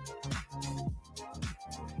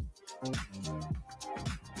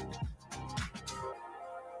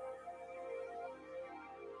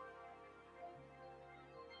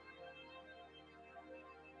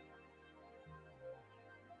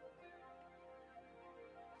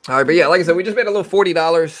 All right, but yeah, like I said, we just made a little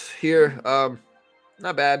 $40 here.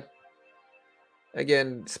 Not bad.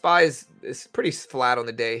 Again, SPY is pretty flat on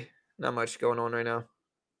the day. Not much going on right now.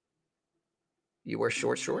 You wear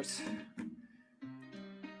short shorts?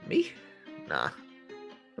 Me? Nah,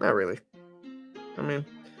 not really. I mean,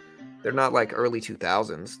 they're not like early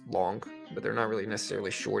 2000s long, but they're not really necessarily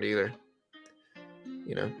short either.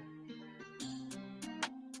 You know,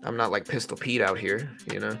 I'm not like Pistol Pete out here,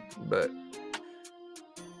 you know, but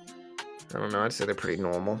I don't know. I'd say they're pretty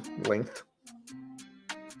normal length.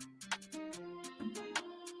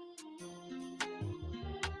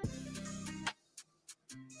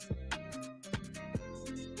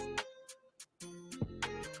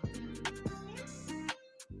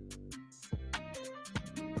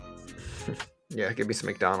 Yeah, give me some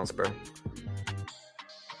McDonald's, bro.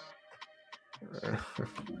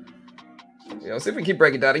 Yeah, let's see if we keep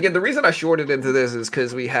breaking down. Again, the reason I shorted into this is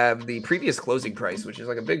because we have the previous closing price, which is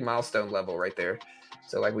like a big milestone level right there.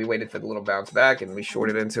 So like we waited for the little bounce back and we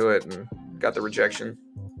shorted into it and got the rejection.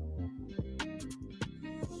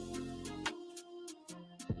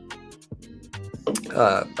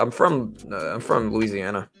 I'm from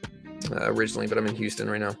Louisiana originally, but I'm in Houston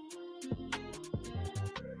right now.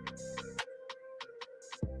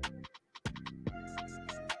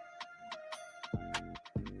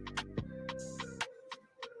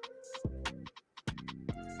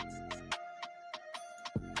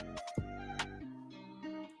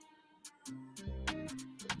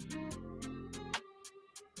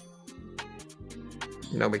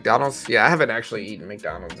 No McDonald's? Yeah, I haven't actually eaten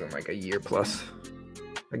McDonald's in like a year plus.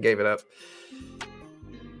 I gave it up.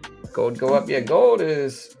 Gold go up? Yeah, gold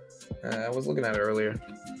is... I was looking at it earlier.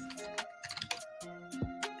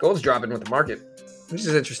 Gold's dropping with the market, which is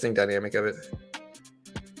an interesting dynamic of it.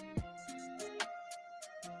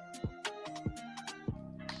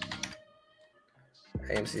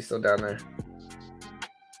 AMC still down there.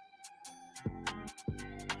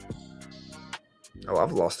 Oh,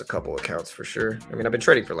 I've lost a couple accounts for sure. I mean, I've been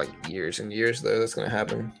trading for like years and years, though. That's going to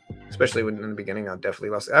happen. Especially when in the beginning, I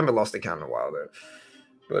definitely lost. I haven't lost the account in a while, though.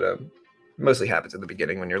 But mostly happens in the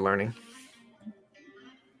beginning when you're learning.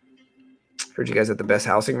 Heard you guys at the best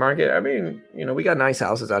housing market. I mean, you know, we got nice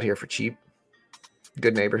houses out here for cheap.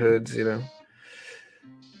 Good neighborhoods, you know.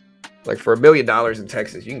 Like for $1 million in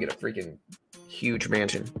Texas, you can get a freaking huge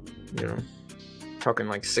mansion, you know. Talking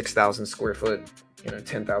like 6,000 square foot, you know,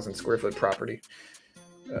 10,000 square foot property,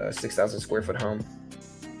 6,000 square foot home.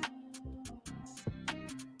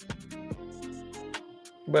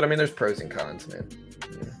 But I mean, there's pros and cons, man.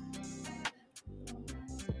 You know.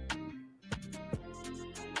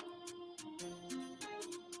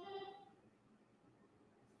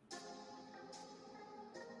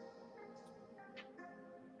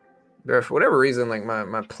 But for whatever reason, like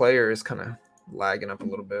my player is kind of lagging up a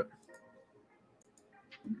little bit.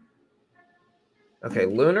 Okay,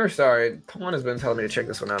 Lunar. Sorry, Pawn has been telling me to check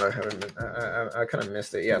this one out. I kind of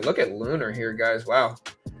missed it. Yeah, look at Lunar here, guys. Wow.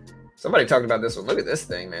 Somebody talked about this one. Look at this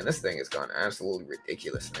thing, man. This thing has gone absolutely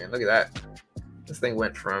ridiculous, man. Look at that. This thing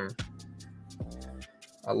went from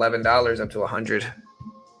 $11 up to $100,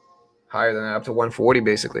 higher than that, up to $140,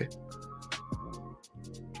 basically.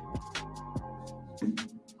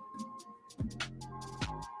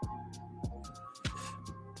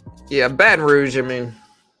 Yeah, Baton Rouge. I mean,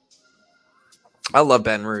 I love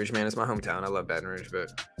Baton Rouge, man. It's my hometown. I love Baton Rouge, but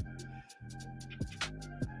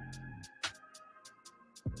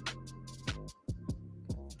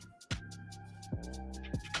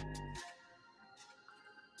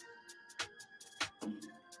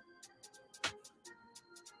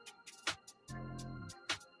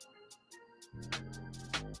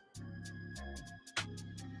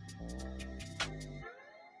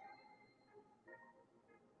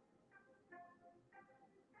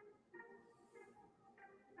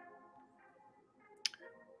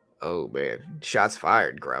oh man, shots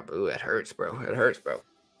fired, Grub. Ooh, it hurts, bro. It hurts, bro.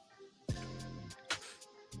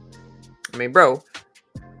 I mean, bro,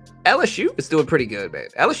 LSU is doing pretty good, man.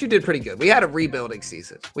 LSU did pretty good. We had a rebuilding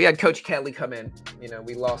season. We had Coach Kelly come in. You know,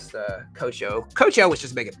 we lost Coach O. Coach O was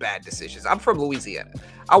just making bad decisions. I'm from Louisiana.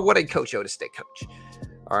 I wanted Coach O to stay coach.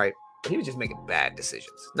 All right. But he was just making bad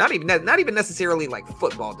decisions. Not even necessarily like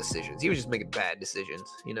football decisions. He was just making bad decisions,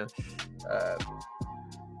 you know.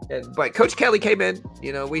 But Coach Kelly came in.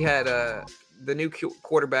 You know, we had the new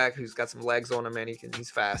quarterback who's got some legs on him, man.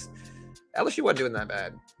 He's fast. LSU wasn't doing that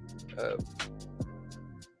bad.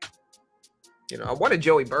 You know, I wanted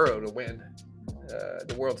Joey Burrow to win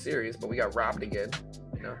the World Series, but we got robbed again.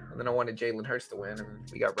 You know, and then I wanted Jalen Hurts to win,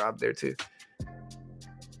 and we got robbed there too.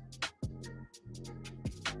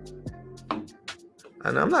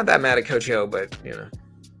 And I'm not that mad at Coach O, but you know.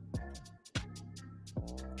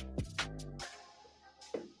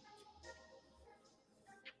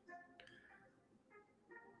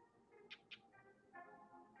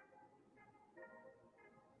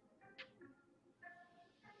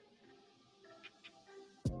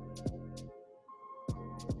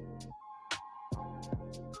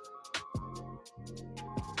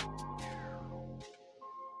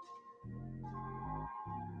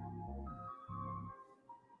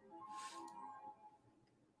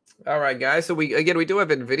 All right, guys. So we do have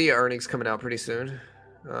NVIDIA earnings coming out pretty soon.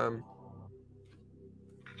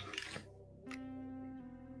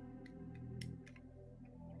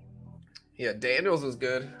 Yeah, Daniels was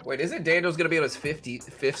good. Wait, isn't Daniels going to be on his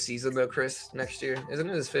fifth season though, Chris? Next year, isn't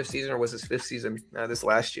it his fifth season, or was his fifth season this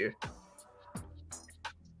last year?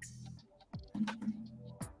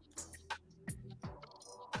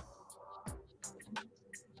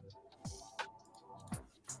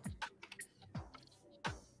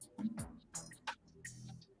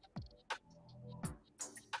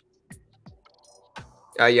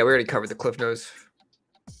 Yeah, we already covered the Cliff Notes.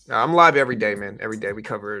 I'm live every day, man. Every day we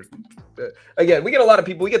cover. Again, we get a lot of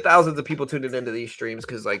people. We get thousands of people tuning into these streams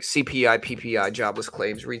because like CPI, PPI, jobless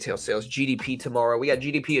claims, retail sales, GDP tomorrow. We got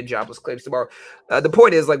GDP and jobless claims tomorrow. The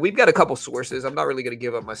point is, like, we've got a couple sources. I'm not really going to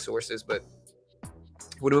give up my sources, but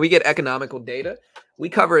when we get economical data, we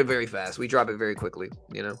cover it very fast. We drop it very quickly,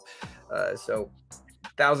 you know. So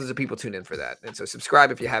thousands of people tune in for that. And so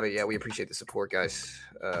subscribe if you haven't yet. We appreciate the support, guys.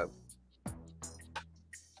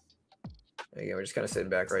 Again, we're just kind of sitting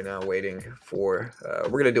back right now waiting for,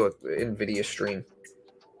 we're going to do an NVIDIA stream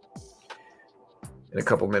in a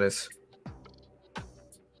couple minutes.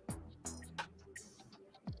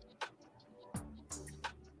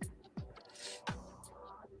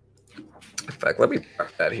 In fact, let me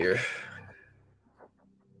mark that here.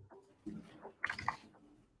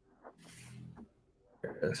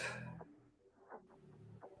 There it is.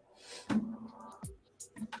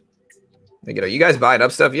 Again, are you guys buying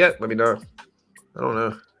up stuff yet? Let me know. I don't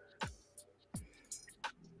know.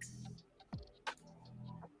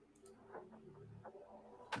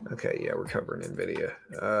 Okay, yeah, we're covering NVIDIA.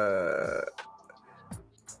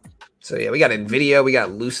 So yeah, we got NVIDIA, we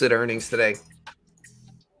got Lucid earnings today.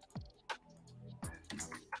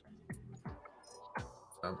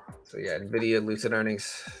 So yeah, NVIDIA, Lucid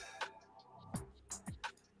earnings.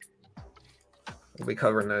 We'll be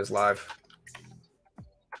covering those live.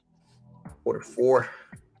 Q4.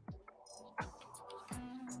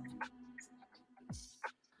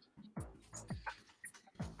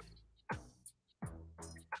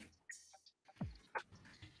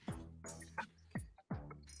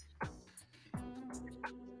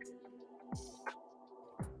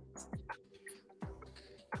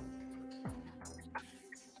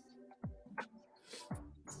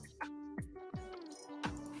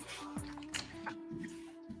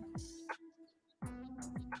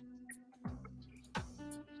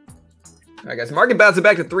 All right, guys. Market bouncing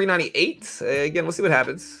back to 398. Again, we'll see what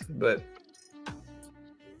happens. But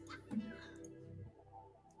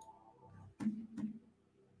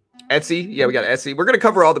Etsy, yeah, we got Etsy. We're gonna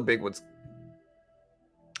cover all the big ones.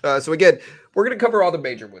 So again, we're gonna cover all the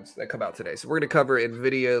major ones that come out today. So we're gonna cover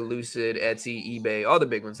NVIDIA, Lucid, Etsy, eBay, all the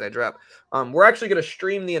big ones that drop. We're actually gonna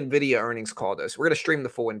stream the NVIDIA earnings call. Though, so we're gonna stream the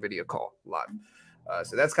full NVIDIA call live.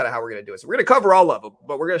 So that's kind of how we're gonna do it. So we're gonna cover all of them,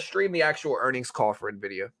 but we're gonna stream the actual earnings call for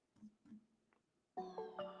NVIDIA.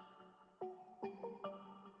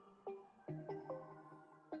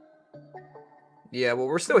 Yeah, well,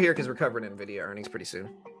 we're still here because we're covering NVIDIA earnings pretty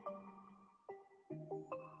soon.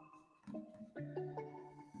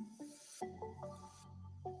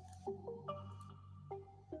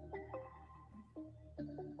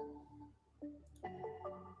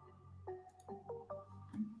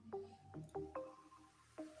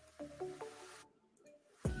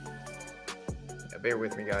 Yeah, bear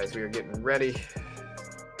with me, guys. We are getting ready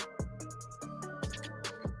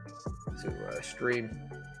to stream.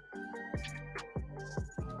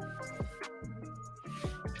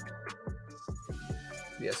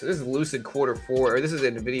 Yeah, so this is Lucid Q4, or this is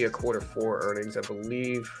NVIDIA Q4 earnings, I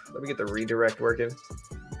believe. Let me get the redirect working.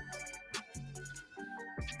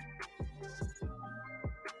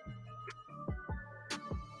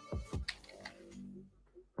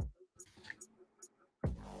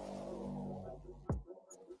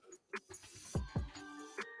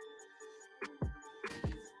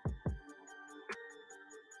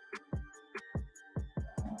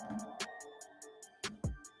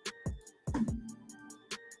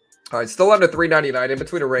 All right, still under 399, in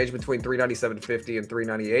between a range between 397.50 and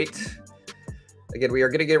 398. Again, we are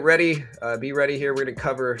going to get ready. Be ready here. We're going to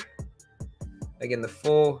cover, again, the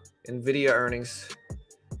full NVIDIA earnings.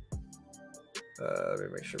 Let me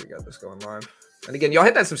make sure we got this going live. And again, y'all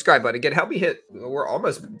hit that subscribe button. Again, help me hit. We're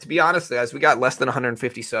almost, to be honest, guys, we got less than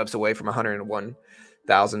 150 subs away from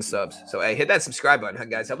 101,000 subs. So, hey, hit that subscribe button,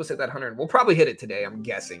 guys. Help us hit that 100. We'll probably hit it today, I'm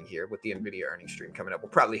guessing, here with the NVIDIA earnings stream coming up. We'll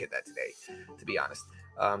probably hit that today, to be honest.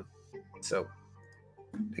 So,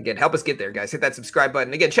 again, help us get there, guys. Hit that subscribe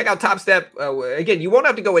button. Again, check out Top Step. Again, you won't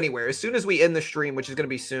have to go anywhere. As soon as we end the stream, which is going to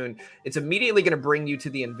be soon, it's immediately going to bring you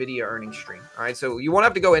to the NVIDIA earnings stream. All right, so you won't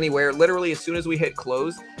have to go anywhere. Literally, as soon as we hit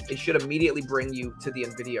close, it should immediately bring you to the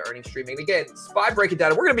NVIDIA earnings stream. And again, SPY break it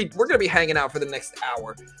down. We're gonna be hanging out for the next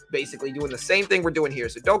hour, basically doing the same thing we're doing here.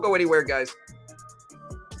 So don't go anywhere, guys.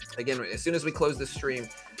 Again, as soon as we close this stream,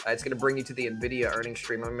 it's going to bring you to the NVIDIA earnings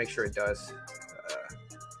stream. Let me make sure it does.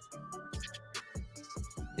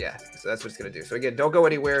 Yeah, so that's what it's going to do. So again, don't go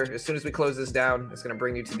anywhere. As soon as we close this down, it's going to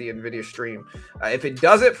bring you to the NVIDIA stream. If it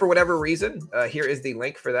doesn't for whatever reason, here is the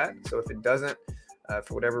link for that. So if it doesn't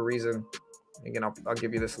for whatever reason, again, I'll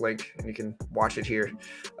give you this link and you can watch it here.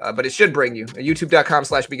 But it should bring you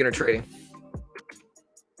youtube.com/beginner trading.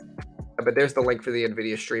 But there's the link for the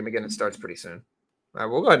NVIDIA stream. Again, it starts pretty soon. All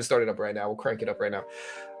right, we'll go ahead and start it up right now. We'll crank it up right now.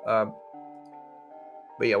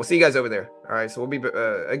 But yeah, we'll see you guys over there. All right, so we'll be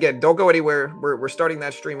again. Don't go anywhere. We're starting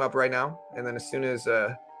that stream up right now, and then as soon as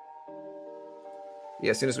as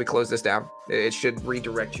soon as we close this down, it should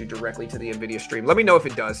redirect you directly to the NVIDIA stream. Let me know if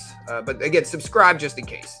it does. But again, subscribe just in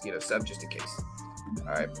case. Sub just in case.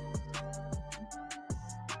 All right.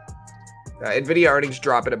 NVIDIA earnings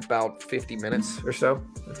drop in about 50 minutes or so.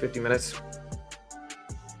 50 minutes.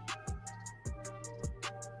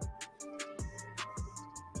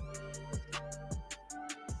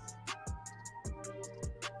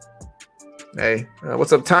 Hey,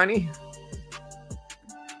 what's up, Tiny?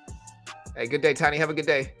 Hey, good day, Tiny. Have a good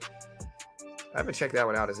day. I haven't checked that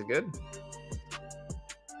one out. Is it good?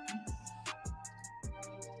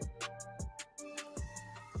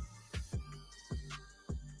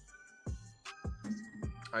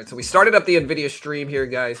 All right, so we started up the NVIDIA stream here,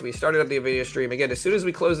 guys. We started up the NVIDIA stream. Again, as soon as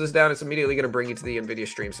we close this down, it's immediately going to bring you to the NVIDIA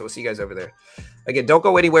stream. So we'll see you guys over there. Again, don't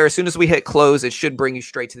go anywhere. As soon as we hit close, it should bring you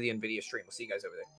straight to the NVIDIA stream. We'll see you guys over there.